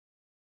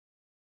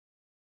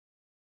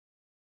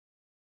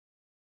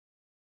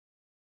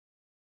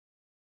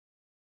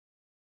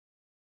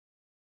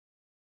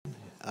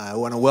I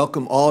want to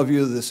welcome all of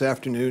you this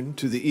afternoon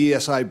to the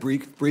EESI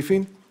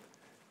briefing,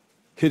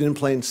 Hidden in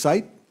Plain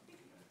Sight,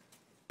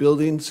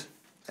 Buildings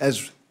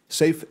as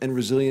Safe and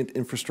Resilient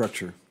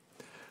Infrastructure.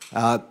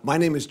 My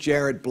name is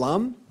Jared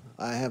Blum.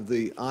 I have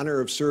the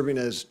honor of serving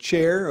as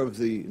chair of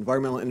the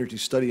Environmental Energy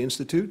Study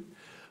Institute.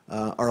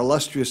 Our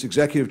illustrious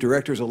executive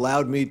directors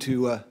allowed me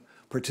to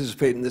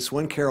participate in this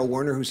one. Carol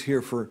Warner, who's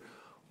here for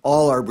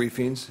all our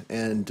briefings,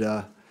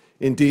 and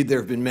indeed there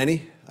have been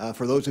many.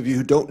 For those of you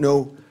who don't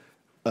know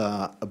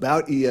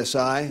about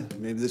EESI,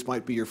 maybe this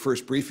might be your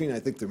first briefing. I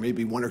think there may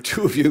be one or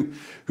two of you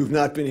who've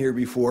not been here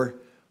before.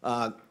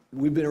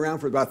 We've been around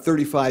for about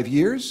 35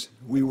 years.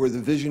 We were the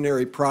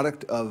visionary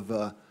product of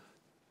a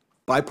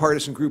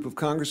bipartisan group of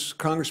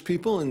Congress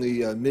people in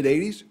the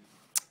mid-'80s.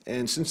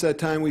 And since that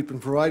time, we've been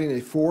providing a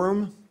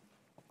forum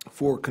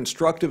for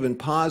constructive and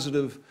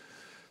positive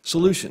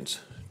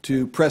solutions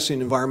to pressing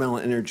environmental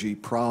and energy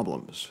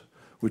problems,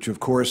 which, of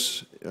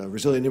course,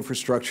 resilient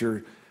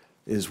infrastructure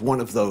is one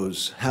of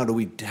those. How do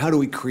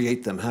we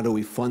create them? How do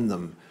we fund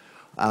them?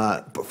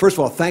 But first of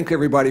all, thank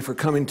everybody for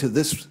coming to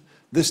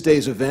this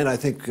day's event. I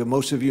think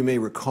most of you may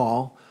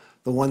recall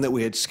the one that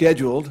we had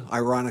scheduled,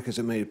 ironic as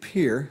it may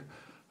appear,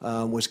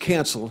 was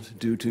canceled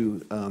due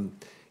to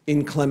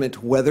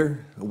inclement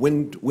weather,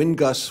 wind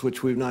gusts,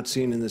 which we've not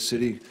seen in the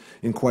city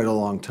in quite a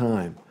long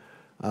time.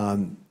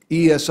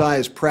 EESI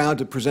is proud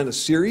to present a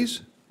series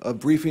of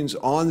briefings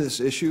on this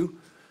issue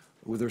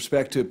with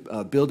respect to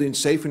building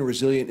safe and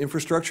resilient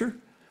infrastructure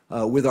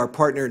with our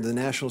partner, the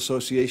National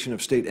Association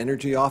of State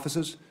Energy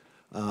Offices.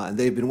 And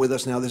they've been with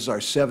us now. This is our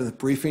 7th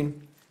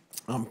briefing.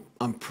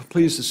 I'm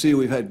pleased to see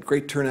we've had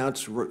great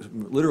turnouts,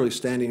 literally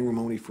standing room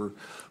only for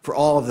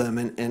all of them.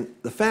 And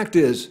the fact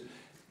is,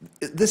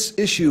 this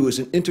issue is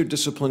an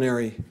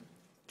interdisciplinary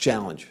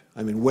challenge.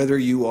 I mean, whether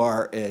you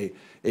are a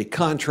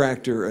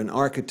contractor, an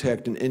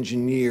architect, an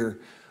engineer,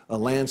 a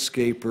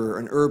landscaper,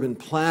 an urban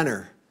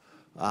planner,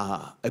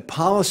 a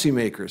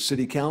policymaker,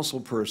 city council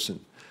person,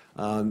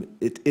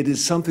 it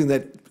is something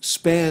that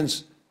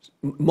spans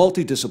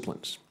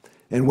multidisciplines.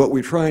 And what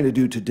we're trying to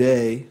do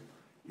today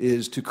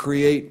is to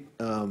create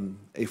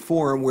a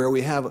forum where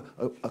we have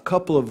a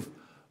couple of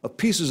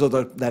pieces of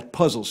that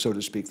puzzle, so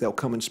to speak, that will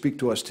come and speak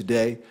to us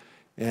today.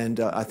 And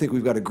I think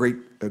we've got a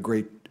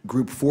great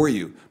group for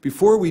you.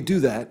 Before we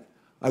do that,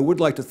 I would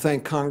like to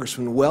thank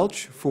Congressman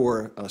Welch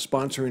for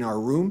sponsoring our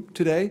room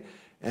today,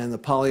 and the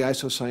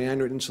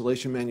Polyisocyanurate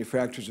Insulation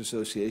Manufacturers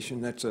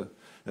Association, that's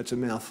a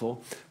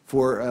mouthful,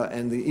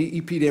 and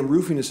the EPDM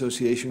Roofing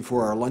Association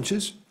for our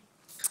lunches.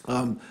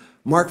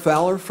 Mark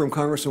Fowler from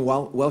Congressman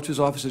Welch's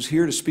office is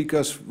here to speak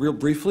us real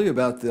briefly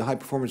about the High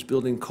Performance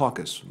Building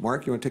Caucus.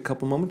 Mark, you want to take a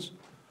couple moments?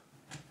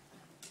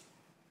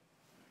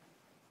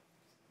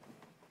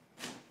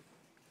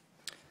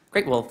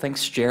 Great. Well,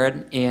 thanks,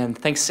 Jared, and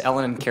thanks,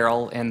 Ellen and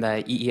Carol and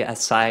the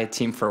EESI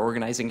team for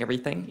organizing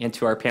everything, and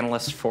to our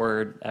panelists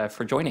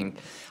for joining.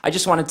 I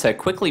just wanted to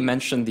quickly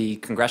mention the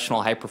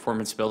Congressional High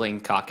Performance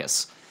Building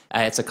Caucus.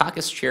 It's a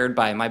caucus chaired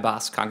by my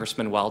boss,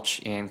 Congressman Welch,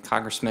 and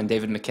Congressman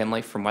David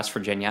McKinley from West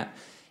Virginia,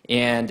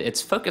 and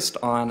it's focused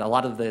on a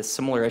lot of the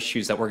similar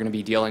issues that we're going to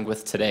be dealing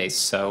with today.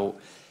 So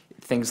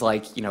things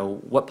like,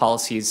 what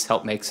policies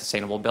help make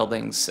sustainable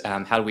buildings,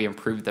 how do we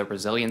improve the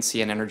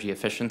resiliency and energy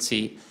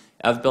efficiency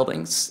of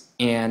buildings,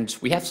 and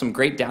we have some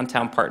great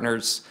downtown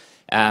partners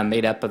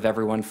made up of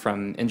everyone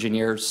from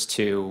engineers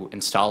to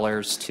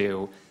installers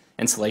to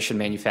insulation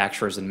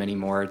manufacturers and many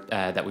more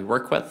that we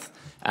work with.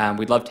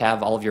 We'd love to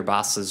have all of your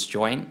bosses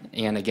join,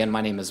 and again,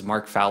 my name is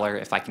Mark Fowler,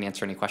 if I can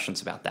answer any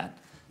questions about that.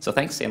 So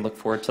thanks, and look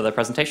forward to the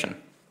presentation.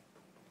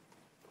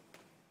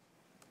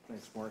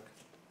 Thanks, Mark.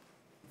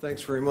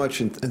 Thanks very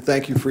much, and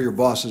thank you for your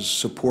boss's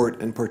support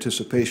and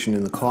participation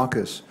in the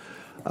caucus.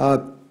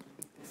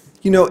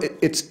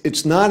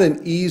 It's not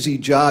an easy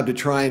job to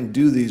try and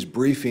do these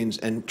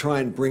briefings and try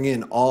and bring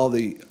in all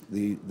the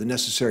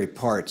necessary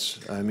parts.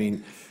 I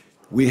mean,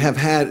 we have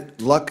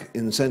had luck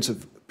in the sense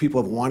of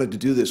people have wanted to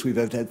do this. We've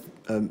had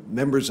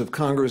members of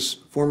Congress,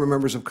 former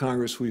members of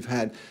Congress, we've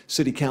had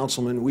city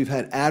councilmen, we've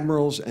had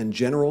admirals and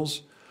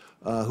generals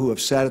who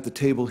have sat at the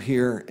table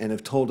here and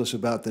have told us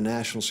about the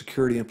national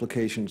security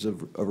implications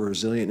of a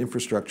resilient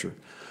infrastructure.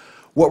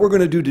 What we're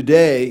going to do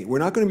today, we're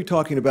not going to be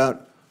talking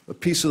about a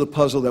piece of the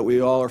puzzle that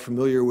we all are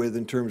familiar with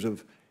in terms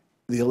of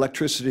the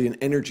electricity and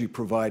energy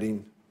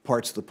providing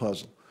parts of the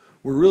puzzle.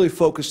 We're really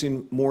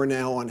focusing more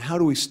now on how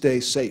do we stay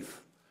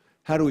safe?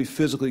 How do we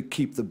physically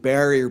keep the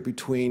barrier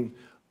between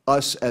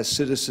us as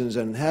citizens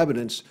and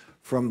inhabitants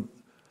from,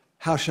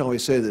 how shall we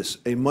say this,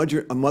 a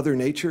mother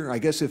nature? I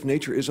guess if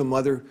nature is a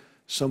mother,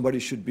 somebody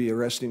should be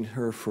arresting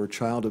her for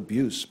child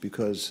abuse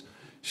because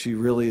she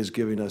really is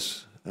giving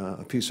us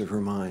a piece of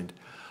her mind.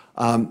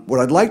 What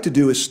I'd like to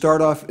do is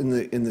start off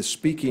in the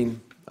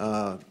speaking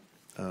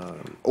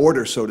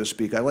order, so to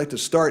speak. I'd like to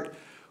start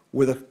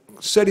with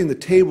setting the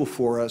table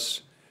for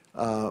us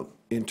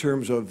in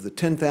terms of the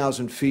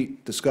 10,000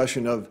 feet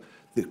discussion of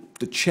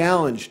the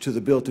challenge to the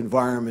built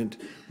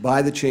environment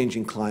by the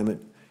changing climate.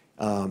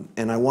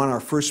 And I want our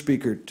first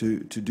speaker to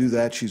do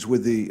that. She's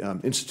with the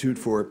Institute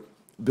for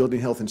building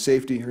health and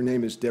safety. Her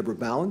name is Debra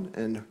Ballen,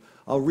 and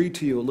I'll read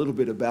to you a little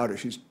bit about her.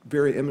 She's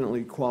very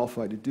eminently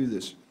qualified to do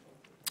this.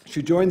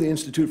 She joined the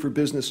Institute for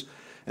Business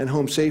and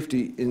Home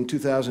Safety in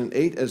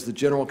 2008 as the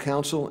General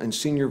Counsel and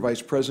Senior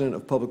Vice President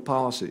of Public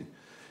Policy.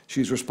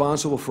 She's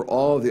responsible for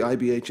all of the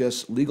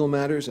IBHS legal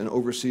matters and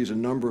oversees a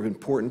number of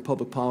important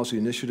public policy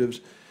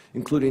initiatives,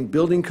 including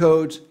building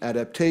codes,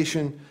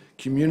 adaptation,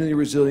 community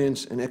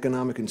resilience, and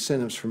economic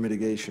incentives for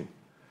mitigation.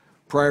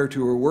 Prior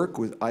to her work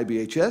with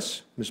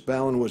IBHS, Ms.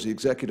 Ballen was the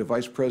Executive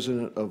Vice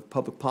President of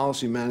Public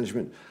Policy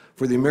Management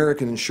for the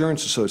American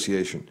Insurance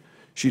Association.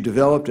 She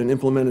developed and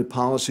implemented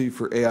policy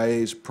for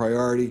AIA's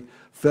priority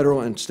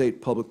federal and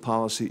state public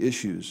policy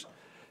issues.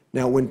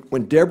 Now,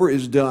 when Debra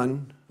is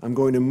done, I'm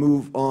going to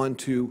move on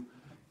to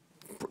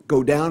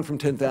go down from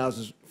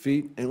 10,000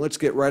 feet, and let's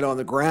get right on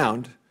the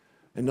ground.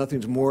 And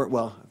nothing's more,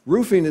 well,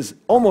 roofing is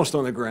almost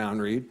on the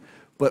ground, Reid,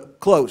 but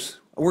close.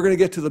 We're going to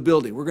get to the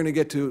building. We're going to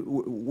get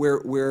to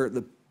where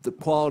the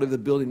quality of the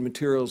building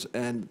materials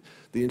and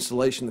the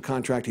installation, the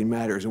contracting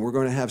matters, and we're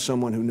going to have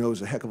someone who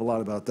knows a heck of a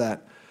lot about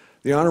that.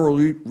 The Honorable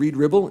Reid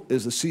Ribble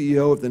is the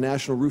CEO of the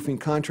National Roofing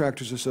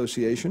Contractors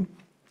Association.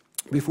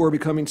 Before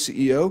becoming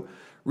CEO,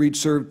 Reid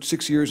served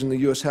 6 years in the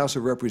U.S. House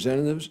of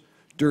Representatives.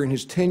 During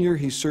his tenure,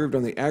 he served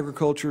on the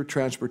Agriculture,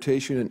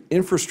 Transportation, and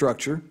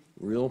Infrastructure,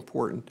 real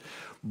important,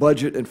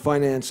 Budget and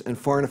Finance and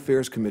Foreign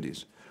Affairs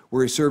Committees,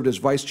 where he served as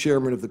Vice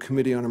Chairman of the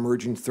Committee on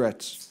Emerging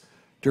Threats.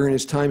 During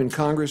his time in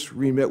Congress,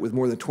 Reid met with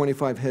more than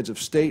 25 heads of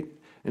state,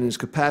 and in his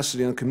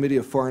capacity on the Committee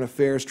of Foreign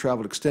Affairs,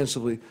 traveled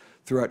extensively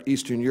throughout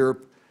Eastern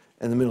Europe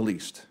and the Middle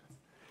East.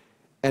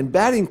 And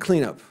batting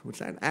cleanup, which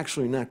is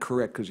actually not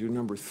correct because you're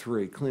number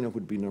 3. Cleanup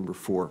would be number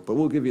 4, but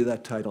we'll give you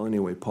that title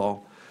anyway,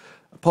 Paul.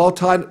 Paul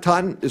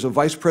Totten is a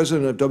Vice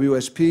President of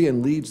WSP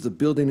and leads the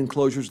Building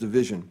Enclosures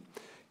Division.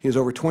 He has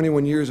over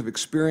 21 years of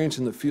experience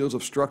in the fields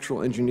of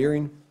structural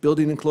engineering,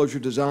 building enclosure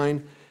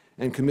design,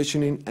 and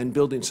commissioning and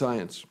building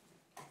science.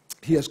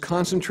 He has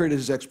concentrated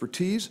his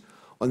expertise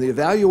on the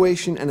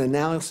evaluation and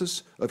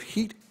analysis of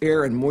heat,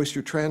 air, and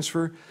moisture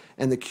transfer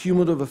and the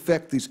cumulative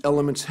effect these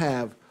elements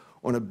have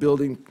on a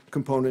building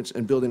components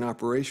and building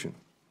operation.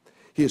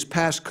 He is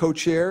past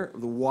co-chair of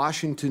the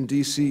Washington,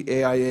 D.C.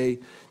 AIA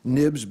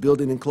NIBS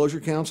Building Enclosure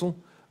Council,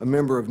 a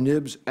member of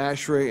NIBS,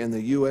 ASHRAE, and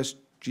the U.S.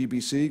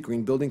 GBC,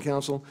 Green Building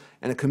Council,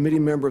 and a committee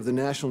member of the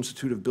National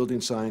Institute of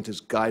Building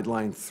Scientists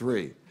Guideline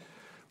 3.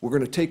 We're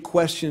going to take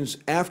questions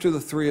after the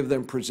 3 of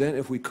them present,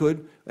 if we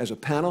could, as a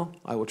panel.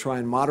 I will try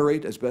and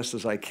moderate as best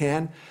as I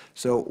can.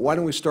 So why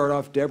don't we start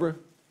off, Debra?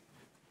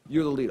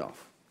 You're the leadoff.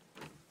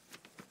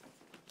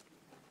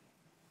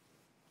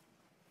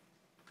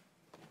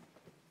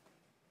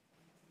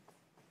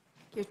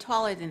 You're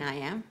taller than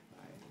I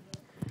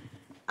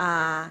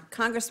am.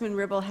 Congressman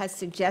Ribble has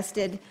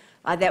suggested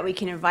that we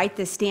can invite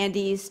the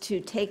standees to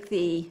take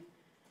the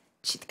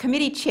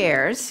committee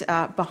chairs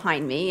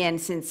behind me, and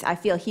since I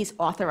feel he's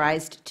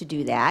authorized to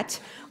do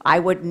that, I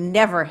would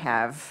never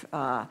have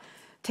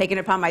taken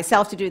it upon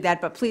myself to do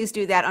that, but please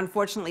do that.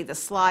 Unfortunately, the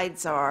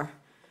slides are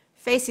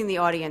facing the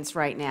audience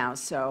right now,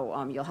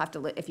 so you'll have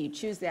to, if you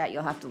choose that,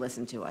 you'll have to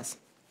listen to us.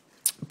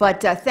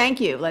 But thank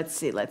you. Let's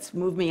see, let's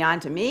move me on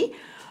to me.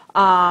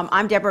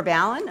 I'm Debra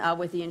Ballen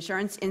with the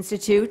Insurance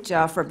Institute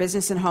for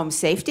Business and Home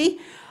Safety,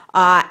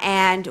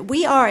 and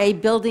we are a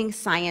building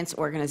science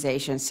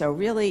organization, so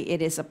really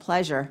it is a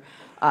pleasure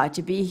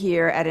to be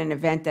here at an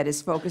event that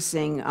is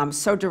focusing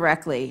so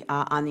directly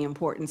on the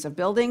importance of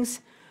buildings.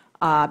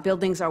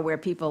 Buildings are where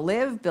people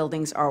live,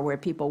 buildings are where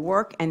people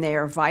work, and they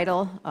are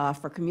vital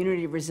for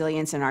community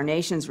resilience and our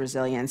nation's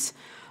resilience.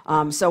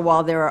 So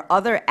while there are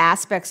other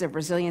aspects of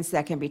resilience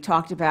that can be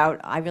talked about,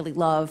 I really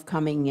love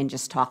coming and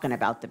just talking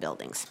about the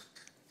buildings.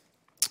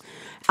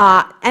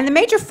 And the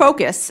major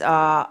focus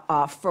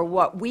for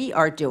what we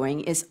are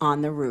doing is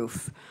on the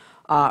roof.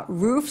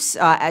 Roofs,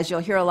 as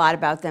you'll hear a lot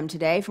about them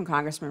today from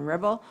Congressman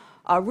Ribble,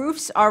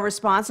 roofs are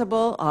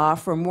responsible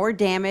for more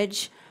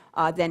damage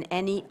than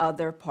any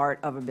other part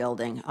of a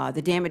building.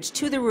 The damage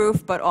to the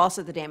roof, but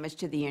also the damage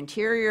to the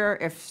interior.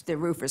 If the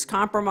roof is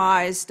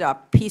compromised,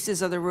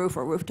 pieces of the roof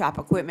or rooftop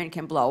equipment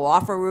can blow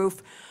off a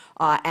roof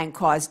and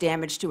cause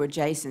damage to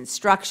adjacent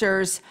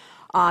structures.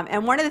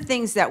 And one of the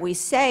things that we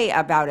say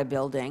about a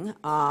building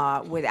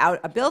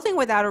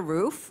without a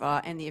roof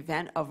in the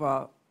event of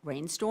a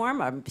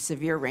rainstorm, a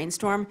severe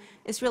rainstorm,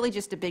 is really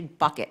just a big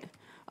bucket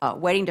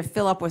waiting to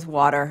fill up with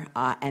water,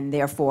 and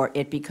therefore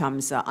it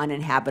becomes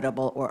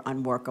uninhabitable or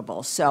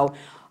unworkable. So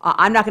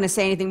I'm not going to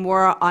say anything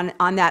more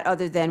on that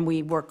other than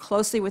we work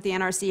closely with the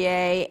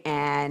NRCA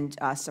and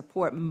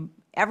support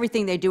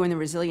everything they do in the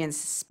resilience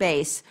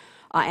space,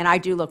 and I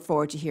do look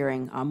forward to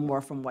hearing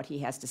more from what he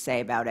has to say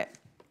about it.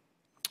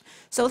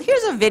 So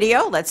here's a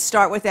video. Let's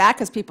start with that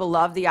because people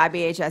love the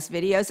IBHS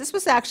videos. This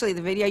was actually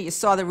the video. You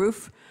saw the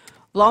roof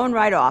blowing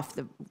right off.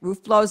 The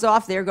roof blows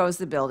off. There goes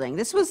the building.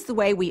 This was the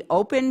way we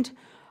opened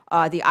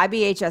the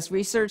IBHS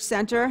Research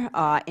Center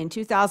in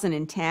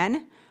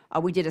 2010.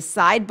 We did a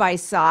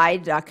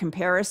side-by-side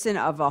comparison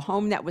of a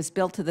home that was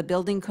built to the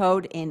building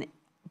code in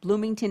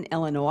Bloomington,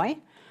 Illinois.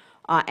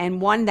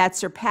 and one that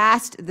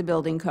surpassed the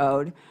building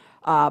code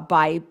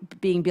by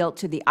being built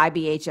to the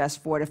IBHS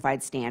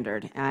fortified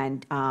standard.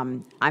 And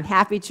I'm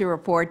happy to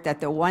report that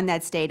the one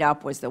that stayed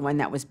up was the one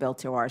that was built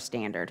to our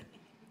standard.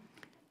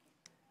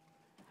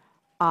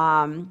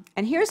 And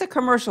here's a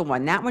commercial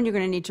one. That one you're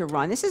going to need to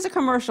run. This is a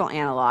commercial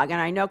analog,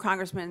 and I know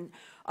Congressman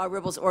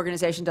Ribble's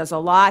organization does a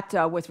lot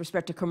with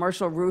respect to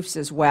commercial roofs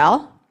as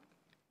well.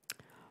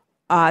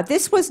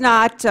 This was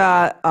not,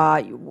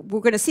 we're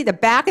going to see the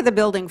back of the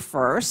building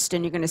first,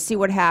 and you're going to see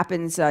what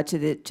happens to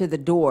the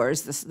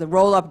doors, the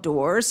roll-up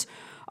doors.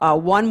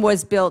 One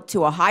was built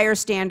to a higher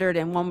standard,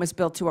 and one was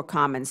built to a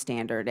common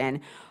standard.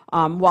 And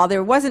while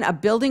there wasn't a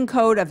building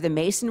code of the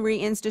Masonry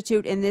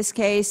Institute in this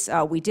case,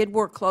 we did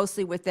work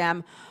closely with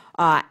them,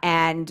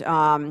 and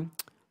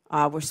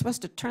we're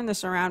supposed to turn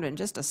this around in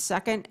just a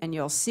second, and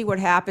you'll see what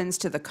happens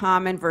to the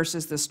common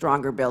versus the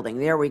stronger building.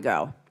 There we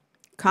go.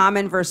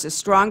 Common versus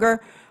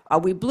stronger.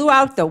 We blew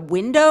out the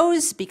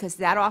windows because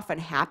that often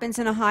happens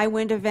in a high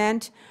wind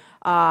event.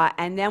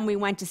 And then we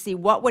went to see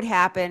what would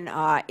happen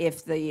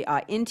if the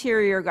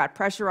interior got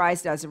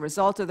pressurized as a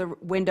result of the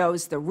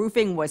windows. The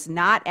roofing was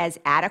not as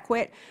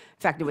adequate. In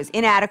fact, it was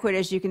inadequate,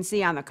 as you can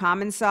see on the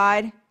common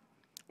side.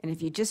 And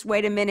if you just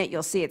wait a minute,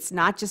 you'll see it's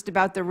not just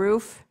about the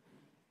roof.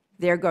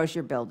 There goes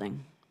your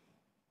building.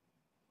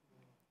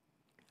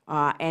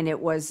 And it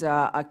was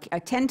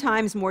 10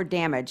 times more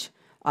damage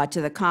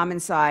to the common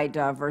side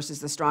versus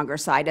the stronger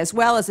side, as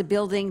well as a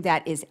building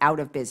that is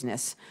out of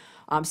business.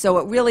 So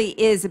it really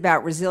is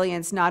about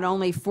resilience, not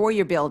only for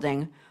your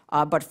building,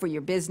 but for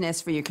your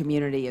business, for your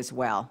community as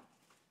well.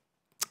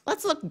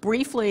 Let's look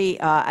briefly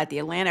at the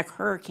Atlantic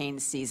hurricane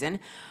season,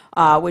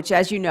 which,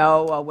 as you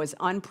know, was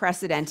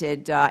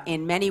unprecedented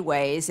in many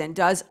ways and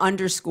does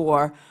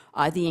underscore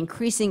the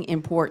increasing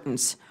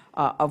importance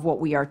of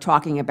what we are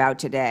talking about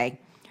today.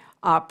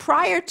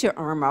 Prior to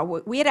Irma,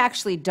 we had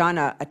actually done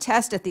a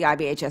test at the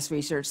IBHS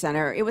Research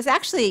Center. It was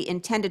actually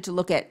intended to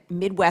look at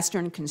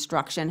Midwestern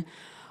construction.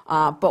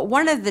 But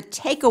one of the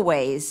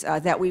takeaways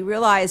that we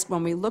realized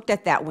when we looked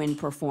at that wind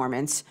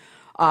performance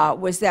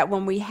was that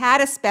when we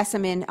had a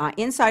specimen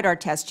inside our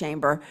test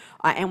chamber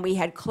and we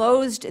had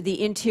closed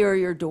the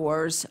interior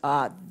doors,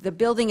 the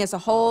building as a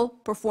whole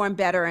performed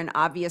better, and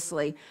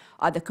obviously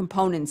the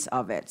components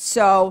of it.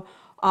 So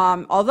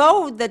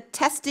although the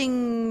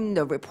testing,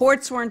 the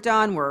reports weren't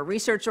done, we're a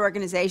research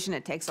organization,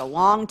 it takes a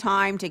long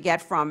time to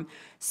get from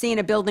seeing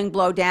a building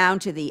blow down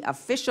to the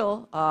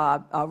official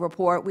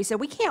report, we said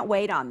we can't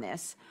wait on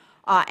this.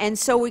 And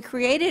so we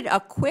created a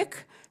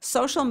quick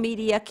social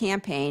media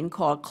campaign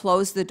called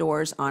Close the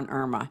Doors on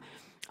Irma.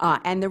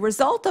 And the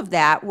result of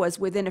that was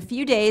within a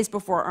few days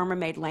before Irma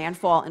made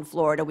landfall in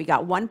Florida, we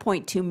got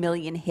 1.2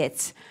 million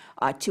hits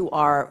to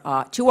our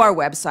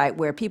website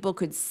where people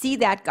could see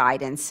that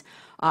guidance.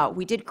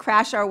 We did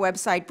crash our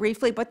website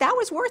briefly, but that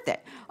was worth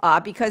it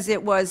because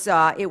it was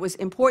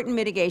important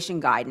mitigation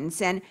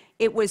guidance, and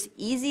it was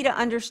easy to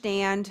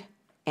understand,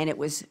 and it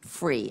was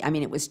free. I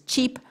mean, it was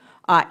cheap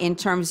in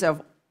terms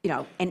of,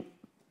 and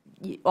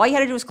all you had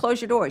to do was close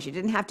your doors. You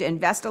didn't have to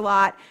invest a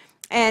lot.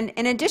 And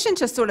in addition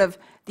to sort of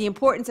the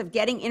importance of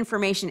getting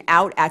information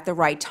out at the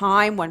right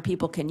time when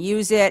people can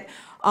use it,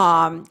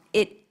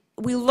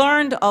 we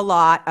learned a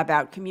lot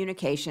about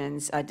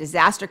communications,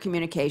 disaster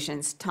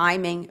communications,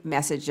 timing,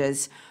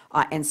 messages,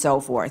 and so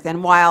forth.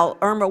 And while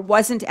Irma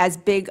wasn't as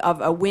big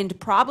of a wind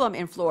problem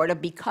in Florida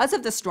because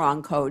of the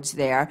strong codes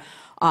there,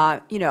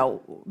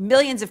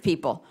 millions of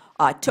people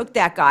took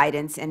that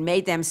guidance and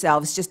made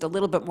themselves just a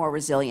little bit more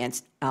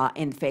resilient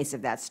in the face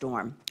of that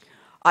storm.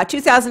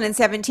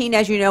 2017,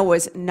 as you know,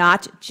 was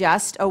not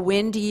just a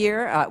wind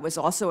year. It was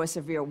also a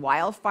severe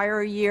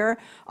wildfire year,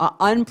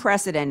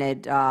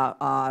 unprecedented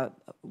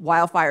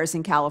wildfires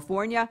in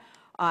California.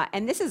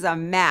 And this is a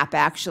map,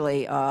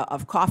 actually,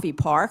 of Coffey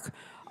Park,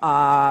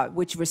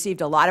 which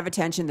received a lot of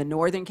attention, the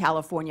Northern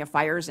California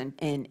fires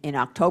in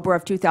October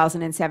of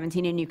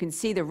 2017. And you can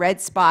see the red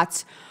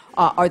spots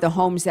are the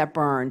homes that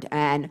burned.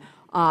 And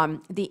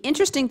the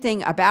interesting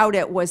thing about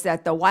it was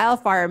that the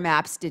wildfire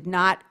maps did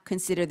not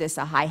consider this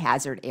a high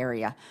hazard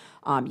area.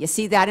 You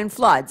see that in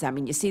floods. I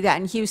mean, you see that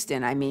in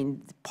Houston. I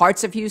mean,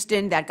 parts of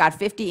Houston that got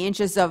 50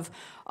 inches of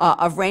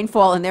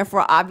rainfall and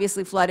therefore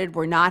obviously flooded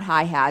were not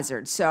high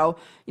hazard. So,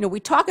 we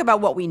talk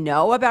about what we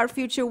know about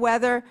future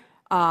weather,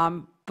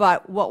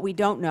 but what we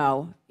don't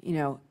know,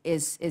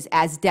 is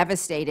as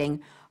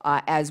devastating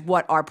as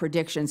what our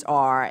predictions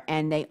are,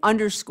 and they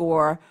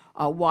underscore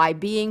why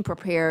being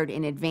prepared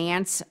in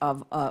advance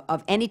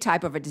of any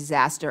type of a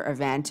disaster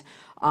event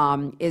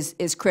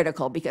is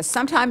critical, because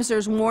sometimes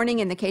there's warning.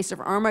 In the case of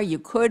Irma, you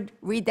could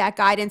read that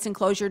guidance and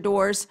close your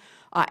doors.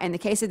 In the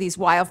case of these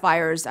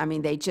wildfires, I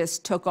mean, they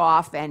just took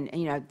off, and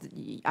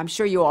I'm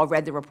sure you all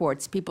read the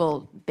reports.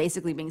 People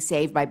basically being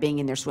saved by being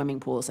in their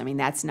swimming pools. I mean,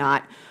 that's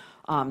not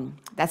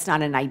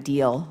an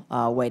ideal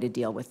way to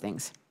deal with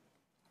things.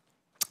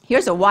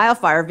 Here's a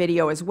wildfire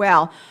video as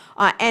well,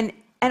 and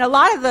And a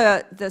lot of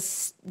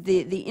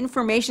the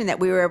information that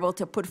we were able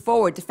to put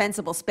forward,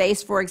 defensible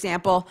space, for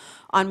example,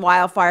 on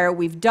wildfire,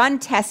 we've done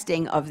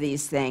testing of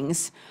these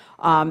things.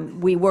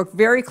 We work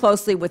very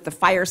closely with the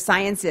fire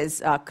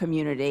sciences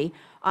community,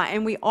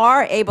 and we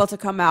are able to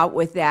come out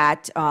with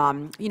that,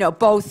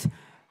 both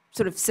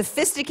sort of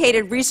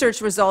sophisticated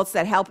research results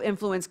that help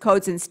influence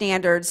codes and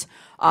standards,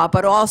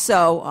 but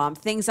also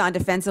things on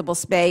defensible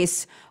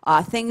space,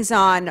 things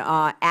on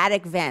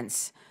attic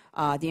vents,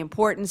 the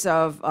importance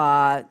of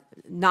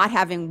not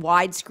having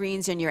wide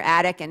screens in your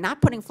attic and not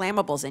putting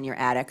flammables in your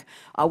attic,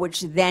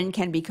 which then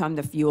can become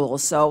the fuel.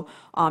 So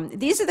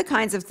these are the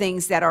kinds of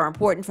things that are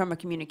important from a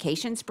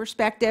communications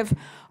perspective.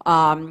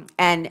 And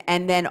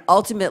then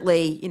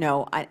ultimately,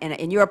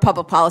 in your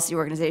public policy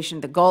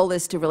organization, the goal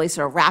is to really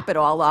sort of wrap it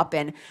all up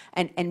and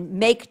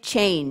make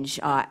change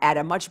at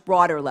a much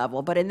broader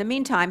level. But in the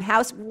meantime,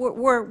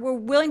 we're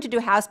willing to do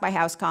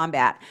house-by-house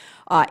combat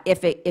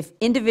if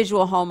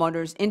individual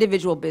homeowners,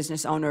 individual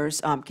business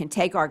owners can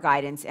take our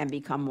guidance and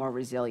become more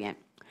resilient.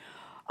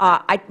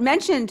 I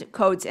mentioned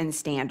codes and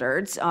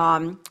standards.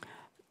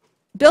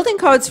 Building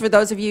codes, for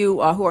those of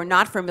you who are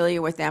not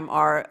familiar with them,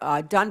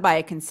 are done by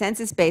a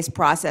consensus-based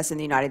process in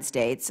the United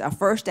States,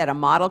 first at a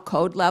model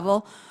code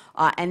level,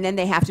 and then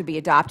they have to be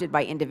adopted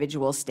by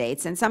individual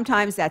states. And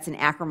sometimes that's an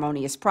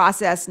acrimonious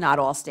process. Not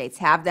all states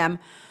have them.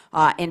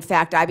 In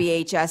fact,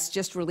 IBHS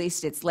just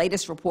released its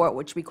latest report,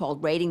 which we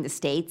called Rating the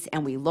States,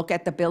 and we look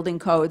at the building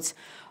codes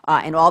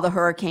in all the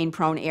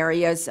hurricane-prone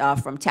areas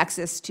from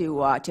Texas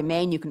to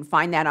Maine. You can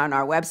find that on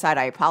our website.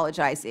 I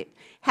apologize. It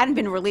hadn't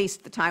been released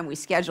at the time we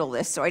scheduled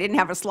this, so I didn't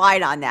have a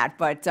slide on that,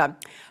 but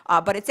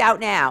it's out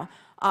now.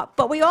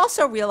 But we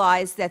also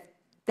realize that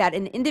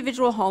an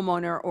individual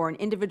homeowner or an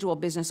individual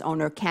business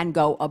owner can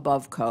go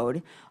above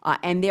code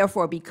and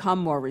therefore become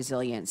more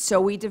resilient.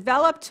 So we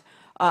developed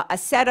a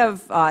set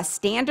of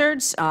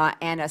standards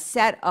and a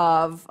set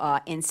of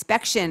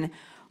inspection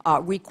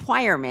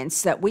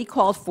requirements that we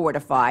call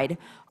fortified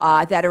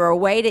that are a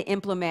way to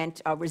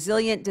implement a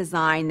resilient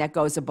design that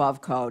goes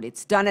above code.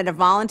 It's done at a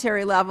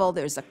voluntary level.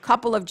 There's a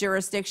couple of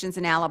jurisdictions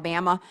in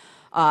Alabama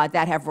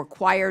that have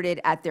required it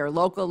at their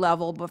local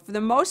level, but for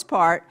the most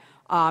part,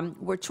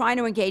 we're trying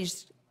to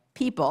engage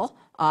people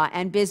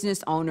and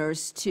business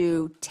owners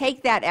to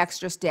take that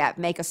extra step,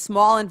 make a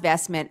small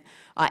investment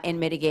in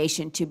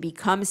mitigation to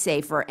become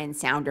safer and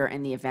sounder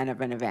in the event of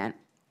an event.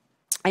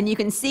 And you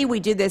can see we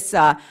do this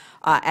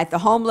at the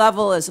home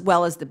level as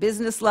well as the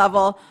business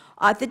level.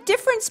 The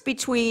difference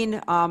between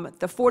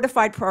the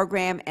Fortified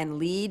program and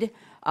LEAD,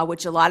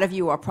 which a lot of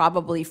you are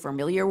probably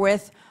familiar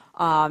with,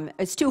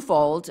 is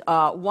twofold.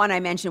 One, I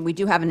mentioned we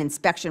do have an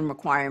inspection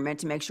requirement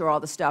to make sure all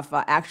the stuff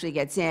actually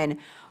gets in.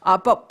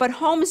 But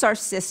homes are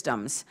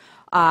systems,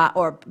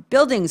 or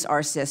buildings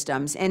are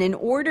systems. And in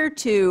order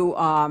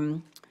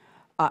to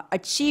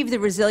achieve the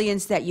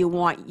resilience that you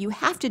want, you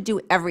have to do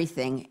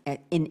everything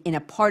in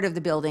a part of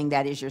the building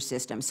that is your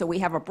system. So we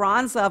have a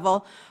bronze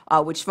level,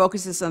 which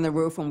focuses on the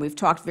roof, and we've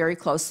talked very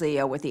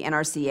closely with the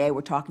NRCA. We're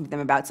talking to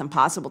them about some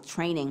possible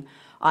training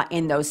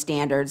in those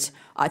standards.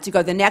 To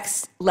go the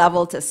next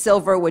level to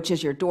silver, which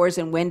is your doors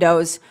and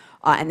windows,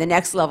 and the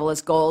next level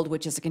is gold,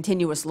 which is a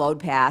continuous load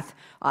path,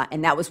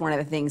 and that was one of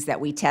the things that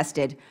we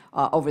tested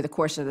over the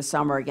course of the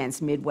summer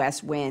against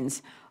Midwest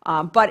winds.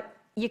 But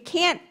you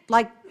can't,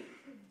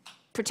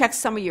 protect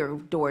some of your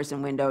doors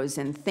and windows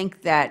and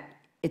think that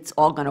it's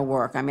all going to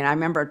work. I mean, I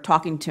remember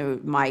talking to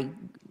my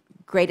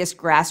greatest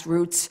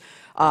grassroots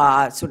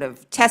sort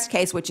of test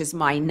case, which is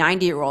my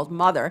 90-year-old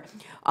mother,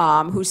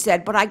 who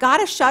said, but I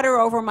got a shutter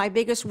over my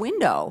biggest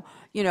window.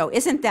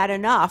 Isn't that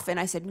enough? And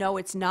I said, no,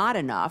 it's not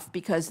enough,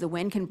 because the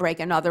wind can break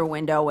another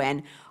window,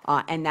 and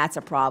that's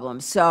a problem.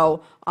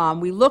 So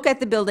we look at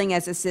the building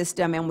as a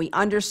system, and we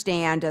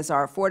understand, as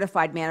our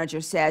fortified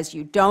manager says,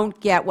 you don't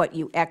get what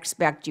you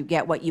expect, you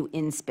get what you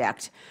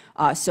inspect.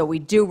 So we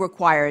do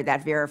require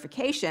that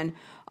verification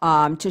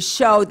to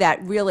show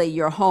that really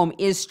your home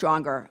is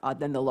stronger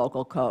than the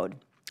local code.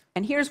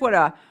 And here's what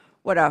a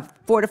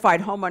fortified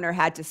homeowner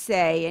had to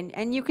say,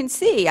 and you can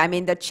see, I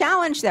mean, the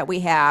challenge that we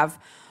have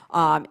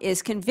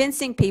is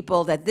convincing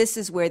people that this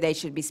is where they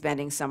should be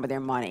spending some of their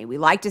money. We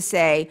like to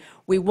say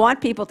we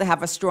want people to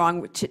have a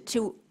strong,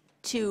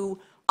 to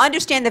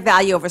understand the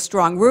value of a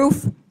strong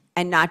roof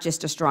and not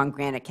just a strong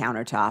granite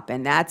countertop.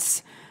 And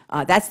that's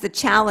the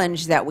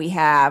challenge that we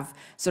have,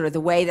 sort of the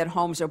way that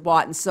homes are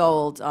bought and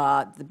sold.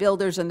 The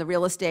builders and the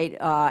real estate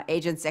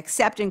agents,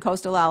 except in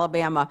coastal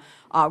Alabama,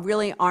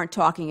 really aren't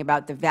talking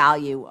about the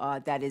value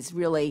that is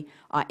really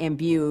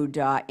imbued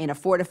in a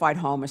fortified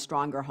home, a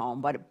stronger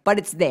home, but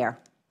it's there.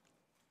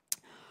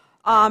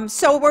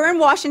 So we're in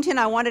Washington.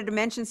 I wanted to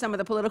mention some of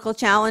the political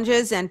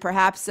challenges, and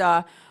perhaps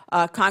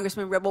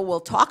Congressman Ribble will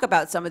talk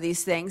about some of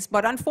these things.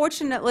 But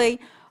unfortunately,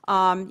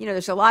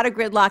 there's a lot of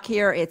gridlock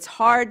here. It's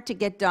hard to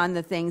get done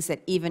the things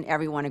that even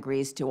everyone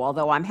agrees to,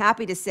 although I'm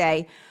happy to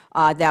say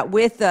that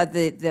with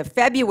the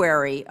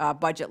February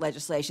budget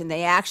legislation,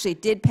 they actually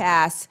did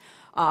pass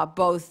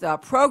both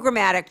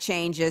programmatic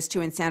changes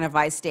to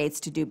incentivize states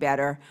to do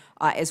better,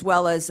 as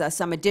well as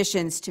some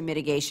additions to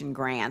mitigation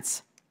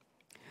grants.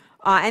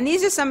 And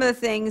these are some of the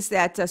things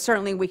that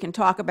certainly we can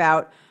talk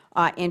about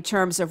in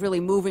terms of really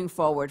moving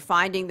forward,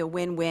 finding the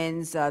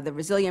win-wins, the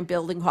Resilient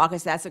Building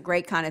Caucus, that's a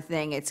great kind of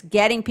thing. It's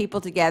getting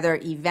people together,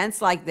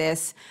 events like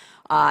this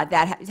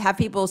that have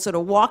people sort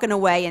of walking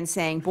away and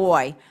saying,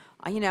 boy,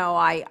 you know,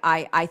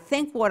 I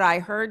think what I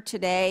heard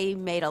today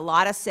made a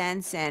lot of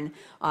sense, and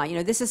you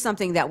know, this is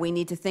something that we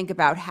need to think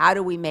about. How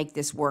do we make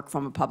this work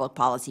from a public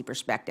policy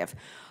perspective?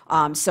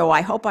 So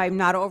I hope I'm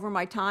not over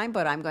my time,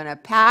 but I'm going to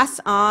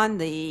pass on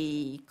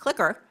the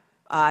clicker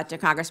to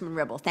Congressman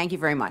Ribble. Thank you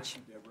very much.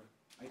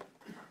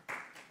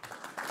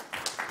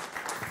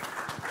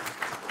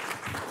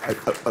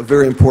 A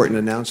very important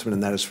announcement,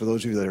 and that is for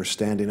those of you that are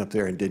standing up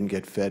there and didn't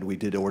get fed, we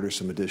did order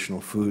some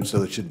additional food,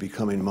 so it should be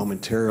coming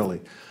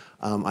momentarily.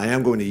 I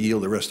am going to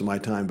yield the rest of my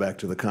time back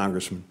to the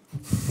Congressman.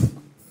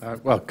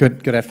 Well,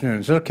 good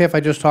afternoon. Is it okay if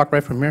I just talk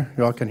right from here?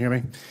 You all can hear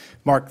me?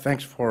 Mark,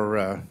 thanks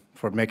for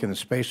making the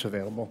space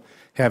available.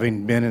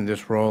 Having been in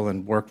this role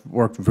and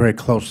worked very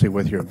closely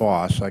with your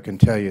boss, I can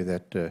tell you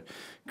that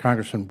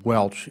Congressman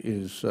Welch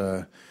is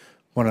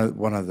one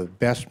of the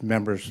best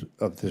members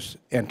of this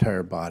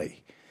entire body.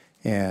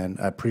 And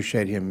I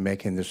appreciate him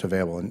making this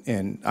available.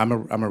 And I'm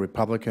a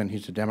Republican,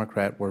 he's a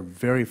Democrat. We're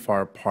very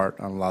far apart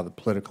on a lot of the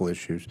political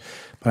issues,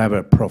 but I have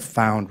a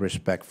profound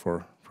respect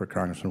for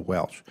Congressman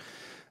Welch.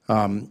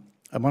 I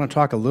want to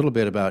talk a little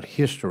bit about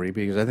history,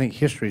 because I think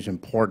history is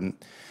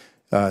important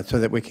so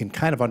that we can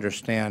kind of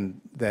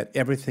understand that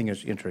everything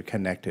is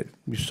interconnected.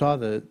 You saw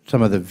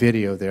some of the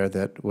video there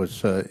that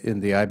was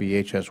in the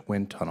IBHS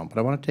wind tunnel, but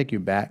I want to take you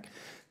back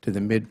to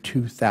the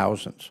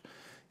mid-2000s.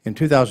 In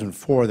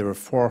 2004, there were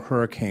 4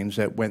 hurricanes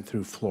that went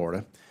through Florida.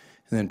 And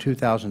then in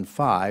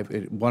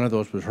 2005, one of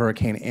those was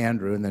Hurricane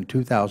Andrew. And then in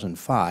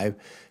 2005,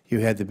 you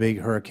had the big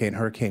hurricane,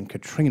 Hurricane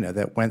Katrina,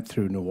 that went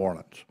through New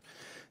Orleans.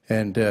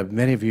 And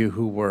many of you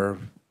who were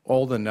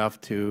old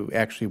enough to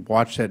actually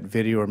watch that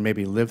video or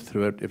maybe live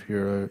through it, if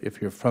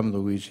you're from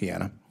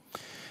Louisiana,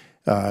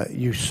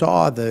 you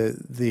saw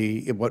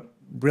what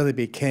really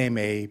became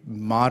a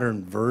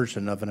modern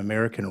version of an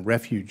American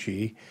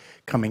refugee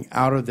coming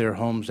out of their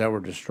homes that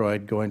were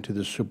destroyed, going to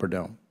the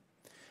Superdome.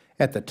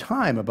 At the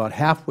time, about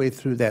halfway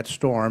through that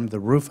storm, the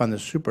roof on the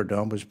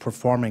Superdome was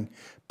performing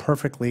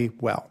perfectly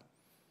well.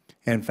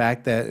 In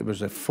fact, it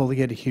was a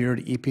fully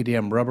adhered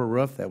EPDM rubber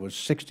roof that was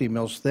 60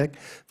 mils thick.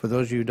 For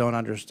those of you who don't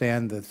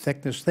understand the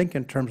thickness, think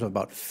in terms of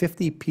about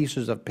 50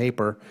 pieces of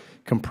paper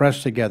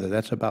compressed together.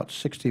 That's about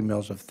 60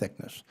 mils of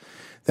thickness.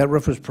 That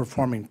roof was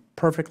performing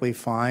perfectly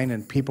fine,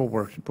 and people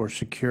were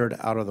secured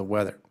out of the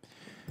weather.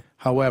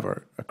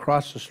 However,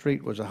 across the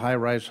street was a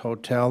high-rise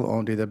hotel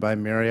owned either by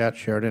Marriott,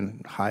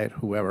 Sheraton, Hyatt,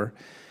 whoever.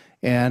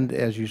 And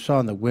as you saw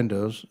in the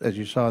windows, as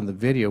you saw in the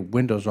video,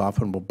 windows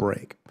often will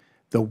break.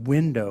 The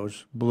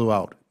windows blew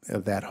out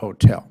of that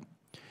hotel.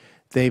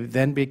 They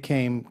then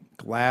became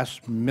glass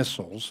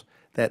missiles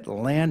that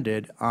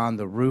landed on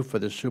the roof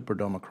of the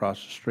Superdome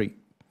across the street.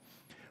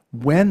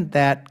 When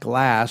that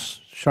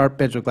glass,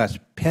 sharp edge of glass,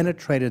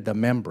 penetrated the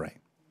membrane,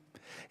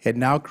 it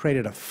now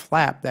created a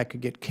flap that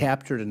could get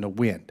captured in the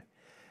wind,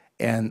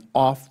 and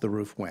off the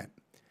roof went.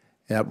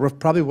 That roof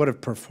probably would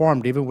have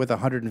performed even with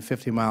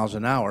 150 miles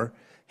an hour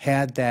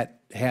had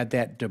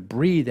that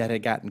debris that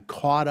had gotten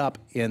caught up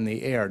in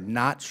the air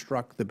not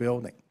struck the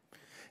building,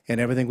 and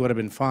everything would have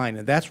been fine.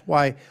 And that's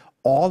why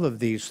all of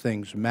these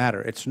things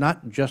matter. It's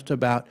not just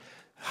about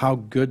how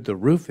good the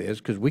roof is,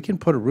 because we can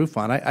put a roof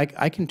on.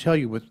 I can tell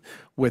you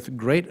with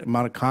great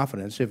amount of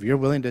confidence, if you're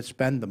willing to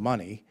spend the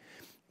money,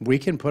 we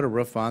can put a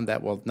roof on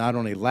that will not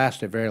only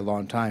last a very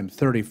long time,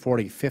 30,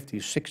 40, 50,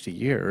 60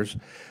 years,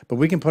 but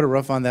we can put a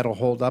roof on that will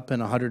hold up in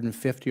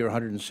 150 or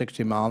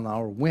 160 mile an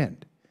hour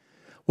wind.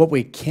 What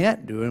we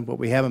can't do, and what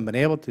we haven't been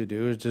able to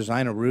do, is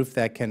design a roof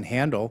that can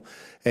handle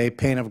a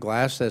pane of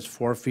glass that's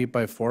 4 feet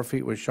by 4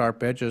 feet with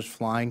sharp edges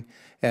flying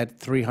at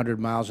 300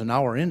 miles an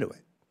hour into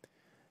it.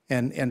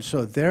 And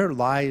so there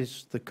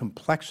lies the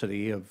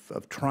complexity of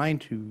trying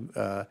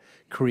to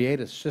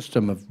create a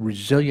system of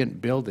resilient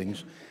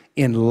buildings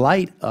in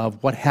light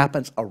of what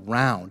happens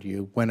around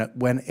you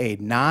when a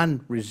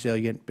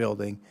non-resilient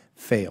building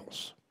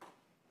fails.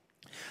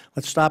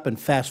 Let's stop and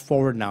fast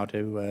forward now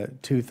to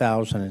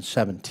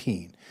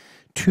 2017.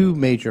 2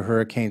 major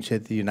hurricanes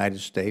hit the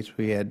United States.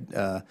 We had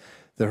the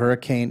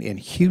hurricane in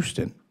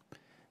Houston,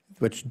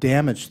 which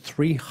damaged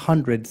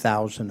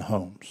 300,000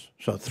 homes.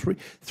 So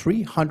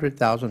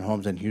 300,000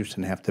 homes in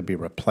Houston have to be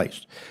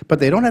replaced. But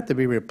they don't have to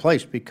be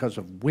replaced because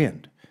of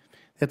wind.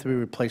 They have to be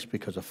replaced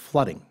because of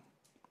flooding.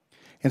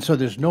 And so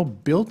there's no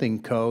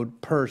building code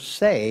per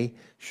se,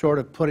 short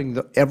of putting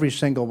every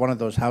single one of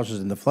those houses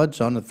in the flood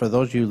zone. And for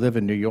those of you who live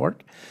in New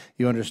York,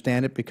 you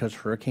understand it because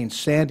Hurricane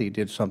Sandy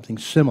did something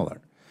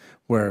similar,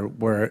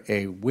 where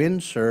a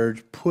wind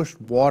surge pushed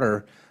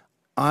water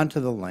onto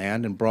the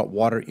land and brought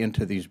water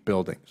into these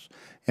buildings.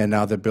 And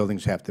now the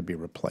buildings have to be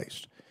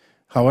replaced.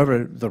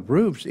 However, the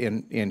roofs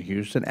in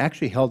Houston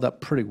actually held up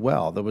pretty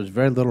well. There was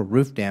very little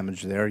roof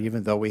damage there,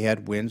 even though we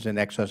had winds in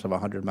excess of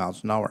 100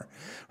 miles an hour.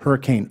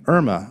 Hurricane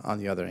Irma, on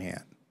the other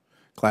hand,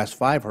 Class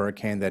 5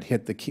 hurricane that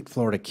hit the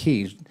Florida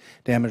Keys,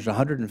 damaged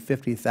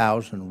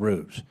 150,000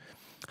 roofs.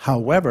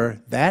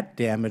 However, that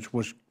damage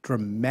was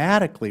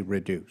dramatically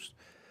reduced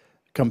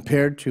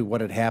compared to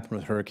what had happened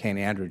with Hurricane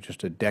Andrew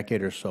just a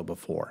decade or so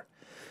before.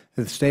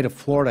 The state of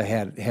Florida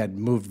had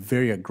moved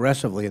very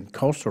aggressively in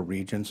coastal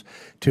regions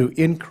to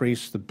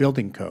increase the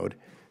building code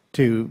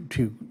to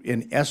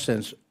in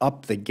essence,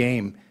 up the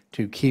game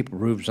to keep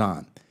roofs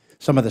on.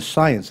 Some of the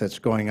science that's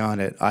going on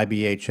at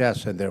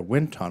IBHS and their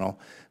wind tunnel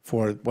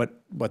for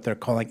what they're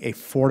calling a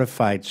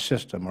fortified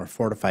system or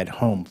fortified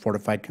home,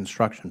 fortified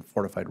construction,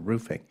 fortified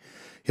roofing,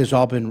 has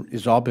all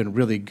been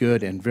really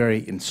good and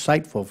very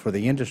insightful for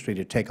the industry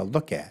to take a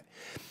look at.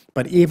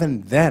 But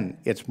even then,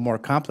 it's more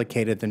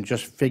complicated than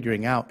just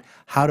figuring out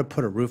how to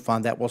put a roof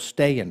on that will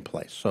stay in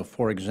place. So,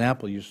 for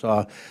example, you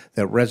saw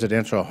that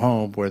residential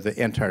home where the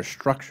entire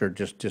structure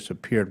just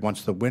disappeared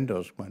once the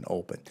windows went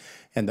open,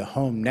 and the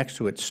home next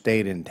to it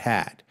stayed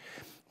intact.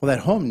 Well,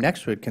 that home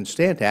next to it can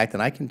stay intact,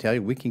 and I can tell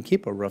you we can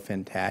keep a roof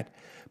intact,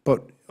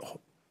 but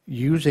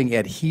using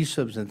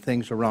adhesives and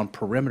things around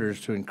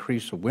perimeters to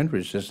increase the wind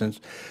resistance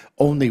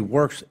only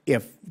works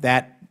if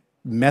that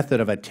method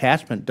of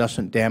attachment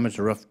doesn't damage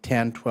the roof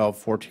 10, 12,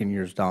 14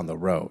 years down the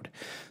road.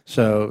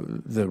 So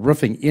the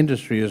roofing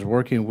industry is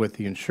working with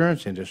the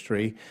insurance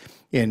industry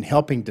in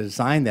helping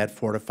design that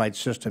fortified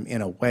system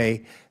in a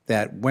way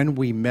that when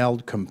we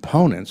meld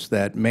components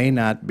that may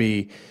not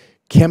be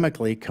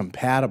chemically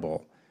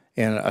compatible,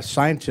 and a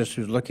scientist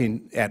who's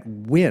looking at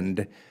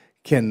wind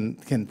can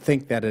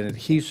think that an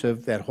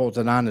adhesive that holds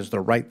it on is the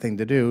right thing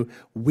to do,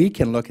 we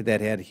can look at that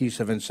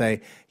adhesive and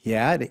say,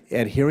 yeah,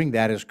 adhering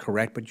that is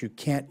correct, but you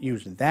can't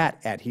use that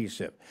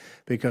adhesive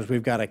because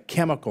we've got a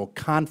chemical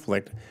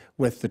conflict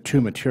with the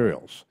two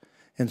materials.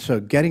 And so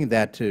getting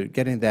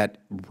that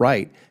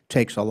right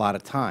takes a lot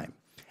of time.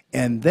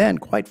 And then,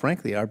 quite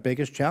frankly, our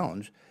biggest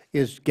challenge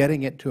is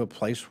getting it to a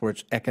place where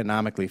it's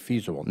economically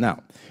feasible.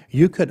 Now,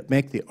 you could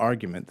make the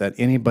argument that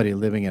anybody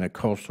living in a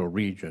coastal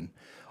region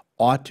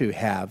ought to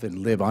have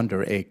and live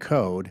under a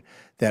code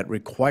that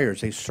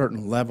requires a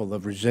certain level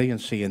of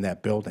resiliency in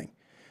that building,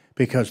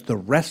 because the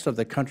rest of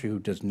the country who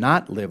does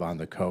not live on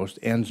the coast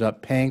ends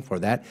up paying for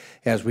that,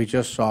 as we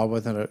just saw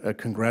with a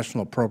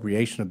congressional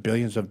appropriation of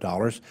billions of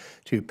dollars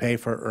to pay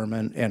for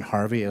Irma and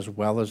Harvey, as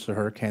well as the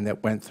hurricane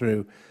that went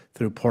through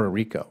Puerto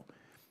Rico.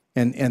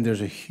 And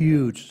there's a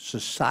huge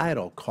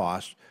societal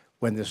cost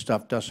when this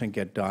stuff doesn't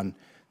get done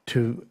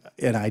to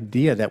an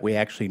idea that we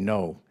actually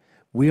know.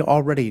 We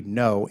already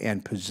know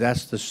and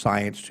possess the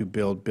science to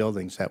build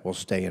buildings that will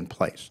stay in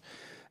place.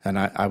 And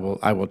I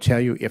will tell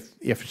you,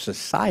 if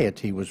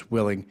society was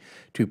willing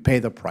to pay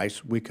the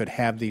price, we could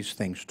have these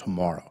things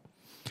tomorrow.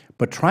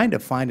 But trying to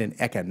find an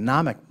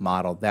economic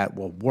model that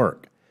will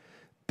work,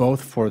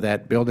 both for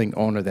that building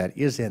owner that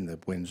is in the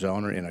wind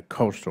zone or in a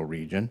coastal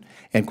region,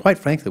 and quite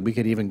frankly, we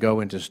could even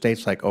go into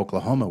states like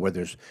Oklahoma where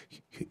there's,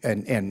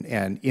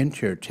 and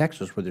interior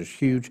Texas where there's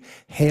huge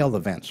hail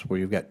events where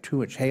you've got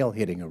 2-inch hail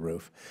hitting a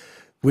roof.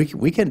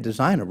 We can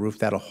design a roof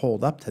that'll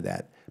hold up to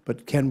that,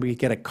 but can we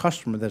get a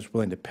customer that's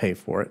willing to pay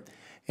for it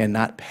and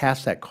not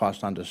pass that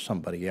cost on to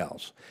somebody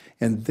else?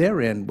 And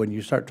therein, when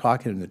you start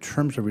talking in the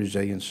terms of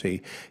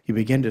resiliency, you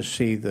begin to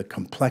see the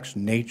complex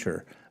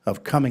nature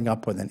of coming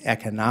up with an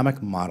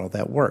economic model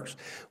that works.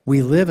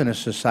 We live in a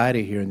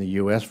society here in the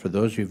U.S., for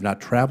those of you who have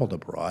not traveled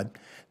abroad,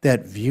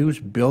 that views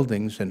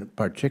buildings and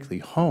particularly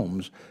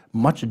homes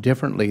much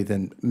differently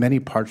than many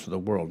parts of the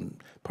world,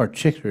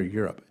 particularly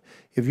Europe.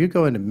 If you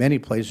go into many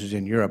places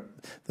in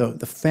Europe,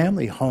 the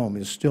family home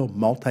is still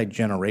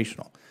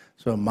multi-generational.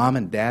 So mom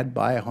and dad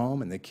buy a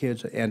home, and the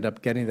kids end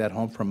up getting that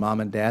home from mom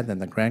and dad, then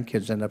the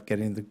grandkids end up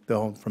getting the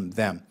home from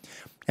them.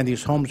 And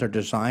these homes are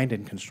designed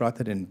and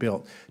constructed and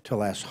built to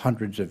last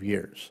hundreds of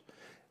years.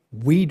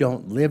 We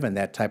don't live in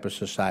that type of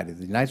society.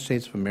 The United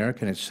States of America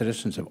and its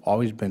citizens have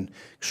always been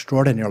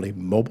extraordinarily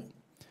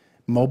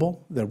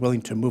mobile. They're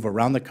willing to move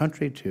around the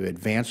country to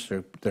advance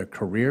their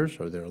careers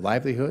or their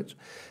livelihoods.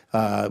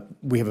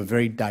 We have a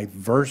very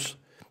diverse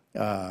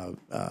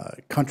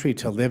country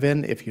to live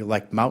in. If you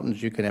like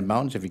mountains, you can have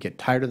mountains. If you get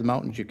tired of the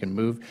mountains, you can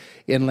move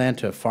inland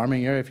to a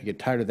farming area. If you get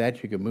tired of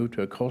that, you can move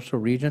to a coastal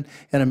region.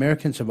 And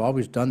Americans have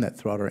always done that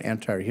throughout our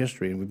entire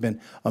history, and we've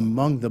been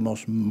among the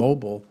most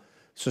mobile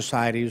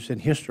societies in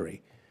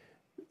history.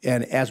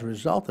 And as a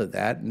result of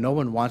that, no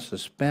one wants to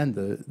spend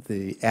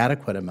the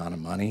adequate amount of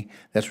money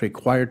that's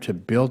required to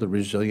build a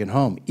resilient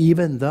home,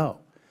 even though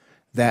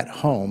that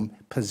home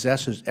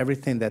possesses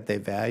everything that they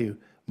value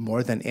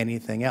more than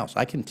anything else.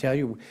 I can tell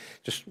you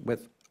just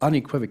with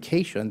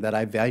unequivocation that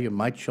I value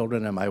my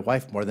children and my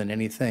wife more than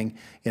anything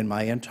in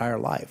my entire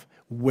life.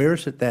 Where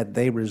is it that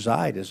they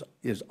reside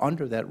is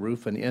under that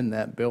roof and in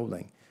that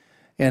building.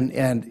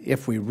 And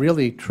if we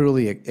really,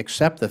 truly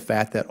accept the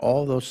fact that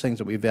all those things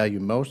that we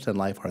value most in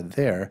life are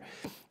there,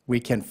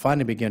 we can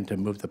finally begin to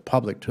move the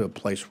public to a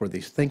place where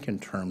they think in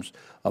terms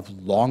of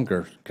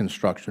longer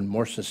construction,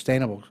 more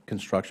sustainable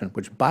construction,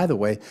 which, by the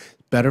way, is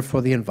better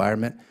for the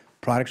environment.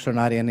 Products are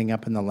not ending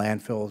up in the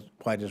landfill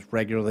quite as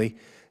regularly.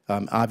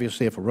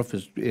 Obviously, if a roof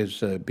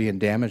is being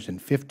damaged in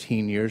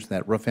 15 years and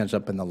that roof ends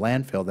up in the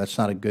landfill, that's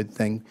not a good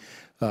thing.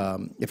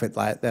 If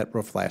that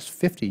roof lasts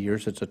 50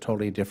 years, it's a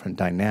totally different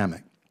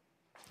dynamic.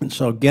 And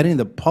so getting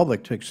the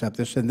public to accept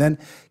this and then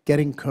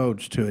getting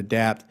codes to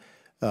adapt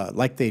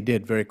like they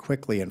did very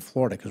quickly in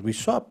Florida, because we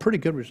saw pretty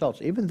good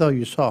results. Even though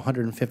you saw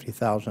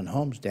 150,000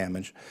 homes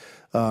damaged,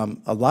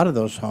 a lot of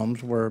those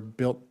homes were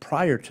built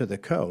prior to the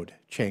code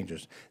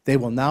changes. They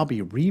will now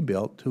be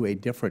rebuilt to a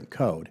different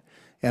code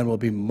and will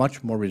be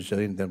much more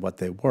resilient than what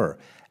they were.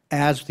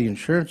 As the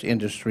insurance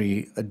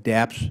industry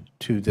adapts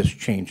to this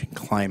changing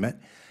climate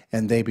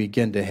and they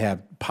begin to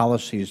have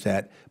policies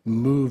that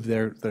move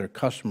their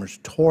customers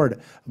toward a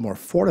more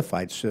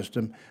fortified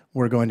system,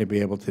 we're going to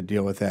be able to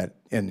deal with that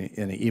in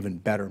an even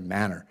better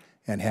manner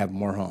and have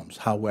more homes.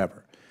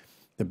 However,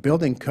 the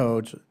building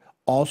codes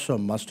also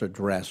must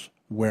address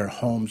where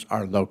homes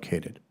are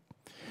located.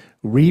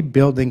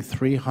 Rebuilding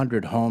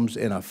 300 homes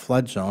in a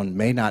flood zone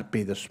may not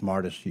be the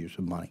smartest use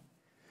of money.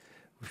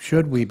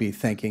 Should we be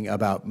thinking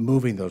about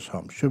moving those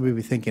homes? Should we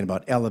be thinking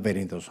about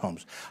elevating those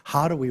homes?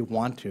 How do we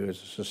want to,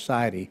 as a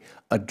society,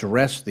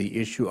 address the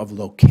issue of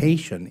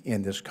location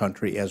in this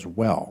country as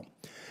well?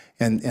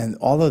 And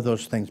all of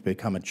those things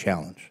become a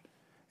challenge.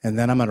 And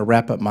then I'm going to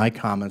wrap up my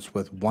comments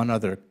with one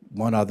other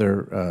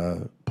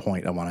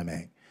point I want to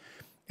make.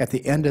 At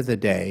the end of the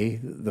day,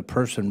 the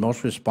person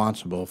most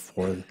responsible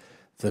for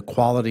the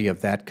quality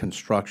of that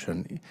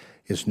construction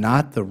is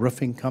not the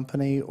roofing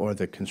company or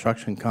the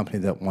construction company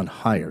that one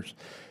hires.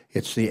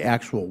 It's the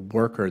actual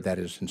worker that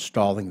is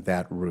installing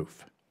that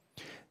roof.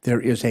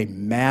 There is a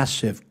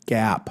massive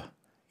gap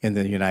in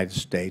the United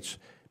States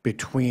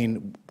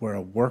between where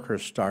a worker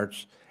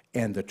starts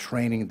and the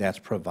training that's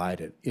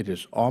provided. It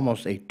is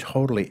almost a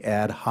totally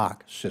ad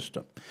hoc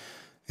system.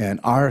 And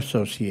our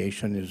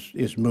association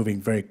is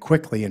moving very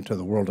quickly into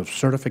the world of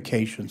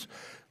certifications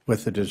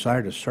with the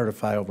desire to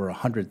certify over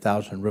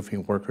 100,000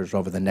 roofing workers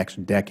over the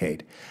next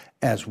decade,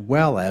 as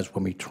well as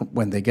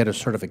when they get a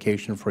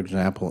certification, for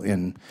example,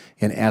 in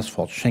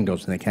asphalt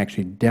shingles, and they can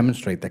actually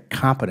demonstrate the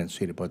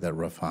competency to put that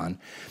roof on,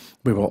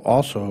 we will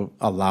also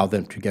allow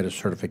them to get a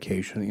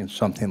certification in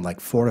something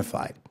like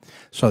fortified,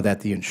 so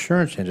that the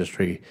insurance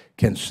industry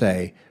can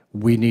say,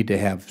 we need to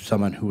have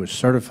someone who is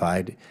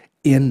certified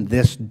in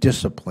this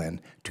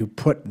discipline to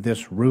put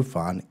this roof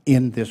on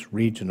in this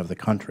region of the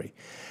country.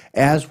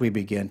 As we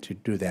begin to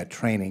do that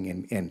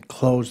training and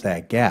close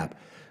that gap,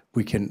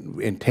 we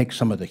can take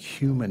some of the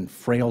human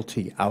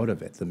frailty out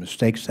of it, the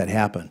mistakes that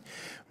happen.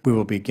 We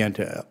will begin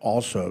to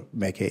also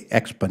make an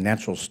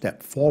exponential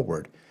step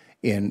forward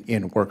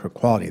in worker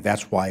quality.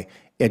 That's why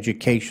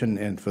education,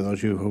 and for those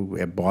of you who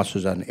have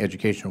bosses on the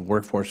Education and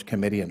Workforce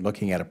Committee and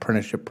looking at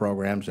apprenticeship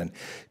programs and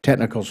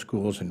technical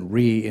schools and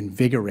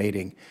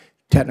reinvigorating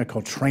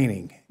technical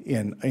training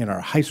in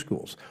our high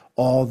schools,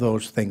 all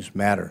those things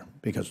matter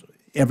because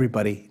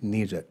everybody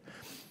needs it.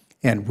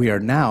 And we are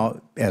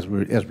now, as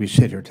we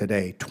sit here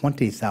today,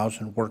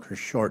 20,000 workers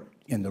short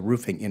in the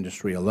roofing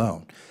industry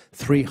alone,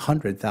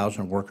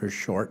 300,000 workers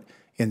short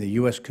in the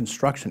U.S.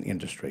 construction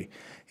industry.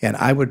 And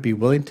I would be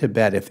willing to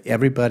bet if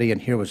everybody in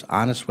here was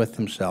honest with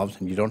themselves,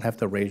 and you don't have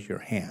to raise your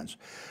hands,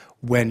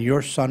 when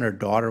your son or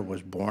daughter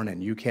was born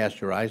and you cast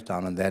your eyes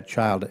down on that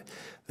child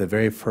the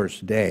very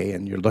first day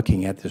and you're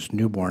looking at this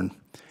newborn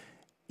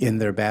in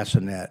their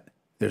bassinet,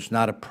 there's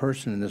not a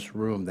person in this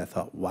room that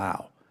thought,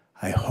 wow,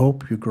 I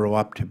hope you grow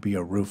up to be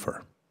a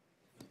roofer.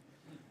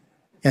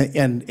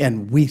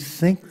 And we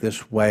think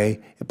this way,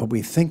 but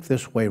we think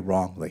this way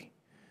wrongly.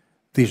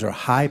 These are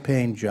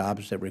high-paying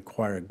jobs that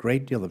require a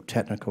great deal of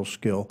technical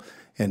skill,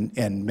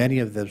 and many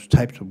of those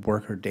types of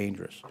work are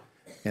dangerous.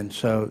 And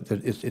so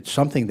it's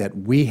something that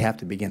we have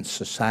to begin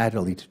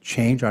societally to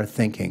change our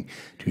thinking,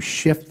 to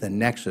shift the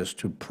nexus,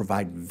 to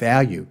provide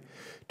value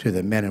to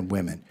the men and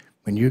women.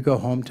 When you go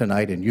home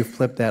tonight and you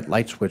flip that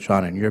light switch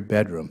on in your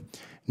bedroom,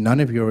 none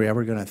of you are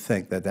ever going to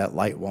think that that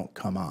light won't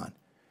come on.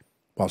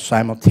 While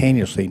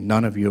simultaneously,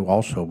 none of you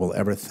also will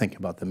ever think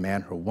about the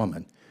man or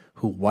woman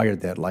who wired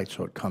that light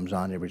so it comes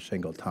on every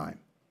single time.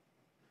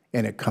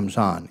 And it comes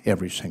on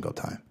every single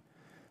time.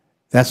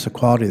 That's the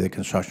quality of the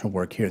construction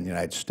work here in the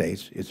United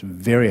States. It's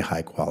very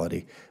high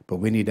quality, but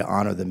we need to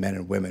honor the men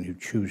and women who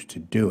choose to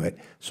do it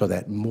so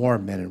that more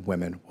men and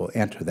women will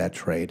enter that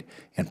trade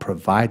and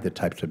provide the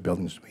types of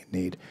buildings we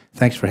need.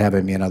 Thanks for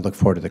having me, and I look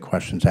forward to the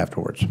questions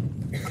afterwards.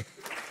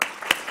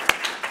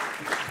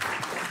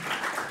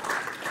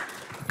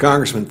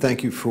 Congressman,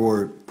 thank you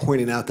for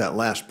pointing out that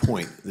last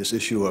point, this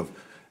issue of,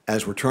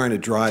 as we're trying to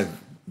drive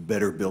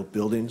better built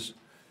buildings,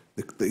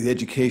 the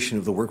education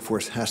of the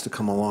workforce has to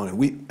come along. And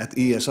we, at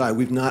the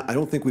EESI, I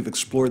don't think we've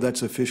explored that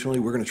sufficiently.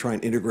 We're going to try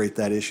and integrate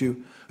that issue,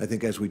 I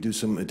think, as we do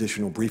some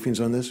additional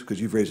briefings on this,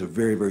 because you've raised a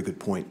very, very good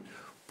point.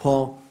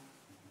 Paul,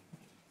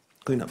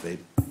 clean up, babe.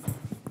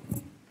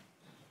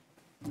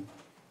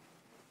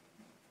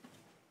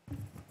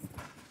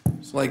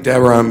 So like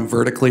Debra, I'm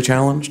vertically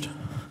challenged.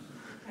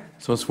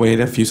 So let's wait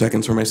a few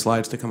seconds for my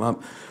slides to come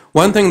up.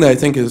 One thing that I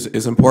think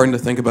is important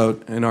to think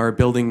about in our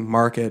building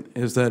market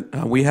is that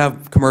we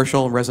have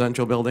commercial and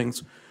residential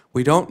buildings.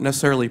 We don't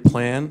necessarily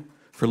plan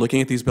for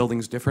looking at these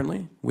buildings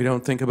differently. We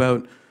don't think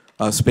about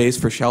space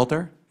for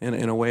shelter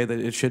in a way that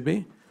it should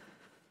be.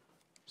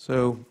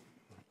 So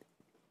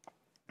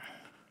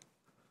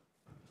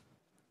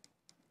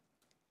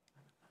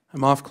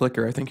I'm off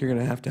clicker. I think you're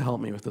going to have to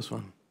help me with this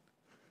one.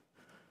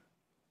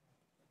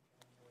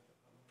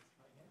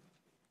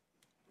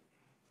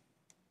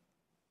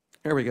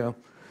 There we go.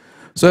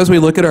 So as we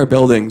look at our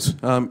buildings,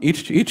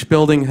 each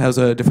building has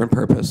a different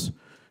purpose.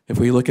 If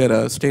we look at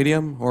a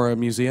stadium or a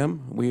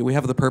museum, we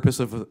have the purpose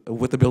of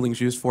what the building's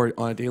used for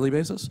on a daily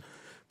basis,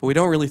 but we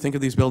don't really think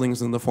of these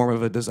buildings in the form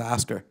of a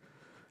disaster.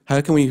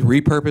 How can we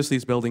repurpose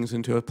these buildings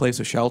into a place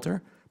of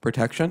shelter,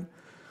 protection?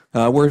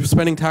 We're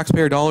spending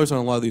taxpayer dollars on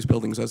a lot of these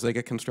buildings as they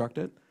get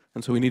constructed,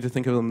 and so we need to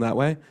think of them that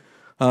way.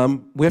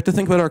 We have to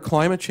think about our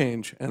climate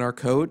change and our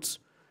codes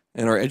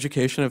and our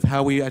education of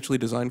how we actually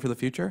design for the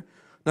future.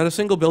 Not a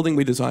single building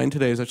we design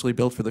today is actually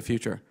built for the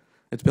future.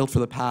 It's built for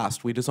the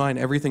past. We design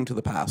everything to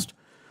the past.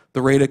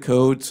 The rate of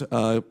codes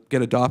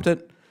get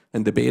adopted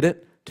and debated.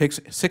 It takes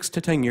 6 to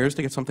 10 years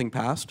to get something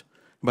passed.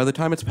 By the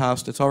time it's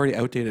passed, it's already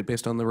outdated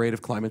based on the rate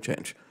of climate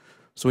change.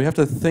 So we have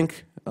to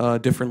think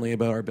differently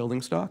about our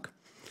building stock.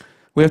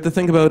 We have to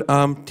think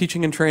about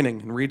teaching and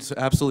training, and Reid's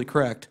absolutely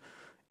correct.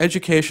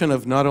 Education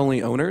of not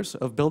only owners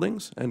of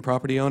buildings and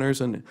property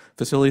owners and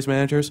facilities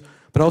managers,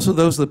 but also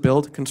those that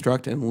build,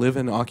 construct, and live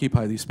and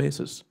occupy these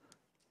spaces.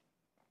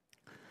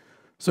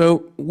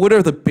 So what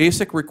are the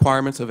basic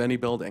requirements of any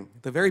building?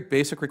 The very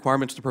basic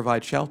requirements to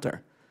provide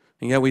shelter.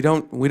 And yet we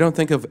don't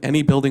think of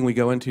any building we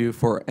go into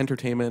for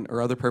entertainment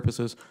or other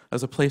purposes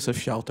as a place of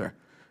shelter.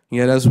 And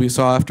yet as we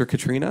saw after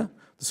Katrina,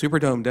 the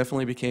Superdome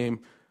definitely became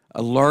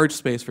a large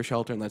space for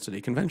shelter in that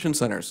city. Convention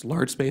centers,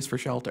 large space for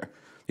shelter.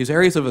 These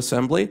areas of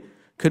assembly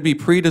could be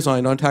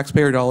pre-designed on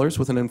taxpayer dollars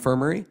with an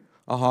infirmary,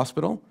 a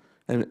hospital,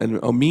 and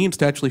a means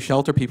to actually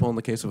shelter people in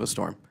the case of a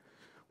storm.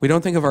 We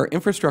don't think of our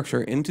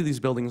infrastructure into these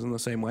buildings in the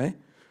same way.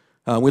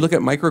 We look at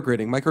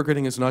microgridding.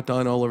 Microgridding is not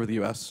done all over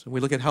the US. We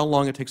look at how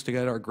long it takes to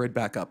get our grid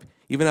back up,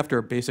 even after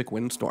a basic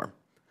windstorm.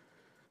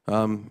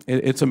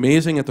 It's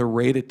amazing at the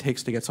rate it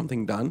takes to get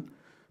something done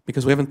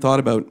because we haven't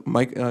thought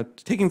about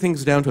taking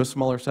things down to a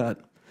smaller set.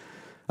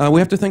 We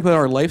have to think about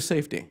our life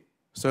safety.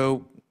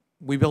 So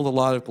we build a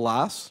lot of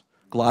glass.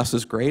 Glass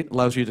is great,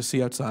 allows you to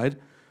see outside,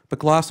 but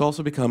glass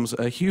also becomes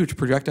a huge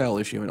projectile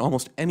issue in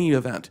almost any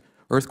event.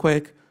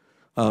 Earthquake,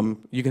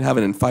 you can have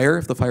it in fire.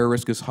 If the fire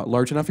risk is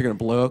large enough, you're going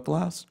to blow out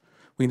glass.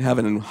 We can have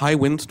it in high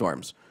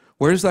windstorms.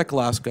 Where does that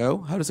glass go?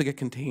 How does it get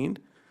contained?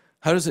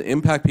 How does it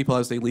impact people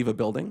as they leave a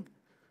building?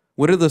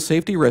 What are the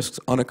safety risks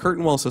on a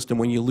curtain wall system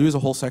when you lose a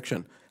whole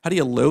section? How do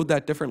you load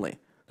that differently?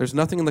 There's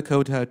nothing in the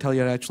code to tell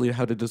you actually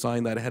how to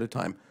design that ahead of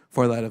time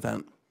for that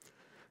event.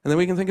 And then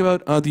we can think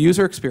about the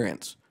user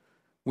experience.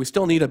 We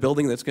still need a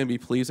building that's going to be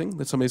pleasing,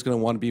 that somebody's going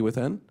to want to be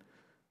within.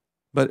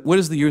 But what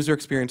is the user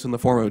experience in the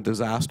form of a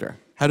disaster?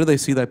 How do they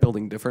see that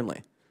building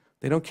differently?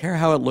 They don't care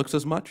how it looks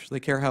as much, they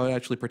care how it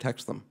actually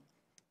protects them.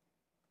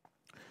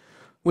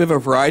 We have a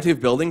variety of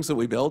buildings that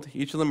we build.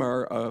 Each of them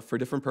are for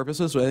different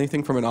purposes,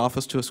 anything from an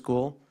office to a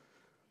school,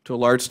 to a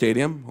large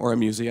stadium or a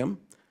museum.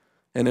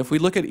 And if we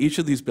look at each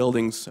of these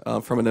buildings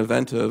from an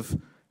event of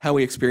how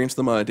we experience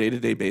them on a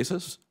day-to-day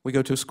basis, we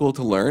go to a school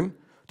to learn,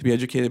 to be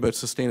educated about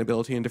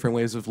sustainability and different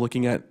ways of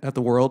looking at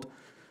the world.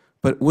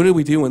 But what do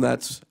we do when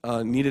that's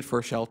needed for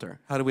a shelter?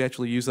 How do we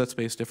actually use that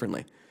space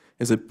differently?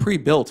 Is it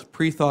pre-built,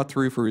 pre-thought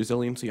through for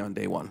resiliency on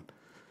day one?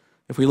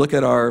 If we look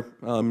at our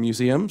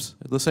museums,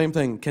 the same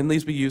thing. Can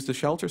these be used as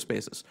shelter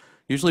spaces?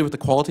 Usually with the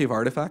quality of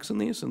artifacts in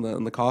these and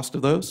the cost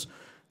of those,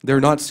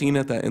 they're not seen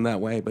in that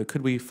way, but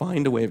could we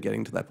find a way of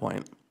getting to that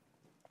point?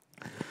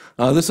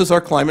 This is our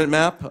climate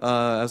map,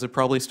 as it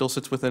probably still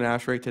sits within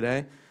ASHRAE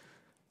today.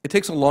 It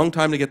takes a long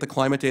time to get the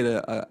climate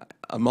data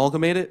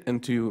amalgamated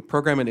and to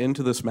program it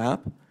into this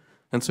map.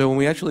 And so when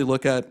we actually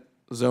look at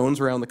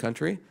zones around the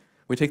country,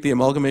 we take the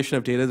amalgamation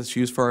of data that's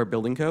used for our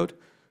building code.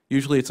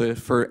 Usually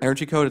for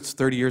energy code, it's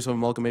 30 years of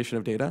amalgamation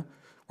of data.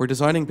 We're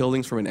designing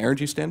buildings from an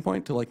energy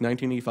standpoint to like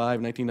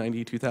 1985,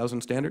 1990,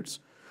 2000 standards.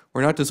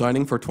 We're not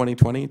designing for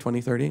 2020,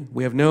 2030.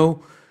 We have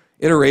no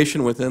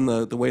iteration within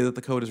the way that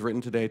the code is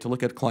written today to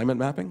look at climate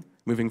mapping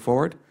moving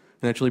forward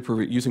and actually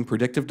using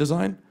predictive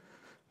design.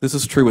 This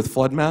is true with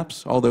flood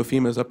maps, although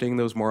FEMA is updating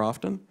those more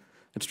often.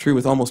 It's true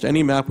with almost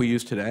any map we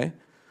use today.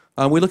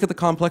 We look at the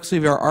complexity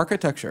of our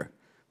architecture.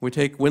 We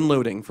take wind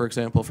loading, for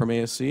example, from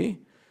ASC.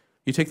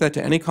 You take that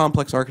to any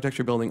complex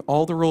architecture building,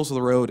 all the rules of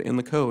the road in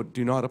the code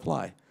do not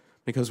apply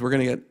because we're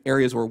going to get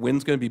areas where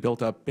wind's going to be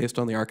built up based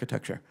on the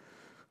architecture.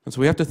 And so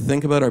we have to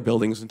think about our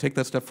buildings and take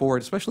that step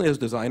forward, especially as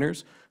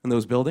designers in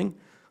those building,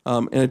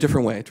 in a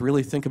different way, to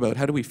really think about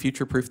how do we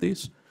future-proof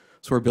these.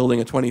 So we're building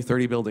a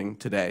 2030 building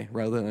today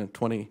rather than a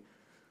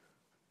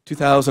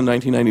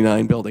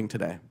 1999 building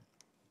today.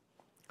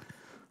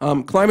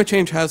 Climate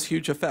change has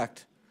huge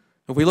effect.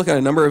 If we look at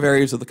a number of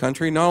areas of the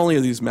country, not only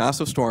are these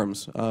massive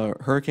storms,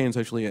 hurricanes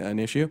actually an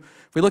issue.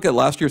 If we look at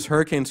last year's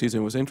hurricane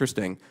season, it was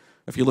interesting.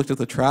 If you looked at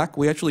the track,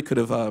 we actually could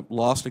have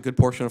lost a good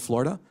portion of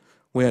Florida.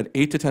 We had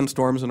 8 to 10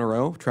 storms in a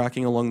row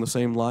tracking along the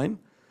same line.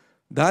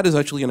 That is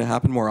actually going to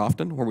happen more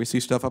often, where we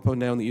see stuff up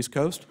and down the East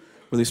Coast,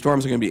 where these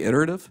storms are going to be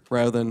iterative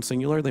rather than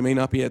singular. They may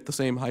not be at the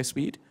same high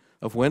speed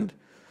of wind.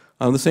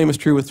 The same is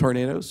true with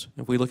tornadoes.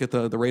 If we look at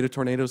the rate of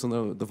tornadoes and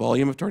the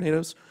volume of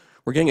tornadoes,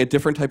 we're getting a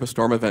different type of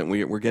storm event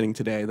we're getting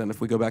today than if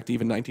we go back to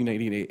even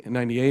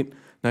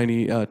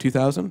 1998,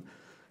 2000.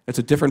 It's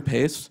a different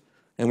pace,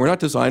 and we're not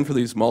designed for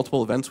these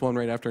multiple events one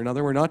right after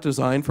another. We're not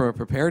designed from a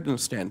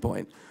preparedness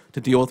standpoint to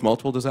deal with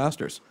multiple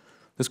disasters.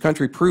 This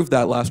country proved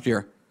that last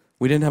year.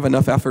 We didn't have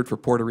enough effort for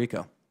Puerto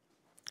Rico.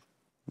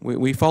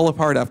 We fall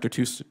apart after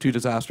two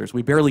disasters.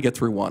 We barely get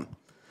through one.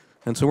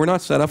 And so we're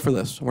not set up for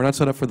this. We're not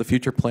set up for the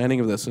future planning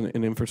of this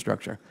in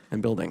infrastructure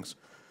and buildings.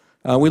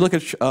 We look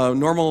at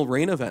normal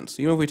rain events.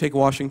 Even if we take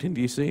Washington,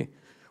 D.C.,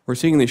 we're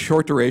seeing these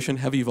short duration,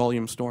 heavy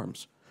volume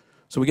storms.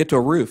 So we get to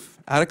a roof,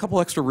 add a couple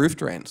extra roof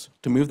drains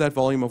to move that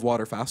volume of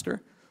water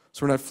faster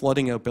so we're not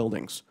flooding out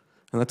buildings.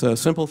 And that's a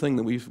simple thing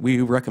that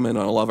we recommend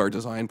on a lot of our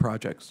design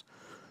projects.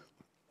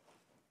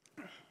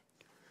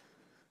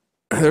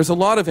 There's a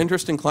lot of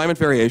interest in climate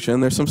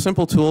variation. There's some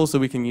simple tools that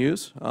we can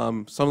use.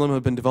 Some of them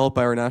have been developed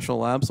by our national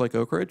labs like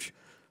Oak Ridge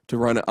to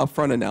run an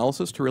upfront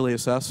analysis to really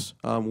assess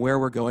where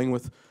we're going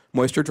with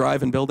moisture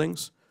drive in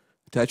buildings,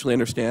 to actually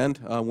understand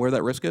where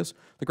that risk is.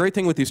 The great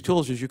thing with these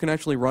tools is you can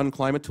actually run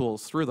climate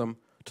tools through them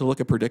to look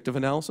at predictive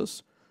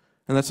analysis.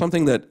 And that's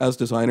something that as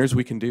designers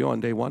we can do on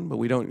day one, but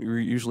we don't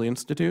usually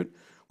institute.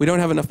 We don't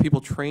have enough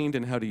people trained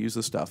in how to use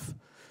this stuff.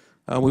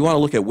 We want to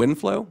look at wind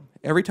flow.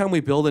 Every time we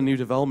build a new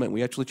development,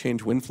 we actually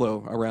change wind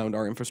flow around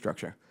our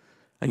infrastructure.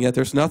 And yet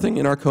there's nothing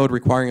in our code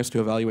requiring us to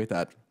evaluate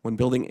that. When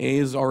building A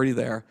is already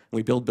there, and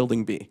we build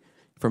building B.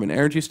 From an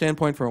energy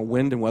standpoint, from a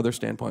wind and weather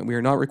standpoint, we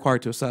are not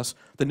required to assess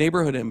the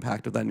neighborhood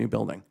impact of that new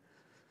building.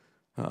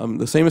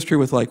 The same is true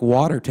with like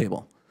water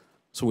table.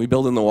 So we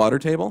build in the water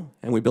table,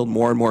 and we build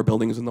more and more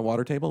buildings in the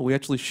water table. We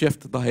actually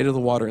shift the height of the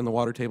water in the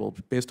water table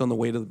based on the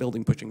weight of the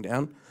building pushing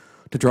down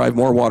to drive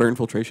more water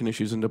infiltration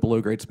issues into below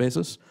grade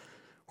spaces.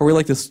 Or we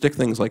like to stick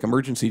things like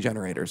emergency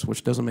generators,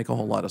 which doesn't make a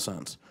whole lot of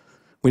sense.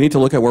 We need to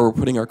look at where we're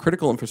putting our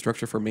critical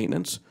infrastructure for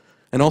maintenance,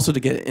 and also to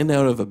get in and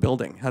out of a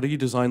building. How do you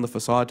design the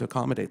facade to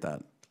accommodate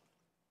that?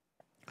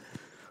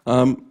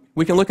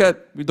 We can look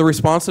at the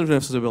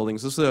responsiveness of the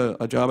buildings. This is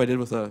a job I did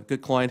with a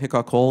good client,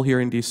 Hickok Cole, here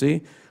in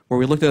DC, where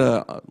we looked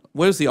at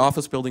what is the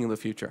office building of the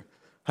future?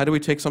 How do we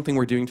take something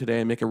we're doing today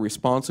and make it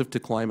responsive to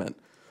climate?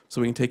 So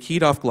we can take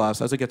heat off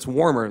glass. As it gets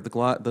warmer,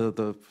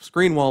 the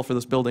screen wall for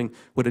this building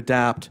would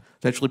adapt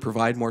to actually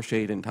provide more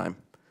shade in time.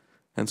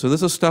 And so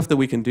this is stuff that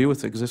we can do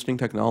with existing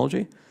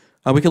technology.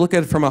 We can look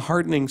at it from a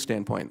hardening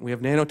standpoint. We have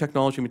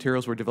nanotechnology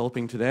materials we're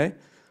developing today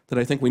that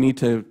I think we need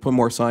to put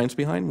more science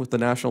behind with the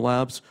national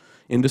labs,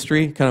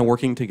 industry kind of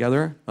working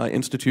together,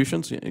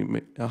 institutions,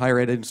 higher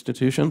ed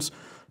institutions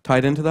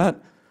tied into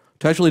that,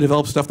 to actually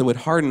develop stuff that would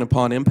harden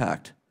upon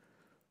impact.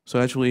 So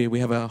actually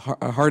we have a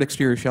hard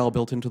exterior shell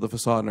built into the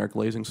facade in our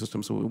glazing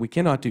system, so we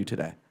cannot do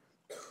today.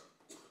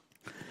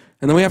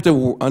 And then we have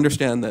to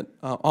understand that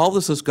all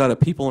this has got a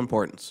people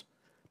importance.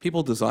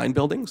 People design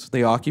buildings,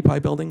 they occupy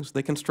buildings,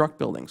 they construct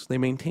buildings, they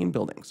maintain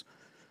buildings.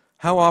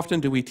 How often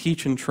do we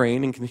teach and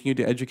train and continue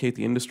to educate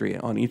the industry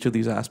on each of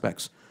these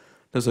aspects?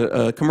 Does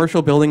a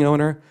commercial building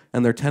owner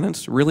and their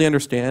tenants really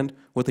understand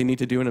what they need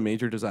to do in a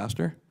major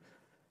disaster?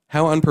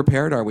 How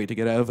unprepared are we to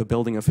get out of a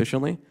building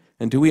efficiently?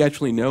 And do we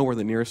actually know where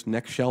the nearest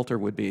next shelter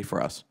would be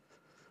for us?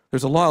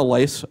 There's a lot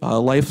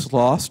of lives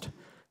lost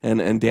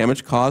and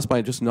damage caused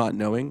by just not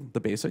knowing the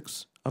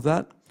basics of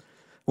that.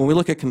 When we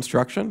look at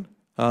construction,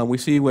 we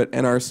see what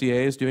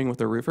NRCA is doing with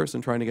their roofers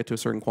and trying to get to a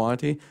certain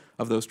quantity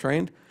of those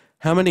trained.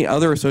 How many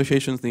other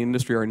associations in the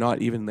industry are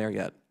not even there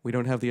yet? We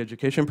don't have the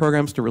education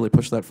programs to really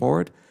push that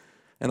forward.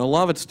 And a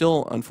lot of it's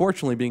still,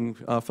 unfortunately, being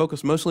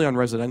focused mostly on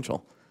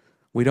residential.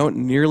 We don't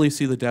nearly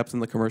see the depth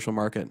in the commercial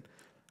market.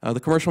 The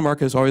commercial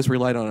market has always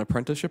relied on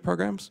apprenticeship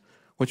programs,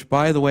 which,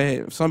 by the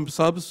way, some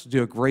subs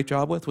do a great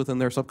job within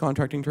their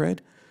subcontracting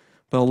trade,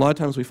 but a lot of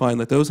times we find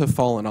that those have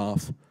fallen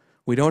off.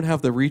 We don't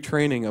have the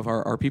retraining of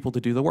our people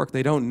to do the work.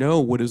 They don't know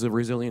what is a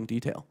resilient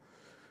detail.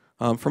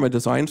 From a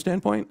design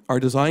standpoint, our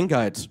design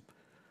guides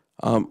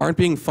aren't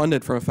being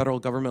funded from a federal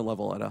government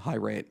level at a high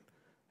rate.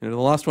 You know,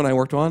 the last one I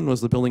worked on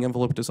was the Building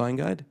Envelope Design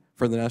Guide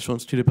for the National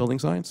Institute of Building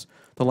Science.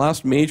 The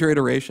last major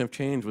iteration of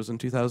change was in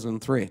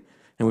 2003,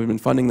 and we've been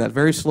funding that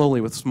very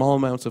slowly with small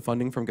amounts of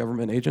funding from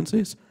government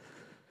agencies.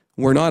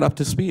 We're not up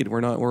to speed.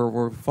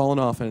 We're falling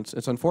off, and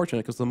it's unfortunate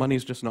because the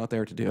money's just not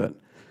there to do it.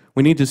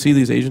 We need to see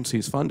these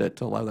agencies fund it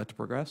to allow that to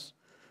progress.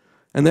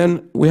 And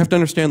then we have to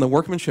understand the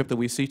workmanship that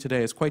we see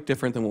today is quite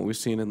different than what we've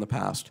seen in the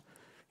past.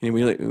 You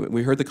know,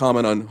 we heard the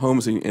comment on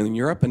homes in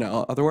Europe and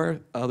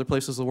other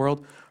places of the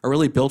world are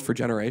really built for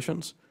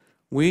generations.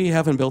 We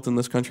haven't built in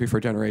this country for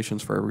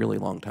generations for a really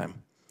long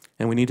time.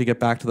 And we need to get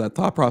back to that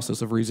thought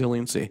process of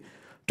resiliency.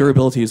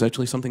 Durability is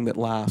actually something that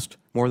lasts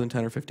more than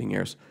 10 or 15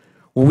 years.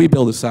 What we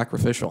build is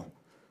sacrificial.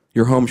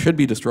 Your home should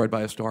be destroyed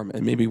by a storm,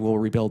 and maybe we'll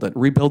rebuild it.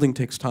 Rebuilding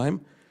takes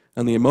time,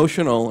 and the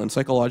emotional and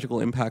psychological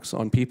impacts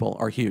on people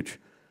are huge.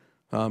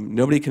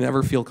 Nobody can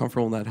ever feel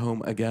comfortable in that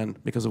home again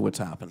because of what's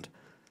happened.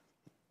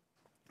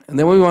 And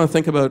then we want to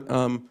think about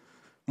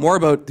more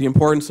about the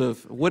importance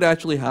of what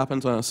actually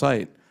happens on a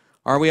site.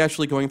 Are we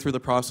actually going through the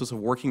process of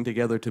working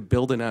together to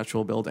build an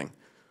actual building?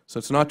 So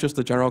it's not just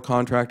the general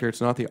contractor,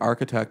 it's not the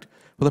architect,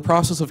 but the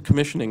process of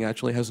commissioning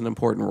actually has an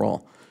important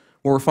role.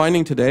 What we're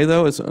finding today,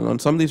 though, is on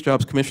some of these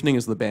jobs, commissioning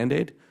is the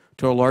Band-Aid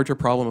to a larger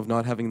problem of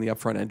not having the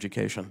upfront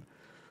education.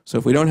 So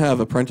if we don't have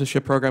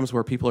apprenticeship programs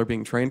where people are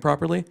being trained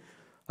properly,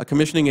 a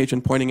commissioning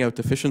agent pointing out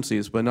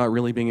deficiencies but not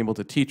really being able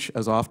to teach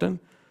as often,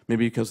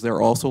 maybe because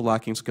they're also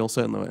lacking skill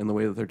set in the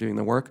way that they're doing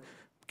the work,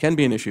 can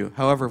be an issue.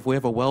 However, if we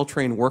have a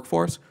well-trained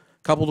workforce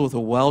coupled with a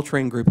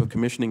well-trained group of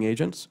commissioning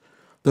agents,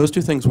 those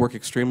two things work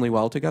extremely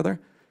well together,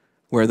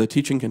 where the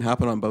teaching can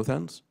happen on both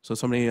ends. So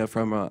somebody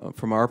from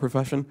our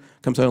profession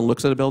comes out and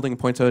looks at a building and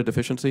points out a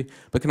deficiency,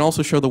 but can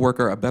also show the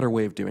worker a better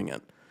way of doing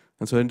it.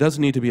 And so it does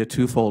need to be a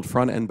twofold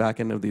front and back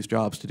end of these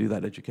jobs to do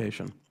that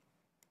education.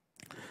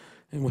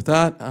 And with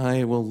that,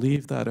 I will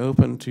leave that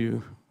open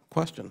to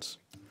questions.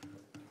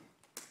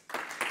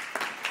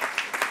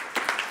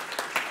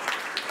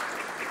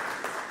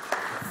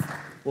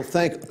 Well,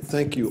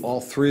 thank you, all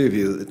three of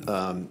you.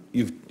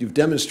 You've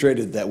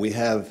demonstrated that we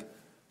have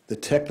the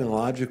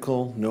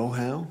technological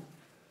know-how.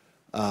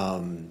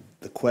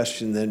 The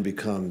question then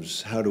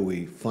becomes, how do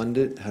we fund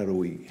it? How do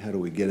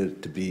we get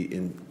it to be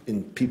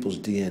in people's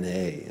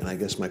DNA? And I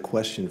guess my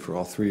question for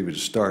all three of you to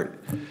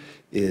start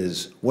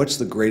is, what's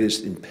the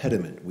greatest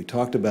impediment? We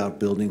talked about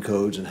building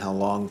codes and how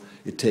long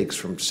it takes,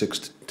 from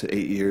 6 to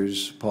 8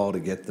 years, Paul, to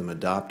get them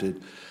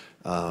adopted.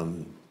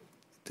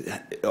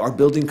 Are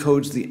building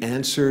codes the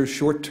answer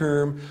short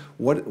term?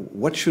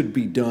 What should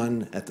be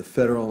done at the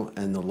federal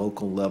and the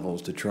local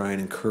levels to try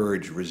and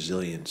encourage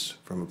resilience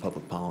from a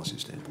public policy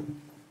standpoint?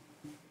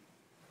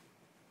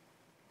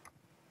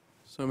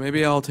 So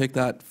maybe I'll take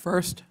that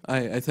first.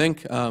 I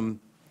think one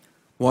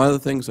of the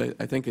things I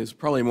think is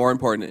probably more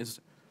important is,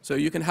 so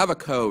you can have a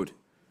code,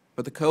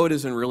 but the code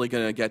isn't really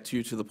going to get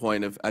you to the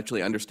point of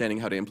actually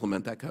understanding how to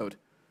implement that code.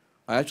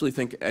 I actually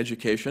think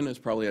education is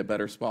probably a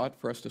better spot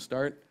for us to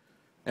start.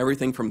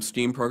 Everything from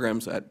STEAM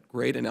programs at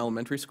grade and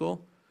elementary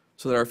school,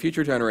 so that our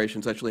future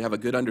generations actually have a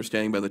good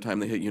understanding by the time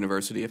they hit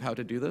university of how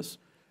to do this.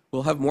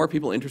 We'll have more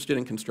people interested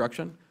in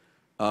construction.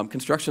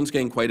 Construction's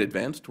getting quite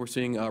advanced. We're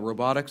seeing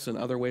robotics and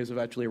other ways of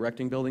actually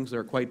erecting buildings that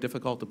are quite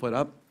difficult to put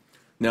up,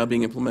 now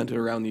being implemented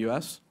around the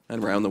US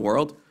and around the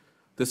world.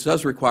 This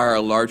does require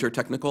a larger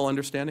technical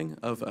understanding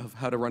of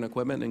how to run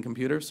equipment and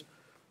computers.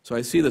 So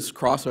I see this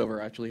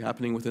crossover actually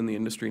happening within the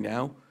industry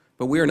now,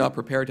 but we are not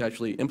prepared to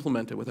actually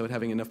implement it without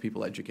having enough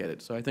people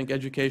educated. So I think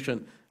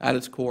education at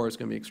its core is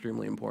going to be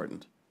extremely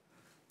important.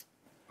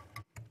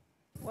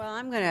 Well,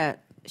 I'm going to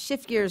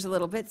shift gears a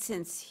little bit,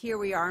 since here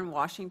we are in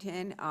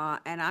Washington,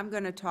 and I'm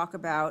going to talk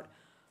about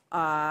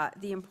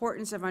the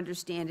importance of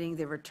understanding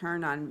the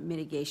return on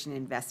mitigation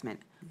investment.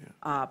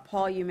 Yeah.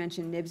 Paul, you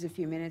mentioned NIBS a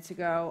few minutes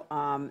ago.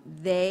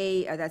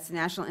 That's the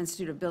National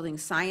Institute of Building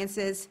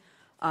Sciences.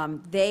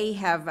 They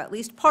have, at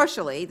least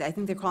partially, I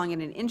think they're calling it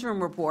an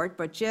interim report,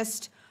 but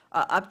just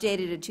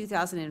updated a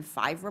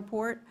 2005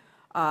 report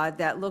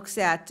that looks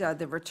at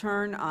the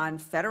return on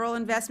federal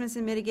investments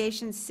in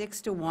mitigation,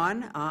 6 to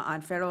 1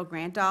 on federal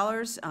grant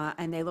dollars,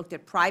 and they looked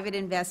at private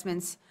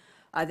investments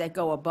that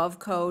go above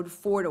code,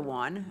 4 to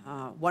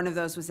 1. One of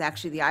those was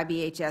actually the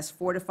IBHS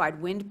Fortified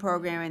Wind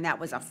Program, and that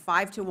was a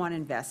 5 to 1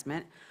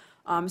 investment.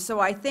 So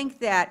I think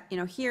that,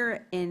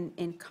 here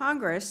in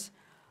Congress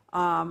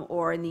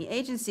or in the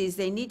agencies,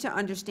 they need to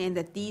understand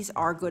that these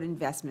are good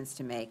investments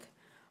to make.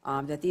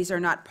 That these are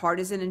not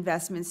partisan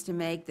investments to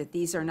make, that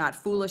these are not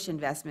foolish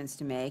investments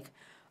to make,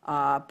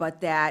 but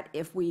that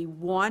if we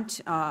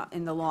want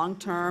in the long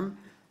term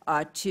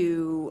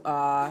to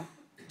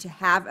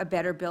have a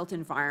better built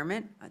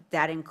environment,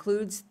 that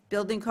includes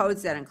building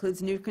codes, that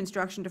includes new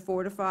construction to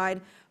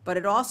fortified, but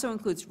it also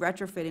includes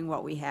retrofitting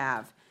what we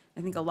have.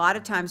 I think a lot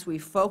of times we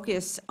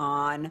focus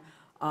on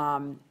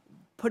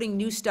putting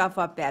new stuff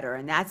up better,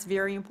 and that's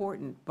very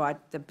important, but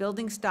the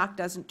building stock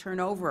doesn't turn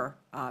over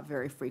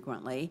very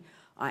frequently.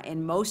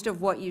 And most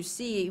of what you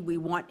see, we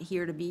want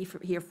here to be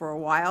here for a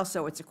while,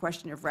 so it's a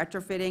question of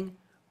retrofitting.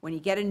 When you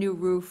get a new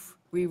roof,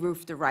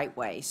 re-roof the right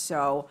way.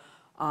 So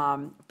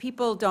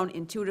people don't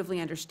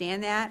intuitively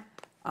understand that,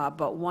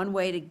 but one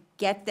way to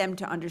get them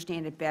to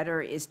understand it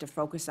better is to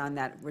focus on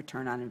that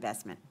return on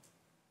investment.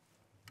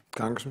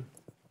 Congressman?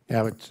 Yeah,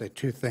 I would say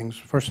two things.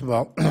 First of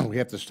all, we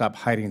have to stop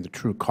hiding the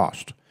true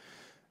cost.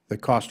 The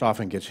cost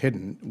often gets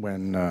hidden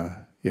when,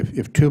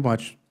 if too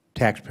much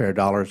taxpayer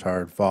dollars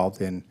are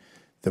involved in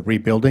the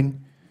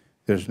rebuilding,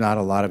 there's not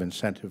a lot of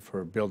incentive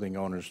for building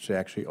owners to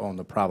actually own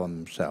the problem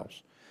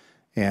themselves.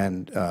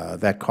 And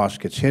that cost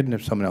gets hidden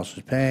if someone else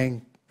is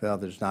paying. Well,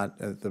 there's not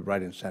the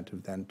right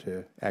incentive then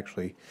to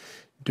actually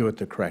do it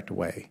the correct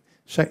way.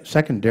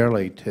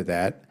 Secondarily to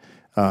that,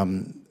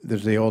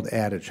 there's the old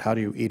adage, how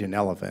do you eat an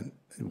elephant?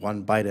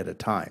 One bite at a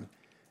time.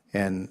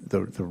 And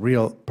the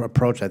real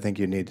approach I think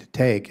you need to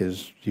take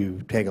is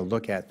you take a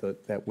look at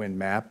that wind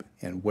map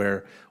and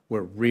where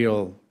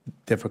real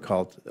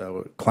difficult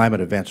climate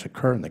events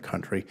occur in the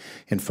country,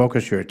 and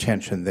focus your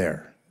attention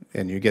there.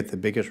 and you get the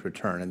biggest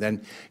return. And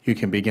then you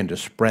can begin to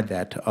spread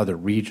that to other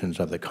regions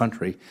of the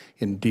country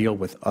and deal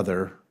with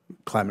other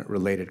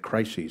climate-related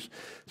crises.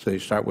 So you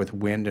start with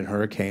wind and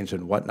hurricanes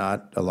and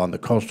whatnot along the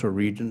coastal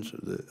regions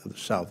of the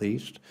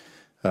southeast.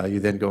 You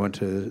then go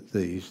into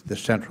the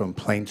central and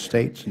plain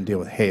states and deal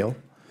with hail.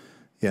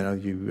 You know,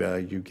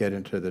 you get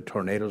into the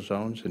tornado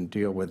zones and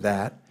deal with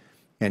that,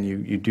 and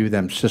you do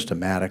them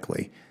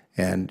systematically.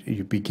 And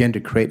you begin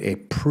to create a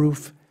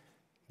proof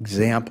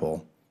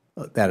example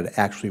that it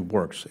actually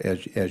works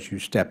as you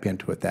step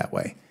into it that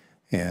way.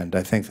 And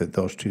I think that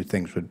those two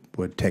things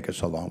would take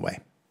us a long way.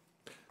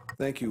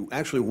 Thank you.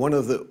 Actually,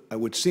 it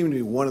would seem to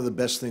be one of the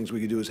best things we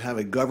could do is have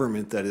a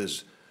government that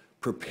is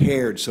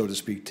prepared, so to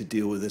speak, to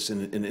deal with this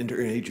in an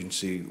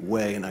interagency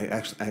way. And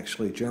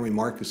actually, Jeremy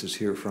Marcus is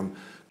here from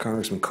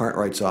Congressman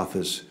Cartwright's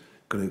office,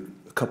 a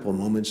couple of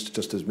moments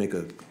just to make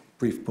a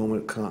brief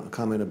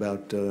comment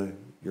about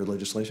your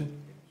legislation.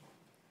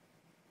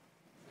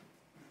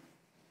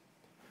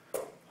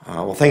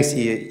 Well, thanks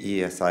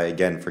EESI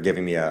again for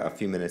giving me a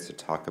few minutes to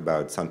talk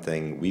about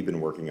something we've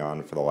been working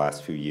on for the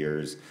last few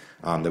years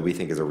that we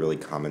think is a really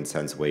common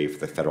sense way for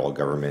the federal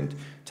government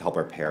to help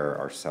prepare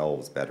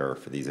ourselves better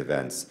for these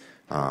events.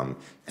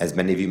 As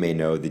many of you may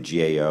know, the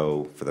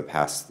GAO for the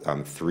past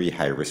 3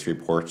 high-risk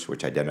reports,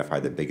 which identify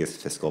the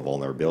biggest fiscal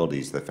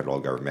vulnerabilities to the federal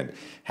government,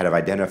 have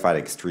identified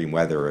extreme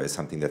weather as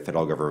something the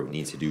federal government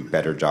needs to do a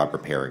better job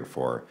preparing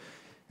for.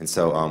 And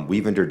so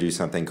we've introduced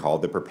something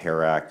called the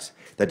Prepare Act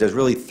that does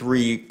really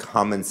 3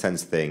 common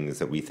sense things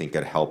that we think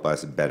could help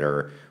us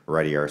better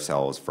ready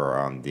ourselves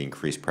for the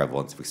increased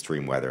prevalence of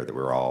extreme weather that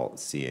we're all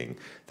seeing.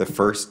 The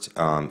first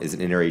is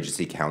an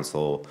interagency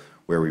council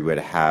where we would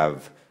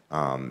have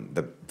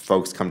the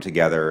folks come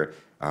together,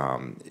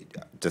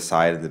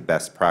 decide the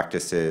best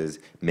practices,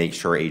 make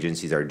sure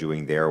agencies are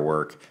doing their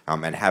work,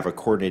 and have a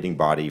coordinating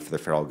body for the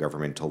federal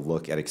government to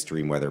look at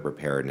extreme weather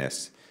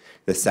preparedness.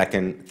 The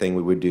second thing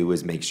we would do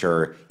is make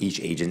sure each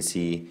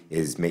agency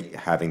is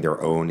having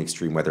their own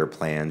extreme weather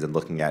plans and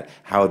looking at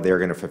how they're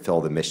going to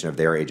fulfill the mission of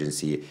their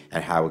agency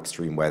and how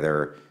extreme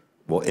weather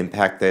will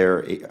impact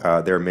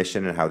their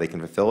mission and how they can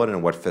fulfill it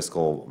and what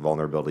fiscal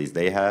vulnerabilities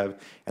they have.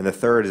 And the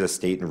third is a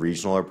state and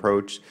regional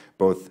approach,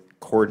 both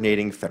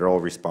coordinating federal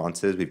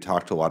responses. We've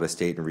talked to a lot of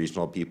state and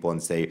regional people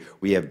and say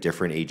we have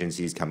different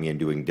agencies coming in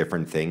doing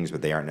different things,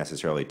 but they aren't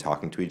necessarily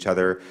talking to each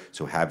other.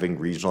 So having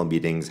regional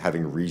meetings,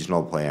 having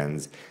regional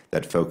plans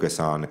that focus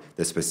on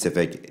the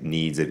specific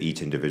needs of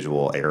each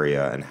individual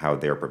area and how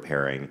they're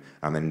preparing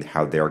and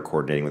how they're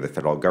coordinating with the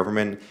federal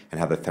government and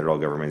how the federal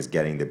government is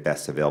getting the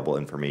best available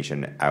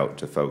information out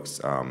to folks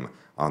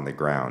on the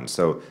ground.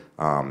 So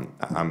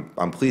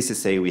I'm pleased to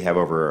say we have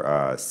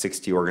over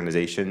 60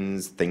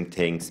 organizations, think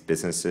tanks,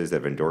 businesses that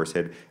have endorsed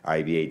it.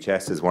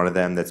 IBHS is one of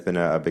them that's been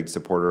a big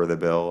supporter of the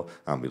bill.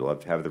 We'd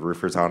love to have the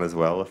roofers on as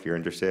well if you're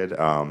interested.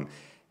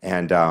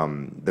 And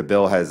the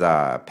bill has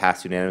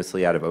passed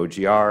unanimously out of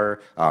OGR.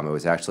 It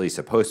was actually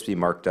supposed to be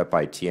marked up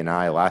by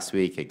TNI last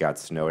week. It got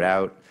snowed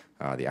out.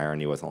 The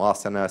irony wasn't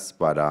lost on us,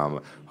 but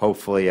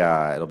hopefully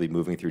it'll be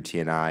moving through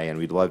TNI, and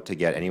we'd love to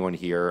get anyone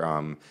here,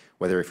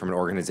 whether you're from an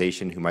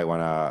organization who might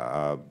want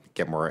to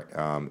get more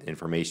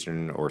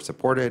information or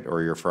support it,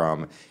 or you're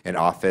from an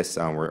office.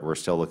 We're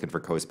still looking for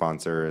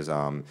co-sponsors.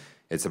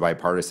 It's a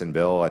bipartisan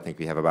bill. I think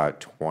we have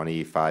about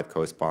 25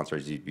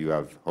 co-sponsors. You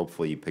have,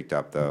 hopefully you picked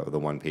up the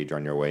one page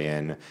on your way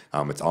in.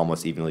 It's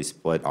almost evenly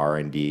split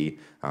R&D.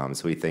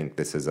 So we think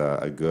this is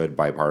a good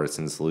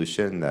bipartisan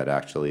solution that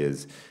actually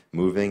is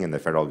moving, and the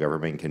federal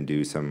government can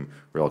do some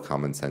real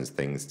common sense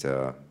things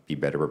to be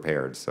better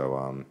prepared.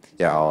 So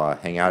yeah, I'll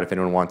hang out. If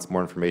anyone wants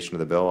more information on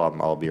the bill,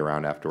 I'll be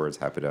around afterwards.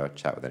 Happy to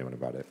chat with anyone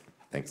about it.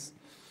 Thanks.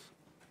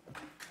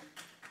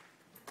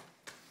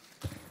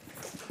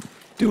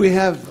 Do we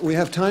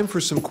have time for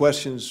some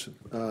questions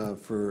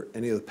for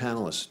any of the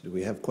panelists? Do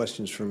we have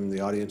questions from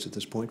the audience at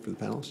this point for the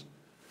panelists?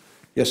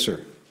 Yes,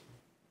 sir.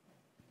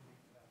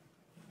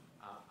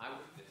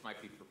 This might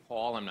be for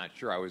Paul. I'm not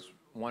sure. I was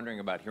wondering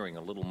about hearing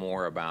a little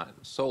more about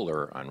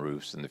solar on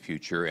roofs in the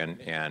future,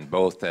 and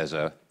both as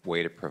a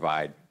way to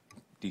provide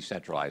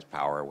decentralized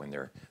power when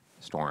there are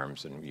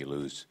storms and you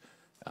lose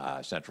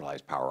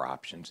centralized power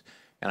options.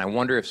 And I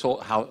wonder if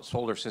how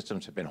solar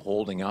systems have been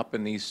holding up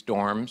in these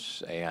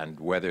storms and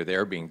whether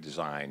they're being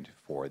designed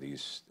for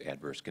these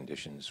adverse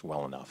conditions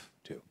well enough,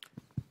 too.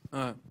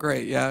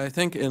 Great. Yeah, I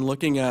think in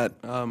looking at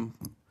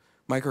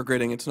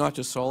microgridding, it's not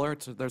just solar.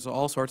 There's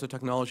all sorts of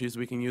technologies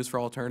we can use for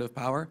alternative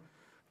power.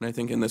 And I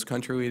think in this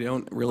country, we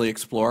don't really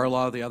explore a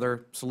lot of the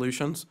other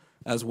solutions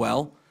as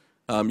well.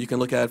 You can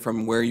look at it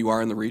from where you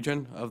are in the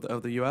region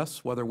of the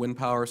U.S., whether wind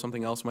power or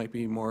something else might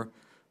be more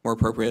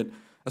appropriate.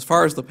 As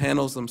far as the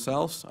panels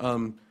themselves,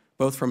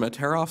 both from a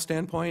tear-off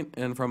standpoint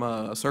and from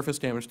a surface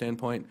damage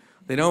standpoint,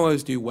 they don't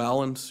always do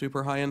well in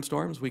super high-end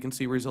storms. We can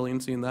see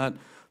resiliency in that.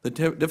 The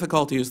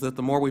difficulty is that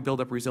the more we build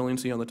up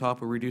resiliency on the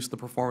top, we reduce the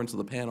performance of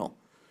the panel.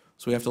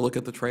 So we have to look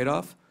at the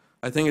trade-off.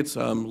 I think it's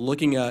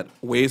looking at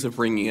ways of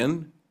bringing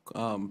in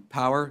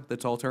power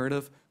that's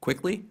alternative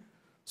quickly.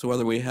 So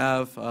whether we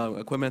have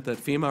equipment that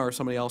FEMA or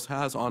somebody else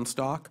has on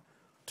stock,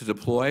 to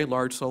deploy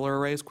large solar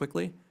arrays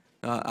quickly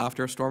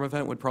after a storm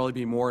event would probably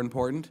be more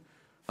important,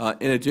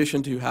 in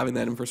addition to having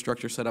that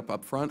infrastructure set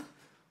up front,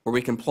 where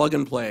we can plug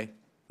and play,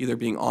 either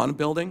being on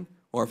building,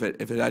 or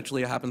if it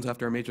actually happens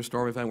after a major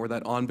storm event where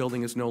that on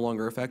building is no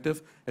longer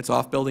effective, it's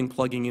off building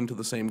plugging into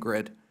the same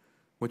grid,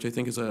 which I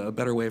think is a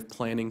better way of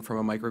planning from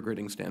a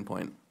microgridding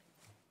standpoint.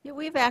 Yeah,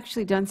 we've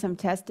actually done some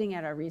testing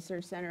at our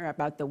research center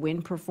about the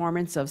wind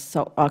performance of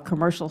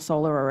commercial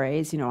solar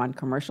arrays, on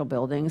commercial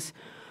buildings.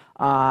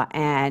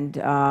 Some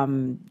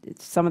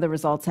of the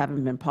results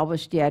haven't been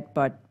published yet,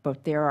 but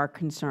there are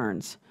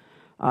concerns.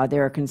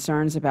 There are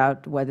concerns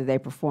about whether they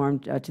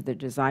performed to the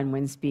design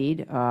wind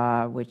speed,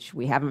 which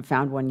we haven't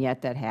found one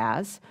yet that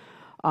has.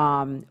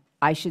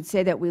 I should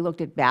say that we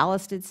looked at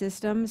ballasted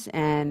systems,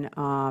 and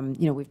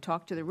we've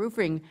talked to the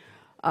roofing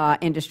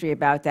industry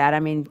about that. I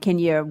mean, can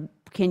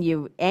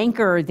you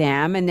anchor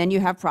them, and then you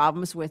have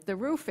problems with the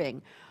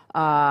roofing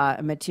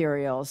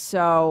materials?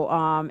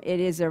 So it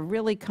is a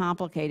really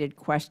complicated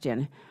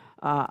question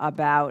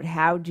about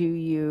how do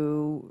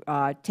you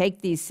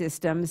take these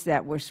systems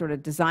that were sort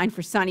of designed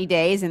for sunny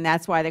days, and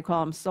that's why they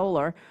call them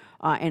solar,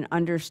 and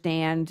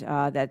understand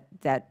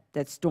that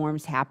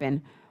storms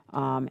happen,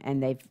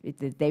 and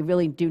they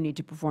really do need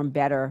to perform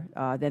better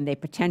than they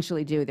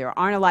potentially do. There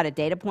aren't a lot of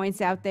data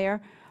points out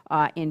there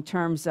in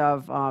terms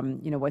of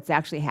what's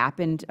actually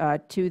happened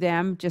to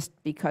them, just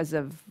because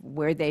of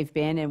where they've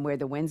been and where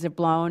the winds have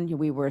blown.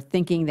 We were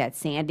thinking that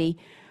Sandy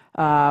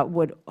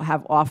would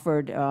have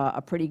offered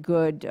a pretty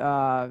good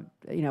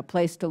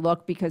place to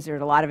look, because there are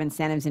a lot of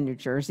incentives in New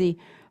Jersey,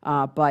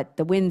 but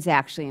the winds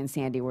actually in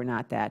Sandy were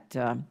not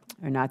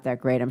that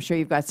great. I'm sure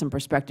you've got some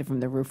perspective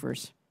from the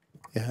roofers.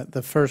 Yeah,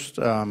 the first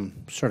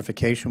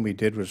certification we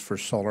did was for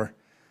solar,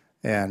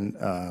 and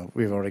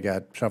we've already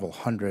got several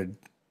hundred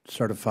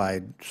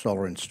certified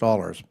solar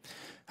installers.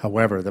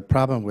 However, the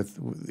problem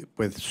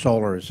with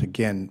solar is,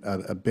 again,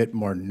 a bit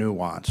more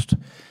nuanced.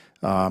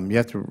 You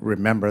have to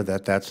remember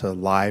that that's a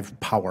live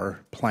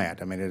power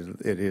plant. I mean,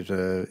 it's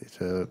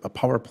a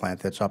power plant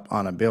that's up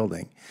on a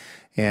building.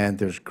 And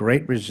there's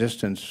great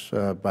resistance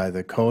by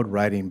the code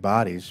writing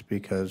bodies,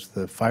 because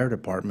the fire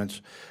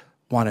departments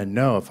want to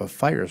know if a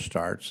fire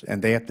starts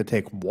and they have to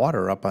take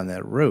water up on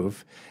that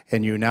roof,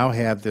 and you now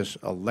have this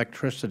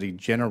electricity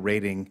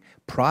generating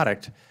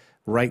product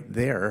right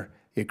there.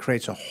 It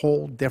creates a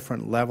whole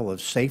different level of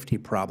safety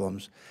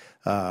problems.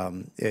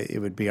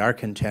 It would be our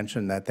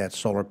contention that that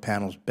solar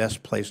panel is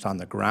best placed on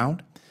the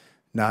ground,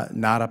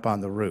 not up on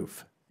the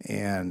roof.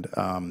 And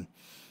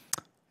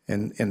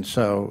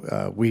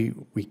so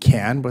we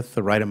can, with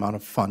the right amount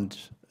of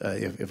funds,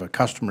 if a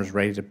customer is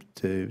ready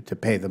to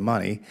pay the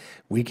money,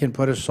 we can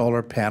put a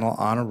solar panel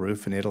on a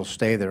roof and it'll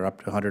stay there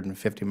up to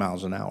 150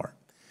 miles an hour.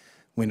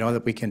 We know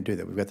that we can do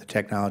that. We've got the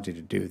technology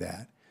to do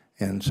that,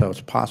 and so it's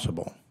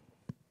possible.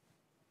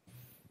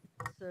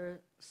 The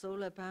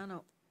solar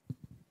panel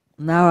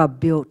now are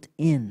built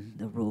in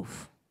the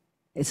roof.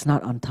 It's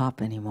not on top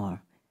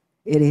anymore.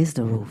 It is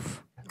the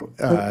roof.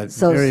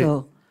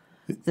 So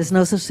there's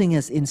no such thing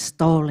as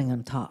installing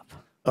on top.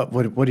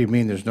 What do you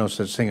mean there's no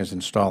such thing as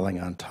installing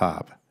on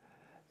top?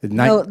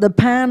 No, the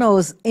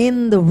panels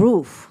in the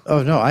roof.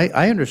 Oh, no,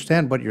 I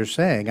understand what you're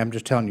saying. I'm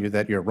just telling you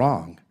that you're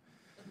wrong.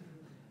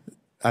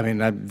 I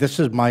mean, this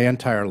is my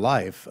entire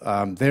life.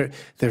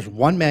 There's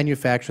one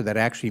manufacturer that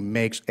actually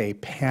makes a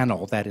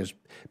panel that is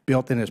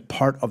built in as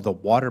part of the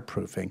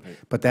waterproofing,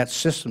 but that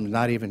system is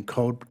not even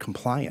code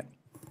compliant.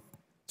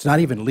 It's not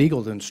even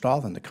legal to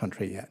install in the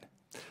country yet.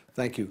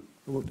 Thank you.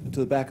 We'll to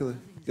the back of the,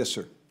 yes,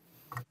 sir.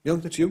 Young,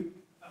 that's you?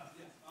 Yes.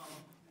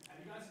 Have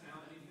you guys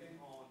found anything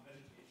on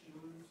vegetation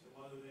roofs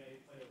and whether they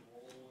play a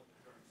role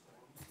during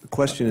storms? The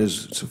question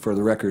is, so for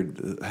the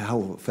record,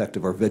 how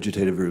effective are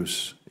vegetative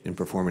roofs in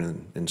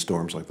performing in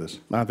storms like this?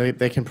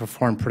 They can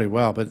perform pretty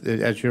well, but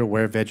as you're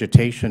aware,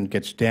 vegetation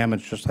gets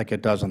damaged just like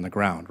it does on the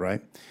ground,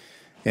 right?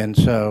 And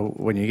so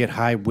when you get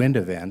high wind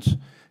events,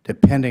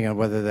 depending on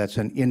whether that's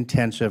an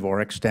intensive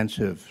or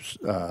extensive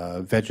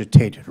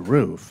vegetated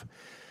roof,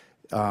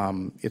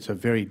 it's a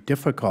very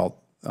difficult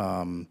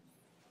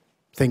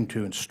thing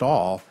to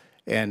install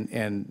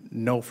and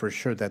know for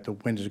sure that the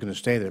wind is going to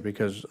stay there,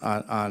 because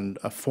on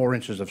 4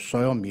 inches of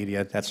soil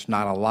media, that's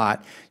not a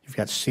lot. You've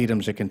got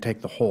sedums that can take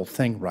the whole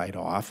thing right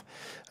off.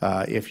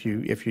 If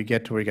you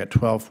get to where you got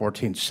 12,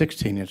 14,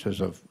 16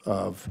 inches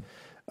of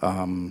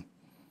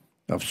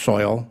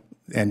soil,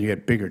 and you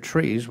get bigger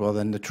trees, well,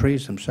 then the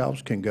trees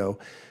themselves can go.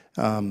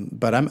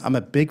 But I'm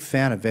a big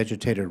fan of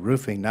vegetated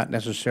roofing, not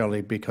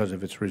necessarily because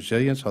of its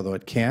resilience, although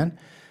it can,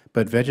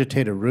 but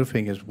vegetated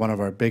roofing is one of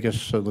our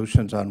biggest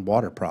solutions on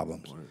water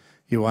problems.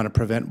 You want to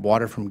prevent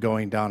water from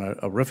going down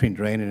a roofing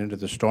drain and into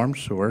the storm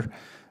sewer.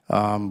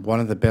 One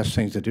of the best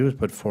things to do is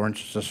put 4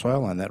 inches of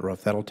soil on that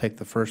roof. That'll take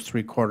the first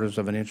 3/4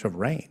 of an inch of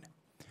rain.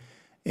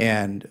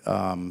 And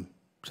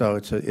so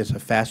it's a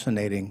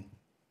fascinating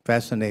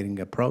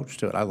approach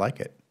to it. I like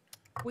it.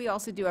 We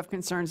also do have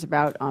concerns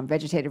about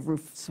vegetative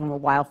roofs from a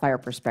wildfire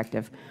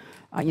perspective,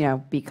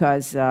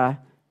 because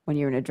when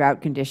you're in a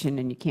drought condition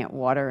and you can't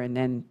water, and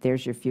then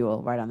there's your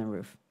fuel right on the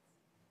roof.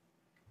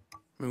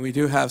 I mean, we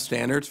do have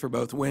standards for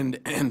both wind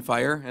and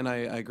fire, and I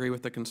agree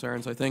with the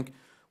concerns. I think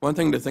one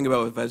thing to think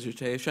about with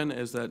vegetation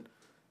is that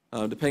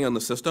depending on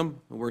the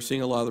system, we're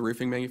seeing a lot of the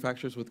roofing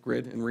manufacturers with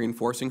grid and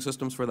reinforcing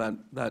systems for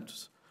that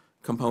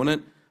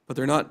component, but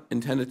they're not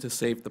intended to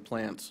save the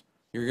plants.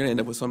 You're going to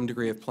end up with some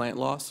degree of plant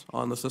loss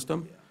on the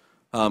system.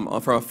 From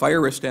a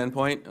fire risk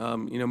standpoint,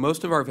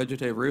 most of our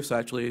vegetative roofs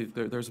actually,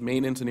 there's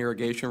maintenance and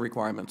irrigation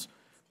requirements.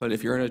 But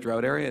if you're in a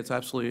drought area, it's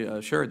absolutely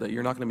assured that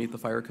you're not going to meet the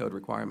fire code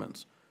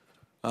requirements.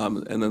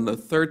 And then the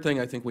third thing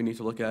I think we need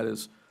to look at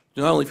is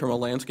not only from a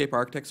landscape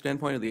architect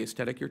standpoint of the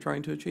aesthetic you're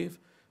trying to achieve,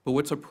 but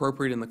what's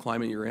appropriate in the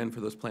climate you're in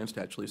for those plants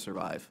to actually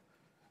survive.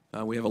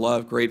 We have a lot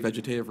of great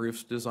vegetative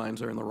roof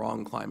designs that are in the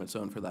wrong climate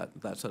zone for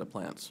that set of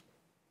plants.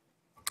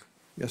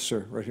 Yes,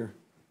 sir, right here.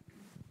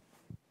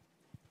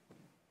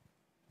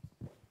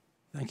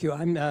 Thank you.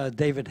 I'm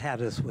David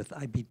Hattis with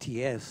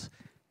IBHS,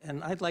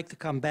 and I'd like to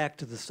come back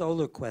to the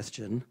solar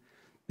question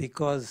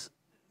because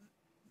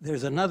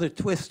there's another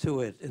twist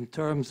to it in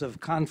terms of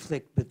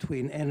conflict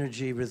between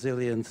energy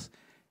resilience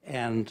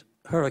and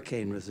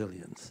hurricane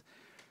resilience.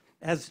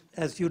 As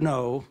you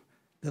know,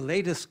 the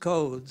latest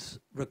codes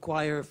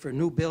require for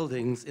new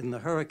buildings in the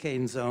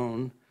hurricane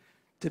zone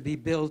to be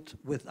built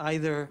with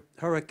either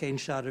hurricane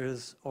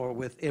shutters or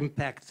with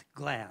impact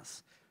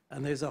glass.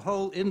 And there's a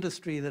whole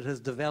industry that has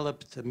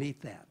developed to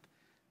meet that.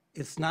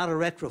 It's not a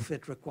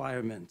retrofit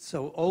requirement,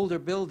 so older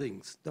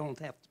buildings don't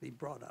have to be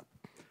brought up.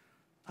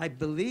 I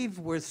believe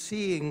we're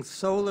seeing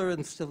solar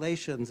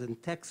installations in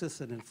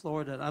Texas and in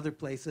Florida and other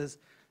places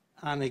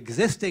on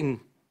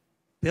existing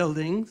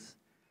buildings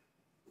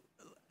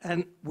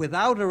and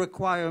without a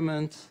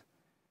requirement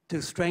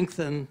to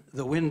strengthen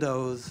the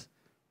windows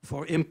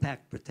for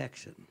impact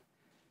protection.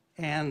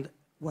 And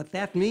what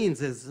that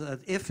means is that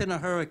if in a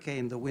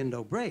hurricane the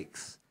window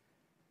breaks,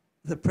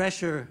 the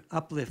pressure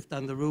uplift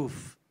on the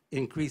roof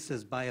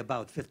increases by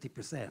about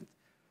 50%.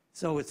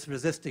 So it's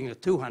resisting a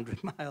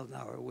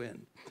 200-mile-an-hour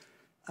wind.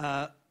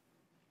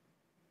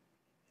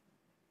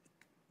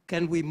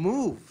 Can we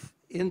move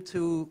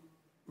into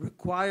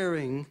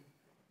requiring,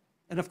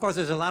 and of course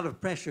there's a lot of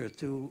pressure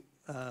to,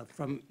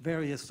 from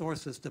various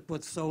sources to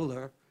put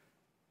solar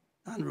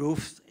on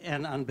roofs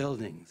and on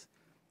buildings.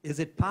 Is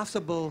it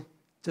possible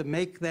to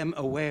make them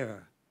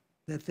aware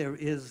that there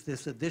is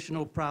this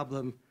additional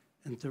problem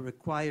and to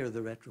require the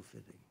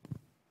retrofitting?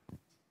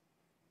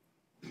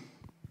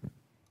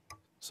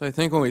 So I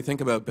think when we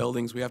think about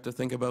buildings, we have to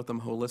think about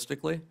them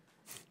holistically,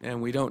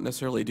 and we don't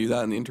necessarily do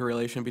that in the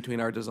interrelation between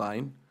our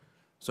design.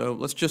 So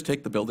let's just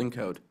take the building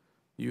code.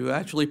 You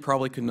actually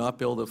probably could not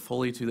build a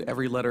fully to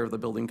every letter of the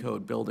building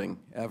code building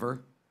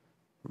ever,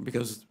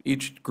 because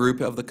each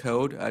group of the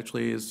code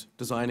actually is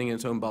designing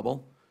its own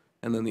bubble,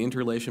 and then the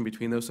interrelation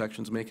between those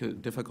sections make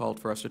it difficult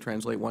for us to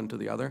translate one to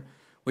the other.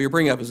 What you're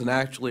bringing up is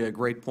actually a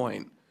great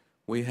point.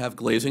 We have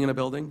glazing in a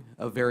building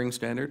of varying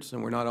standards,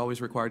 and we're not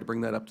always required to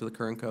bring that up to the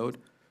current code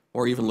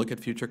or even look at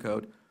future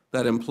code.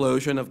 That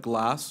implosion of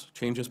glass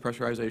changes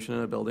pressurization in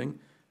a building,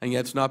 and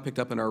yet it's not picked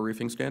up in our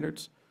roofing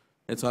standards.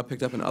 It's not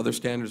picked up in other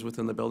standards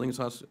within the building. It's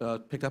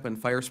not picked up in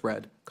fire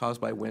spread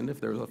caused by wind if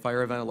there's a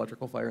fire event,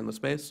 electrical fire in the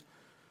space.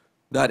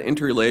 That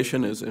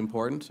interrelation is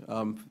important.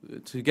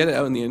 To get it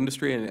out in the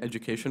industry and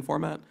education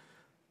format,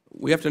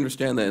 we have to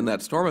understand that in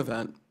that storm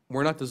event,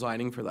 we're not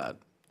designing for that.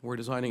 We're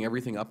designing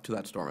everything up to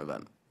that storm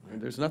event.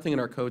 There's nothing in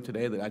our code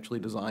today that actually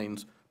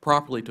designs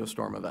properly to a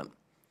storm event.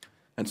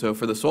 And so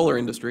for the solar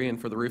industry and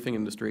for the roofing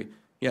industry,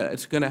 yeah,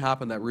 it's going to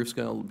happen that roof's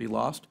going to be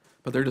lost,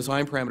 but their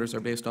design parameters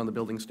are based on the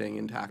building staying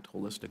intact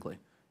holistically,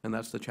 and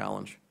that's the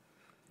challenge.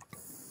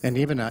 And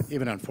even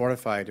on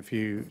Fortified, if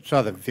you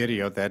saw the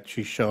video that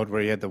she showed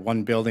where you had the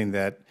one building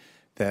that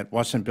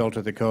wasn't built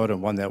to the code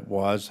and one that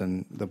was,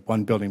 and the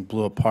one building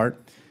blew apart,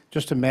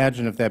 just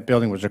imagine if that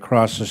building was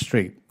across the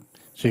street.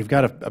 So you've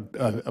got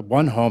a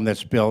one home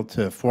that's built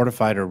to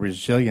fortified or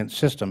resilient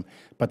system,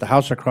 but the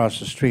house across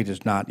the street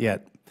is not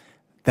yet.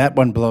 That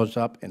one blows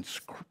up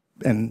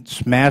and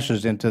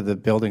smashes into the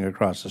building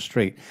across the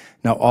street.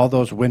 Now all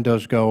those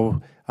windows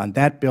go on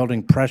that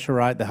building,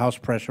 the house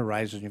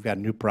pressurizes, and you've got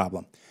a new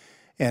problem.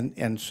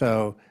 And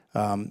so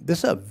this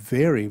is a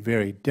very,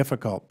 very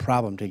difficult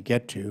problem to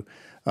get to.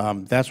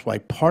 That's why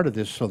part of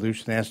this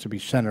solution has to be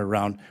centered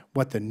around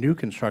what the new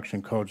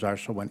construction codes are.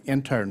 So when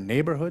entire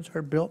neighborhoods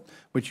are built,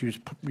 which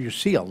you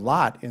see a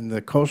lot in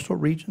the coastal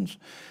regions,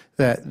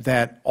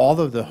 that all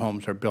of the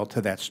homes are built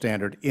to that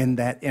standard in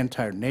that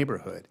entire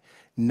neighborhood.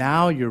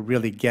 Now you're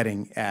really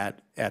getting at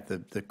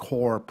the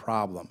core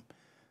problem.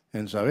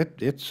 And so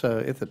it's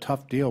a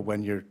tough deal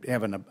when you're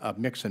having a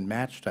mix and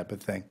match type of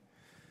thing.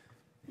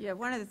 Yeah,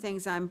 one of the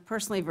things I'm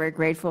personally very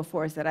grateful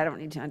for is that I don't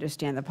need to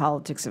understand the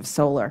politics of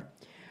solar,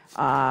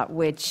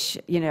 which,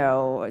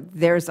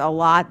 there's a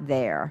lot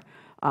there.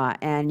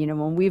 And,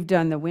 when we've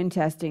done the wind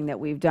testing that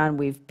we've done,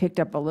 we've picked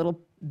up a little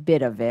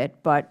bit of it.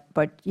 But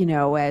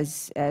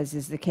as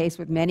is the case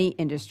with many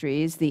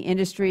industries, the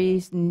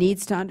industry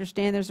needs to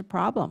understand there's a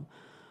problem.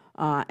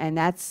 And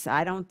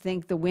I don't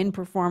think the wind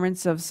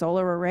performance of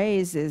solar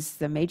arrays is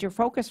the major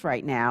focus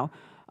right now.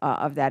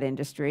 of that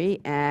industry.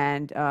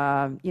 And,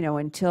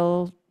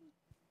 until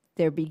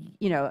there be,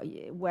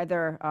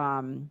 whether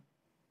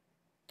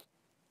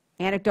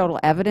anecdotal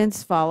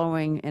evidence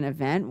following an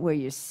event where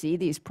you see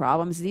these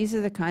problems, these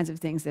are the kinds of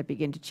things that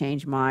begin to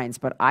change minds.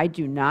 But I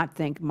do not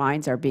think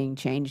minds are being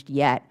changed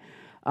yet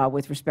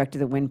with respect to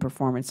the wind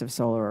performance of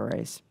solar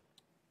arrays.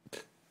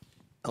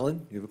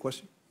 Ellen, you have a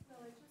question? No,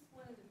 I just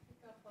wanted to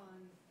pick up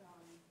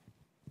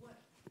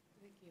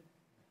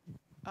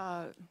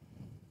on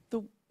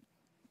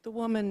the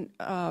woman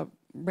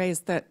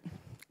raised that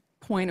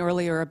point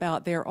earlier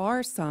about there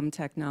are some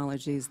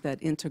technologies that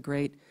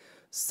integrate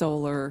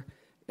solar,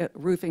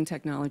 roofing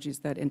technologies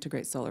that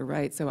integrate solar,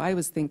 right? So I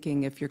was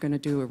thinking if you're going to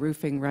do a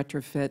roofing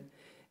retrofit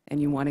and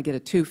you want to get a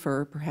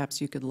twofer, perhaps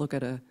you could look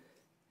at a,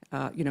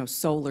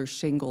 solar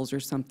shingles or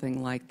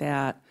something like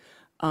that.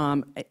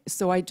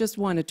 So I just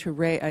wanted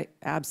to I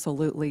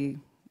absolutely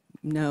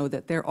know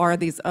that there are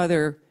these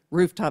other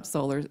rooftop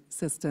solar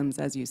systems,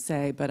 as you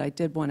say, but I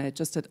did want to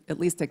just at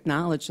least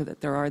acknowledge that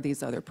there are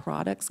these other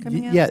products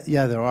coming out.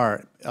 Yeah, there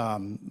are.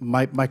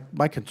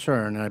 My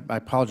concern, and I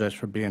apologize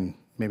for being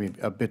maybe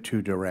a bit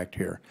too direct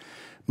here.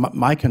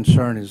 My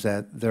concern is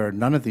that there are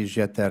none of these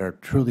yet that are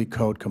truly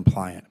code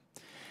compliant.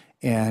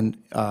 And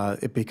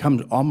it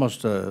becomes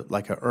almost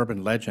like an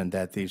urban legend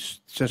that these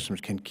systems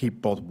can keep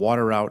both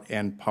water out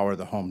and power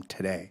the home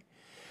today,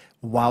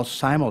 while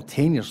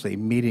simultaneously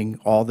meeting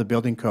all the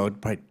building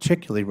code,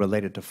 particularly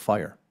related to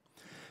fire.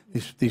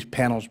 These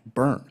panels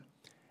burn.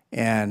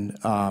 And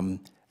I'm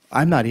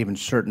not even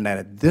certain that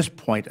at this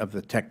point of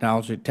the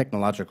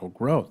technological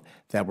growth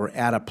that we're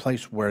at a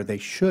place where they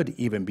should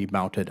even be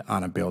mounted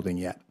on a building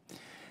yet.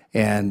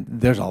 And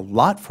there's a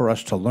lot for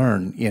us to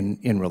learn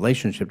in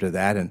relationship to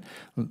that. And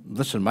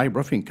listen, my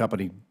roofing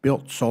company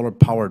built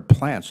solar-powered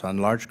plants on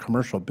large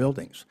commercial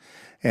buildings.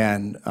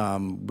 And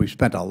we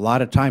spent a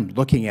lot of time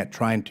looking at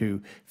trying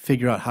to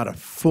figure out how to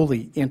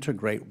fully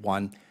integrate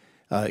one.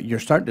 You're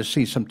starting to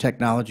see some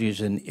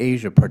technologies in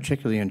Asia,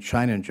 particularly in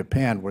China and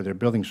Japan, where they're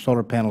building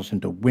solar panels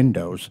into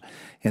windows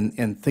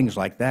and things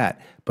like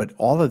that. But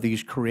all of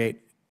these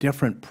create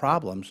different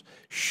problems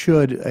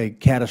should a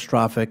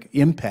catastrophic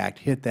impact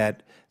hit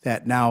that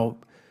now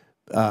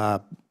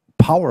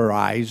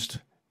powerized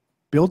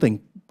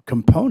building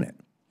component,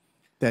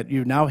 that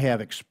you now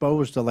have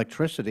exposed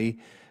electricity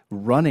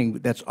running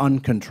that's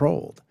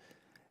uncontrolled.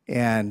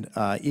 And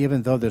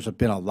even though there's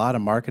been a lot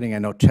of marketing, I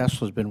know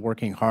Tesla's been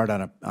working hard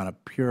on a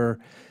pure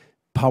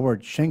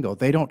powered shingle.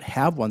 They don't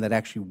have one that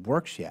actually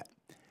works yet.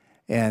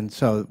 And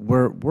so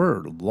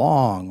we're a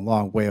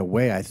long way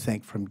away, I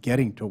think, from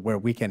getting to where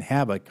we can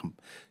have a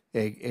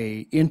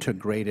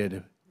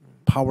integrated,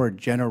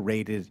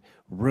 power-generated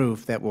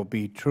roof that will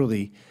be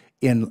truly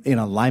in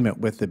alignment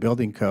with the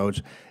building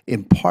codes,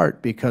 in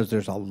part because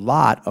there's a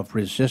lot of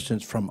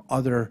resistance from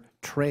other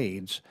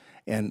trades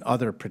and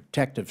other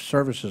protective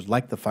services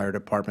like the fire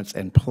departments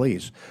and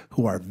police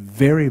who are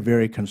very,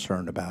 very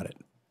concerned about it.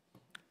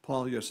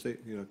 Paul, you have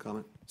a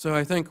comment? So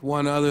I think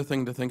one other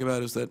thing to think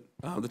about is that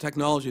the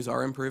technologies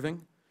are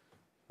improving.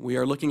 We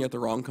are looking at the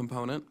wrong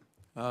component.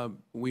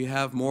 We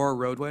have more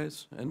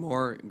roadways and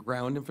more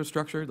ground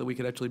infrastructure that we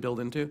could actually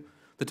build into.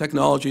 The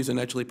technologies in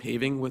actually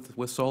paving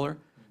with solar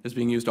is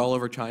being used all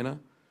over China.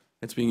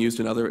 It's being used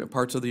in other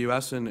parts of the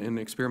U.S. in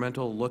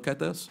experimental look at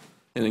this,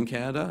 and in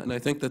Canada. And I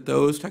think that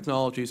those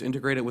technologies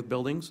integrated with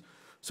buildings.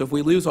 So if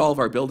we lose all of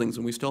our buildings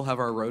and we still have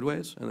our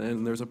roadways, and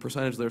then there's a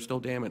percentage that are still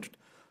damaged,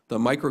 the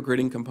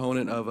microgridding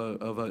component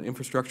of an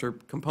infrastructure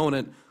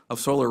component of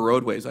solar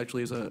roadways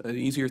actually is an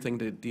easier thing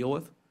to deal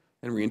with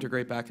and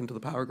reintegrate back into the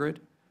power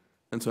grid.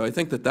 And so I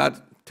think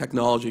that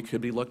technology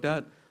could be looked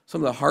at.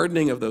 Some of the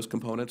hardening of those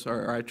components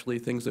are actually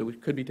things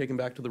that could be taken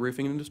back to the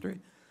roofing industry.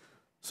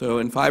 So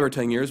in 5 or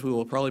 10 years, we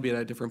will probably be at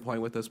a different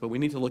point with this, but we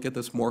need to look at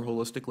this more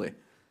holistically.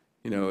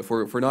 If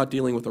we're not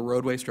dealing with a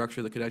roadway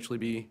structure that could actually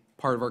be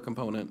part of our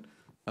component,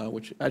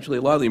 which actually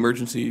a lot of the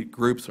emergency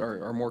groups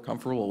are more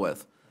comfortable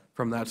with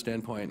from that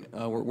standpoint,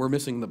 we're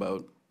missing the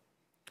boat.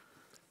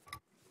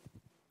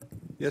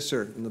 Yes,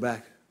 sir, in the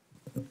back.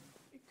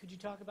 Could you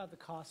talk about the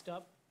cost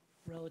up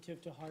relative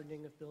to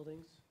hardening of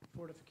buildings,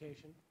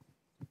 fortification?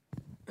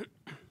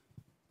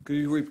 Could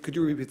you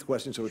repeat the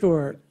question?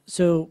 Sure.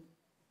 So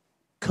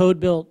code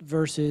built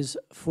versus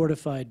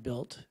fortified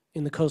built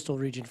in the coastal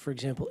region, for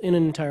example, in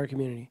an entire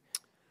community.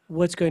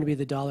 What's going to be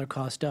the dollar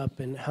cost up,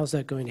 and how's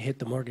that going to hit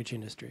the mortgage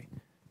industry?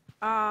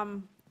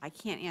 I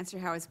can't answer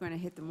how it's going to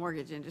hit the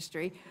mortgage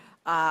industry,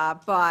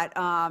 but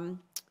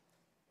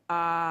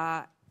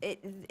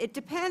it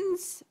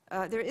depends.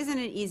 There isn't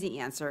an easy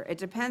answer. It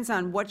depends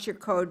on what's your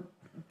code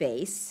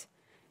base,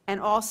 and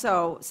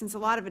also, since a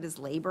lot of it is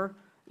labor,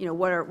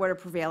 what are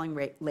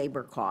prevailing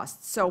labor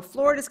costs. So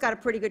Florida's got a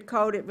pretty good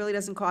code. It really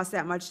doesn't cost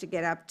that much to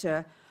get up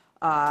to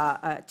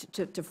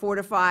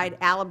fortified.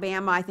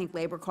 Alabama, I think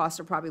labor costs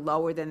are probably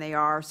lower than they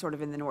are sort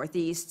of in the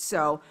Northeast.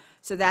 So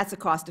that's a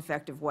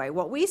cost-effective way.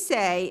 What we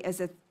say is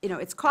that,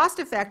 it's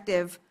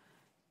cost-effective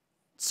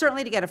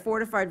certainly to get a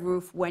fortified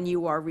roof when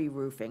you are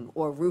re-roofing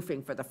or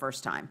roofing for the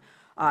first time.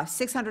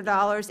 $600,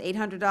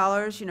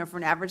 $800, for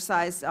an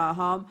average-sized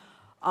home.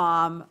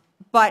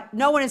 But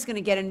no one is going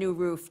to get a new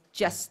roof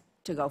just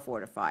to go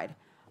fortified.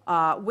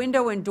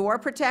 Window and door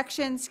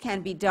protections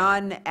can be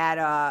done at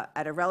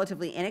a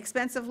relatively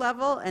inexpensive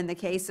level in the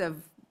case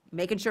of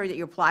making sure that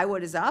your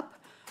plywood is up,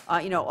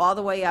 all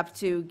the way up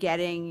to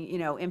getting,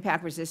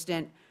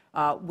 impact-resistant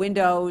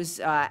windows.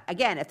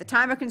 Again, at the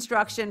time of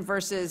construction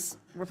versus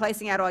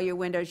replacing out all your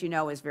windows,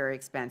 is very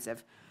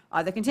expensive.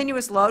 The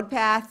continuous load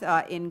path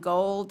in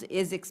gold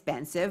is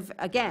expensive.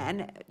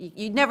 Again,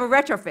 you'd never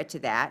retrofit to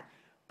that,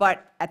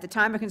 but at the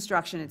time of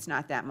construction, it's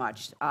not that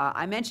much.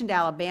 I mentioned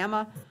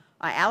Alabama.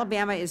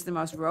 Alabama is the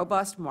most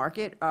robust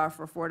market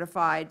for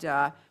fortified,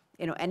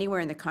 anywhere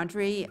in the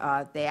country.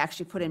 They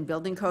actually put in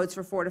building codes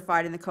for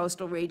fortified in the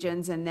coastal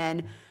regions, and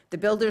then the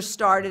builders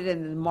started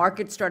and the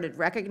market started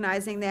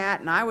recognizing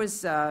that. And I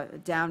was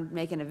down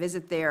making a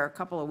visit there a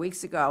couple of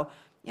weeks ago,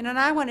 and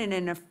I went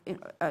in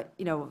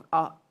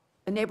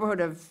a neighborhood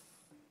of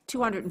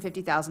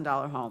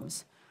 $250,000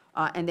 homes,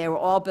 and they were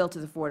all built to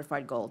the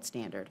fortified gold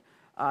standard.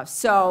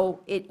 So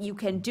you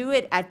can do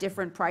it at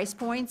different price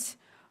points,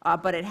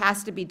 but it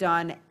has to be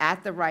done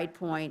at the right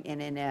point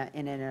and in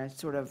a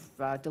sort of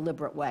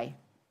deliberate way.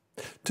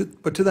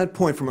 But to that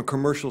point, from a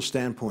commercial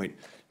standpoint,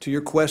 to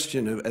your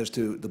question as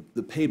to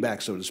the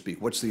payback, so to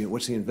speak, what's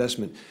the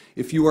investment?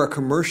 If you are a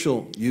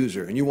commercial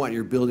user and you want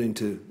your building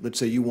to, let's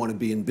say you want to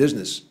be in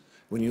business,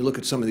 when you look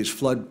at some of these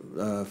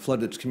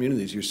flooded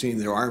communities, you're seeing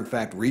there are, in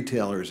fact,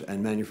 retailers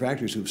and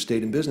manufacturers who've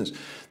stayed in business.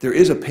 There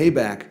is a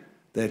payback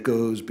that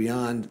goes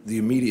beyond the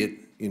immediate,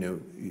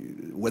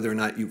 whether or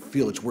not you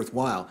feel it's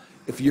worthwhile,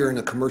 if you're in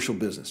a commercial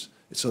business.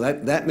 So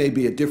that may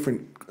be a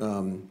different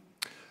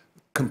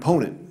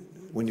component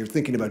when you're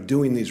thinking about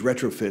doing these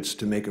retrofits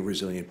to make a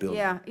resilient building.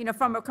 Yeah,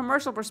 from a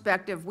commercial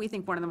perspective, we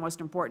think one of the most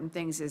important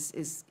things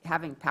is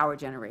having power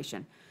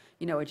generation,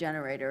 a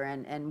generator.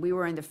 And we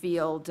were in the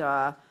field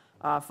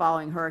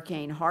following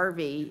Hurricane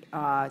Harvey,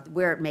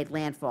 where it made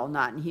landfall,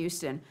 not in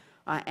Houston,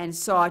 and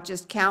saw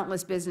just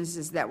countless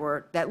businesses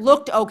that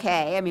looked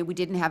okay. I mean, we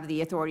didn't have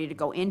the authority to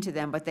go into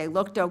them, but they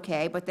looked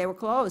okay, but they were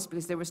closed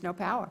because there was no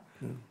power.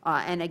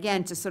 And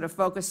again, to sort of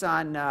focus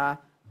on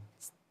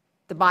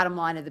the bottom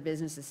line of the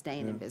business is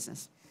staying in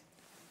business.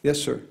 Yes,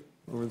 sir.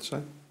 Over the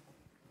side.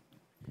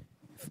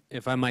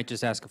 If I might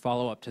just ask a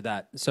follow-up to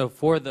that. So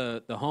for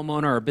the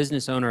homeowner or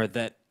business owner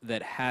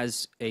that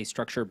has a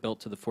structure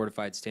built to the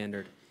fortified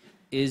standard,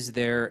 is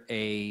there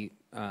a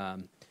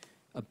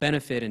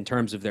benefit in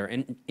terms of their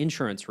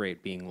insurance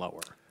rate being lower?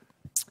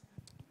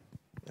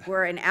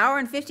 We're an hour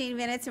and 15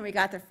 minutes, and we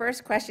got the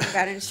first question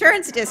about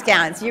insurance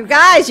discounts. You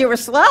guys, you were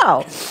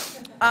slow.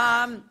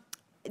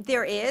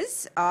 There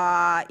is,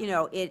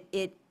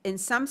 in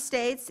some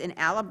states, in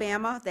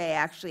Alabama, they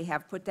actually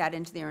have put that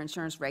into their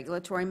insurance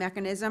regulatory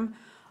mechanism.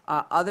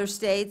 Other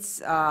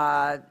states,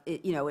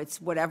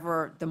 it's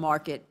whatever the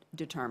market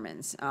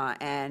determines.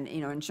 And,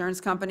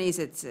 insurance companies,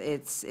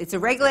 it's a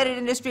regulated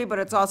industry, but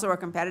it's also a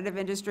competitive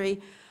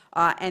industry.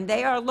 And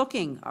they are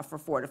looking for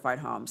fortified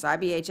homes.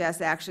 IBHS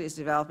actually is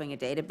developing a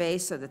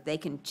database so that they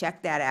can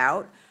check that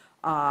out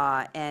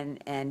and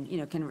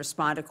can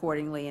respond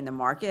accordingly in the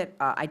market.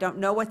 I don't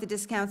know what the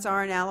discounts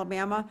are in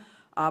Alabama,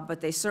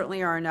 but they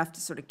certainly are enough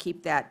to sort of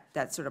keep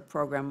that sort of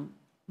program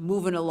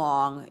moving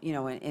along,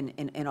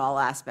 in all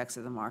aspects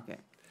of the market.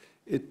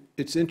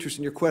 It's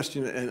interesting, your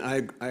question, and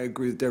I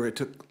agree with Debra. It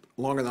took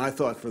longer than I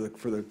thought for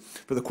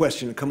the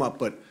question to come up,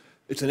 but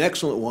it's an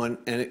excellent one,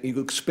 and you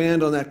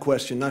expand on that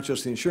question, not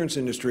just the insurance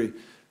industry,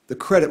 the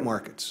credit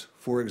markets.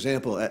 For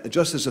example,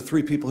 just as the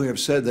three people here have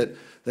said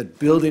that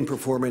building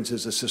performance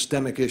is a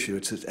systemic issue,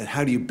 it's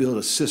how do you build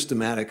a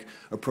systematic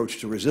approach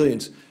to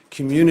resilience?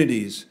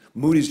 Communities,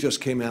 Moody's just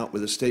came out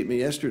with a statement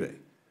yesterday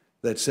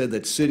that said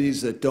that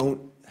cities that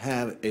don't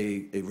have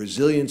a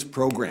resilience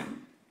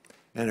program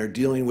and are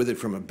dealing with it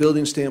from a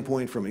building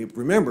standpoint,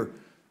 remember,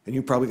 and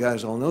you probably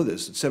guys all know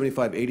this, that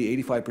 75,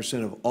 80,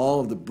 85% of all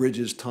of the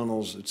bridges,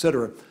 tunnels, et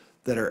cetera,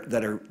 that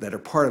are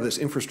part of this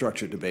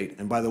infrastructure debate,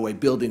 and by the way,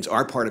 buildings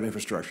are part of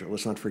infrastructure,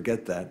 let's not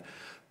forget that,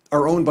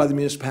 are owned by the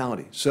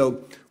municipality.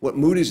 So what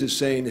Moody's is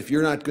saying, if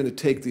you're not going to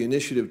take the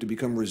initiative to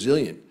become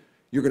resilient,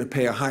 you're going to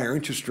pay a higher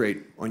interest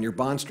rate on your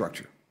bond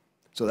structure.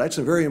 So that's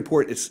a very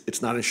important,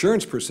 it's not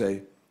insurance per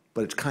se,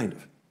 but it's kind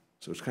of.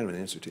 So it's kind of an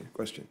answer to your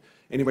question.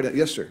 Anybody else?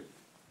 Yes, sir.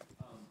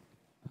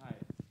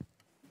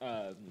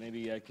 Hi.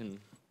 Maybe I can,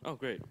 oh,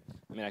 great.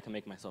 I mean, I can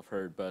make myself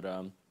heard, but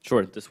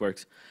sure, this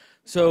works.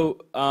 So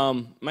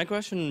my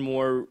question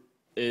more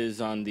is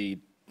on the,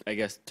 I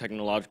guess,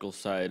 technological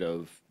side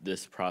of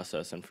this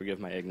process, and forgive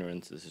my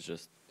ignorance, this is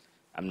just,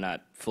 I'm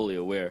not fully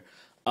aware.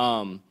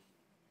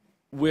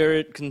 Where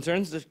it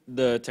concerns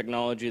the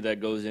technology that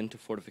goes into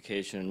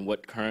fortification and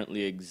what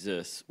currently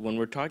exists, when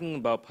we're talking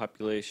about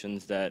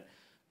populations that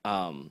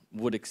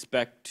would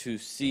expect to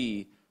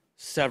see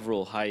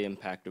several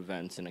high-impact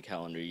events in a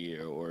calendar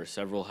year or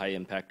several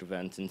high-impact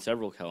events in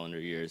several calendar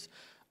years,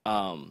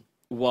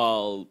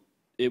 while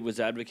it was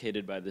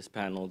advocated by this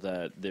panel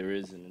that there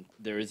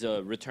is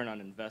a return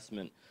on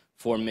investment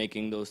for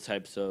making those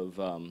types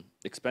of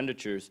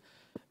expenditures,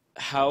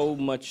 how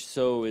much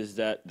so is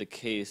that the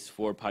case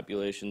for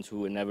populations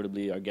who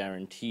inevitably are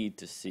guaranteed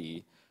to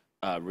see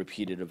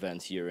repeated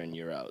events year in,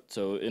 year out?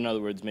 So in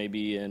other words,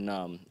 maybe in,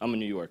 I'm a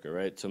New Yorker,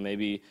 right? So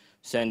maybe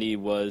Sandy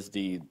was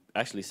the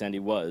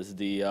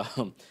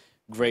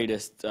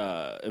greatest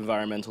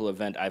environmental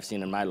event I've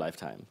seen in my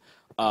lifetime.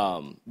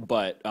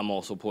 But I'm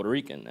also Puerto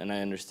Rican, and I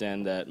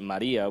understand that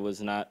Maria was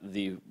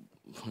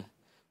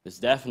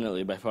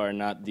definitely by far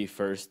not the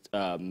first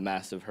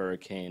massive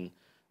hurricane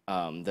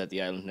that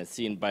the island has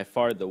seen. By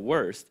far the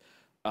worst,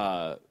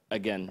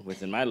 again,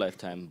 within my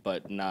lifetime,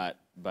 but not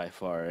by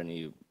far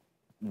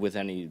with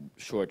any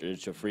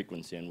shortage of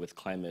frequency, and with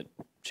climate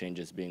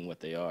changes being what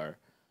they are,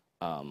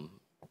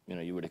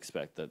 you would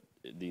expect that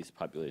these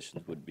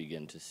populations would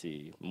begin to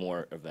see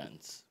more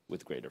events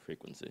with greater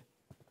frequency.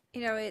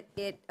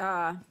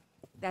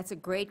 That's a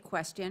great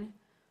question.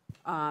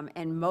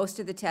 And most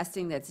of the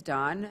testing that's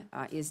done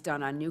is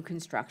done on new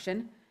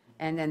construction.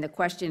 And then the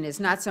question is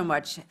not so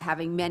much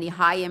having many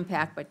high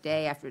impact, but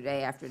day after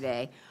day after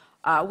day.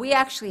 We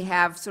actually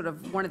have sort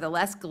of one of the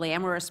less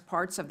glamorous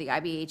parts of the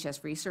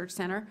IBHS Research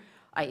Center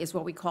is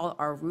what we call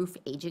our roof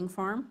aging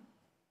farm.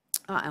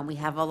 And we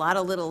have a lot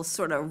of little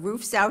sort of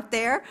roofs out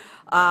there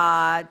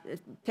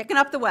picking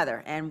up the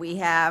weather. And we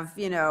have,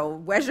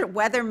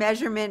 weather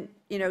measurement,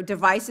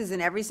 devices in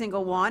every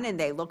single one, and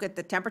they look at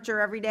the temperature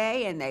every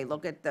day, and they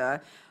look at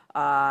the,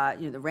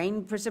 the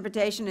rain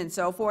precipitation and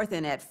so forth.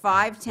 And at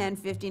 5, 10,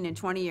 15, and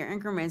 20-year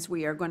increments,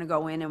 we are going to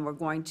go in and we're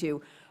going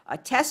to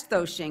test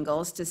those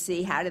shingles to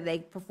see how do they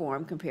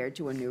perform compared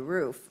to a new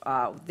roof.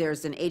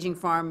 There's an aging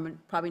farm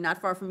probably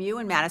not far from you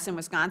in Madison,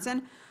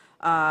 Wisconsin.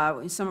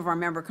 Some of our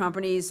member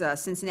companies,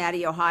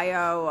 Cincinnati,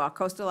 Ohio,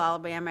 Coastal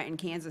Alabama, and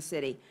Kansas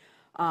City.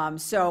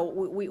 So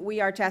we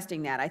are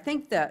testing that. I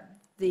think that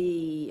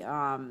the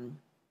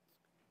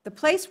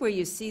place where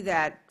you see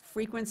that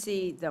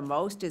frequency the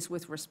most is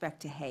with respect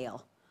to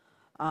hail.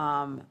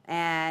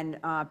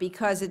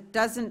 Because it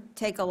doesn't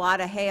take a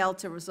lot of hail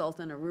to result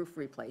in a roof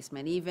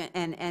replacement.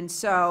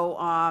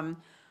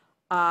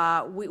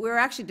 We're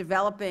actually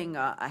developing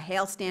a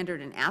hail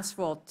standard, an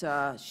asphalt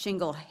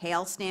shingle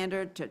hail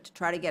standard to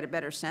try to get a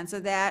better sense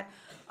of that.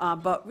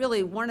 But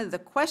really, one of the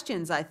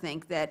questions I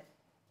think that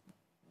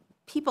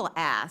people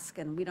ask,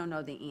 and we don't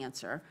know the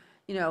answer,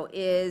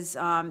 is,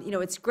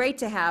 it's great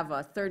to have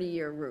a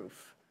 30-year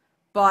roof,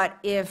 but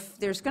if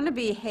there's going to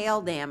be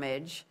hail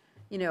damage,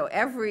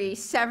 every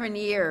 7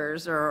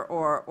 years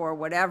or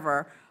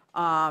whatever,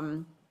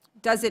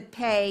 does it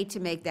pay to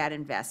make that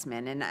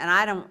investment? And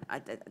I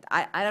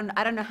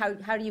don't know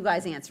how do you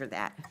guys answer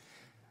that?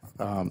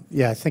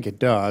 Yeah, I think it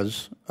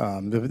does.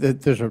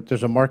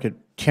 There's a market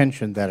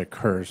tension that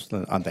occurs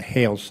on the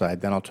hail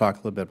side. Then I'll talk a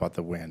little bit about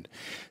the wind.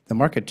 The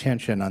market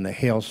tension on the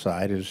hail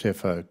side is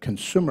if a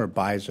consumer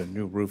buys a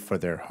new roof for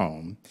their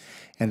home,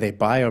 and they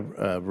buy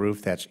a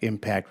roof that's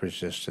impact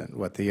resistant,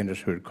 what the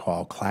industry would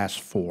call Class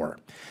 4.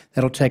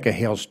 That'll take a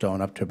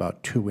hailstone up to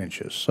about 2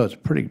 inches, so it's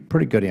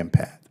pretty good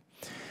impact.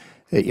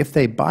 If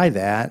they buy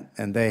that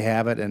and they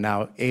have it, and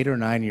now 8 or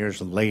 9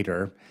 years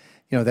later,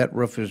 that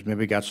roof has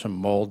maybe got some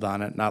mold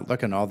on it, not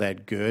looking all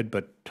that good,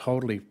 but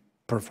totally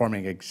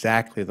performing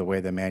exactly the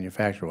way the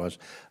manufacturer was.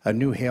 A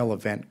new hail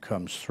event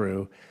comes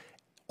through.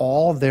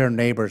 All their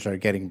neighbors are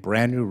getting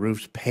brand new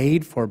roofs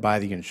paid for by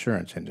the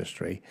insurance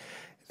industry.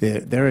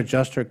 Their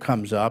adjuster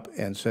comes up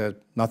and says,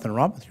 nothing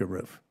wrong with your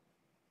roof.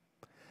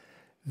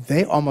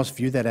 They almost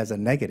view that as a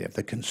negative.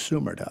 The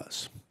consumer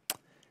does.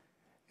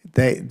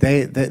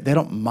 They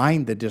don't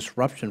mind the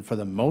disruption for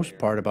the most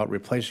part about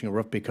replacing a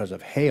roof because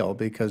of hail,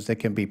 because they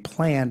can be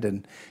planned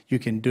and you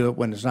can do it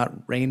when it's not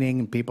raining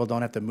and people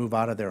don't have to move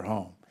out of their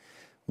home.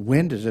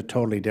 Wind is a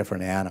totally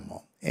different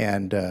animal.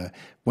 And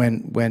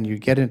when you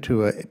get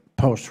into a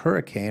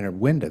post-hurricane or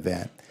wind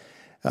event,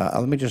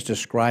 let me just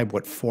describe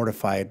what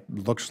fortified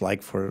looks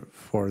like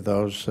for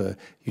those.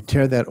 You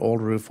tear that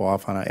old roof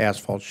off on an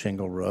asphalt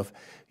shingle roof.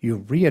 You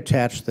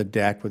reattach the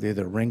deck with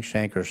either ring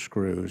shank or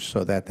screws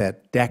so that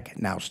that deck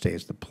now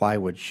stays, the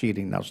plywood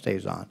sheeting now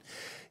stays on.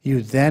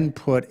 You then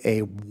put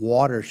a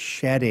water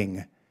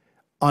shedding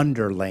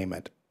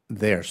underlayment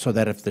there so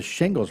that if the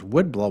shingles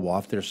would blow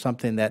off, there's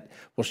something that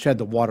will shed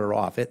the water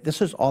off. This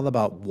is all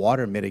about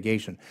water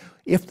mitigation.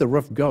 If the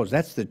roof goes,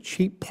 that's the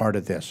cheap part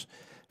of this.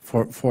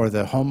 For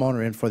the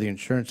homeowner and for the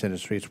insurance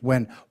industry, it's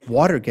when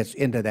water gets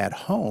into that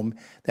home,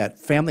 that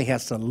family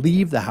has to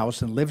leave the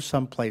house and live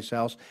someplace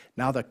else.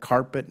 Now the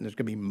carpet, and there's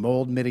going to be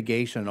mold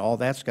mitigation, and all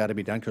that's got to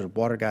be done because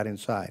water got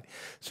inside.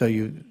 So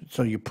you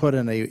put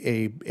in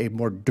a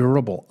more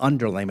durable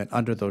underlayment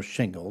under those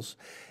shingles,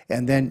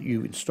 and then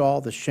you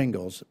install the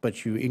shingles,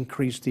 but you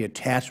increase the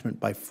attachment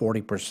by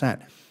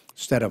 40%.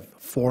 Instead of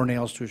 4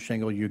 nails to a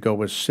shingle, you go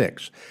with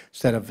 6.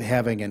 Instead of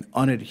having an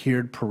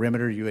unadhered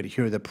perimeter, you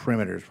adhere the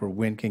perimeters where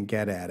wind can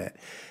get at it.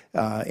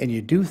 And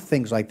you do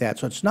things like that.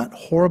 So it's not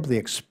horribly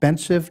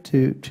expensive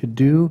to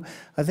do.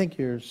 I think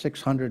your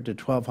 $600 to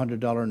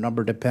 $1,200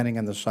 number, depending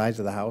on the size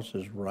of the house,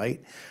 is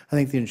right. I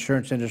think the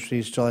insurance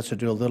industry still has to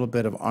do a little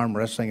bit of arm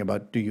wrestling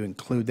about, do you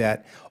include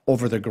that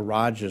over the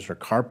garages or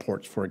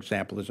carports, for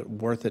example? Is it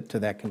worth it to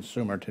that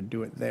consumer to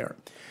do it there?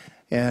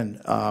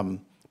 And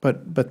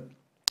but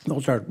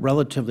those are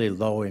relatively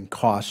low in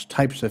cost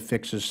types of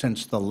fixes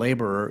since the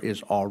laborer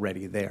is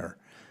already there.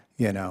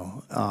 You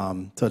know,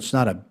 so it's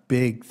not a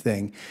big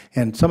thing.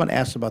 And someone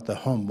asked about the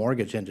home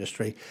mortgage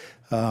industry.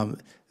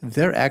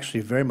 They're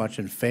actually very much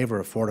in favor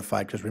of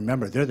fortified because,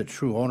 remember, they're the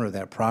true owner of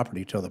that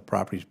property till the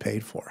property's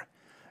paid for.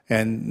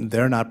 And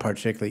they're not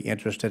particularly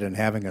interested in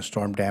having a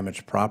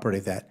storm-damaged property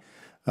that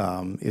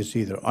is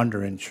either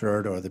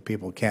underinsured or the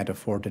people can't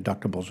afford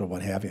deductibles or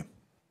what have you.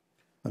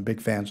 I'm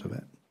big fans of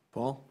it.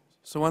 Paul?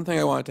 So one thing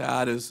I wanted to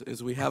add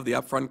is we have the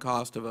upfront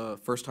cost of a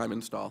first-time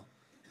install.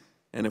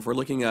 And if we're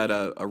looking at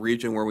a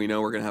region where we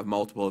know we're going to have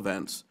multiple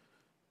events,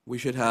 we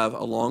should have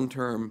a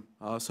long-term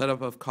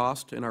setup of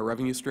cost in our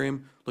revenue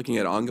stream, looking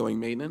at ongoing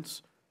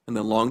maintenance, and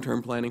then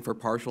long-term planning for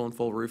partial and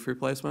full roof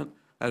replacement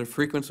at a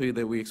frequency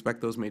that we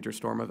expect those major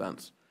storm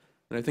events.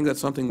 And I think that's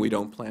something we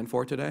don't plan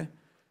for today.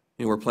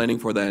 You know, we're planning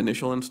for that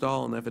initial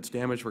install, and if it's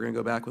damaged, we're going to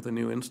go back with a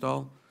new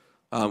install.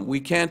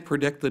 We can't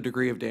predict the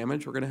degree of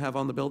damage we're going to have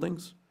on the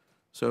buildings.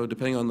 So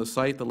depending on the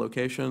site, the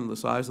location, the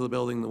size of the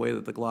building, the way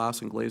that the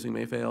glass and glazing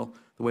may fail,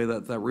 the way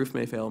that that roof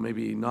may fail may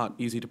be not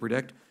easy to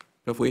predict.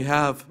 But if we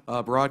have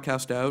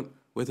broadcast out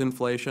with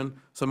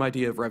inflation, some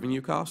idea of revenue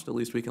cost, at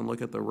least we can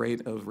look at the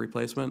rate of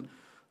replacement.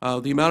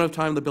 The amount of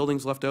time the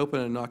building's left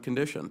open and not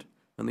conditioned,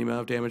 and the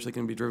amount of damage that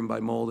can be driven by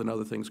mold and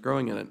other things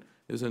growing in it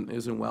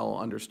isn't well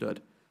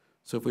understood.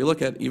 So if we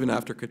look at even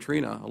after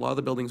Katrina, a lot of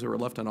the buildings that were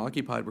left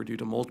unoccupied were due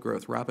to mold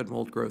growth, rapid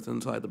mold growth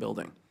inside the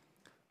building.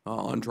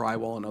 On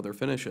drywall and other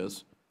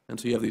finishes. And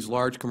so you have these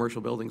large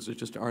commercial buildings that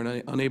just are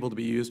unable to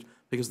be used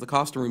because the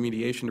cost of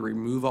remediation to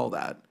remove all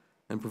that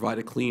and provide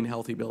a clean,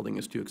 healthy building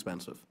is too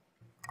expensive.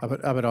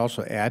 I would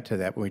also add to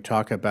that, when we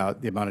talk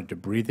about the amount of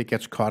debris that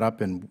gets caught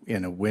up in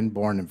a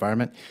wind-borne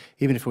environment,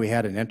 even if we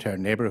had an entire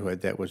neighborhood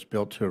that was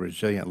built to a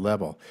resilient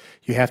level,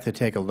 you have to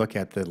take a look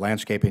at the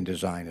landscaping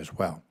design as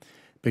well.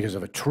 Because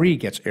if a tree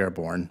gets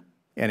airborne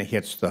and it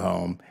hits the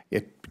home,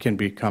 it can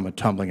become a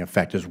tumbling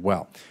effect as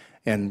well.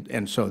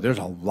 And so there's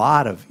a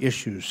lot of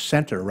issues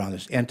centered around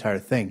this entire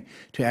thing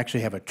to actually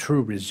have a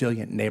true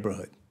resilient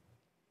neighborhood.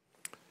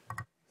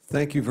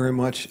 Thank you very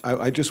much.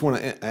 I just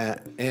want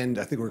to end,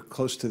 I think we're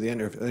close to the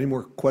end. Are there any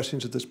more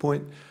questions at this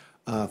point?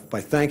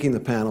 By thanking the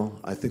panel,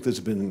 I think this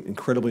has been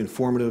incredibly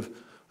informative.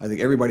 I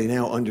think everybody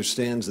now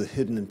understands the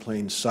hidden in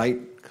plain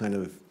sight kind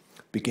of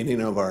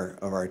beginning of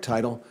our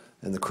title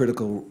and the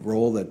critical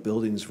role that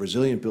buildings,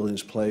 resilient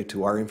buildings, play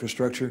to our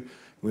infrastructure.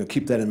 We're going to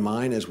keep that in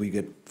mind as we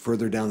get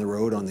further down the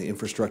road on the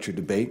infrastructure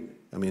debate.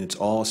 I mean, it's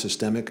all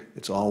systemic.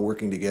 It's all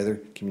working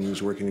together.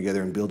 Communities working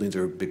together, and buildings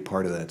are a big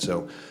part of that.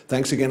 So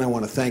thanks again. I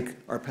want to thank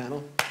our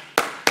panel.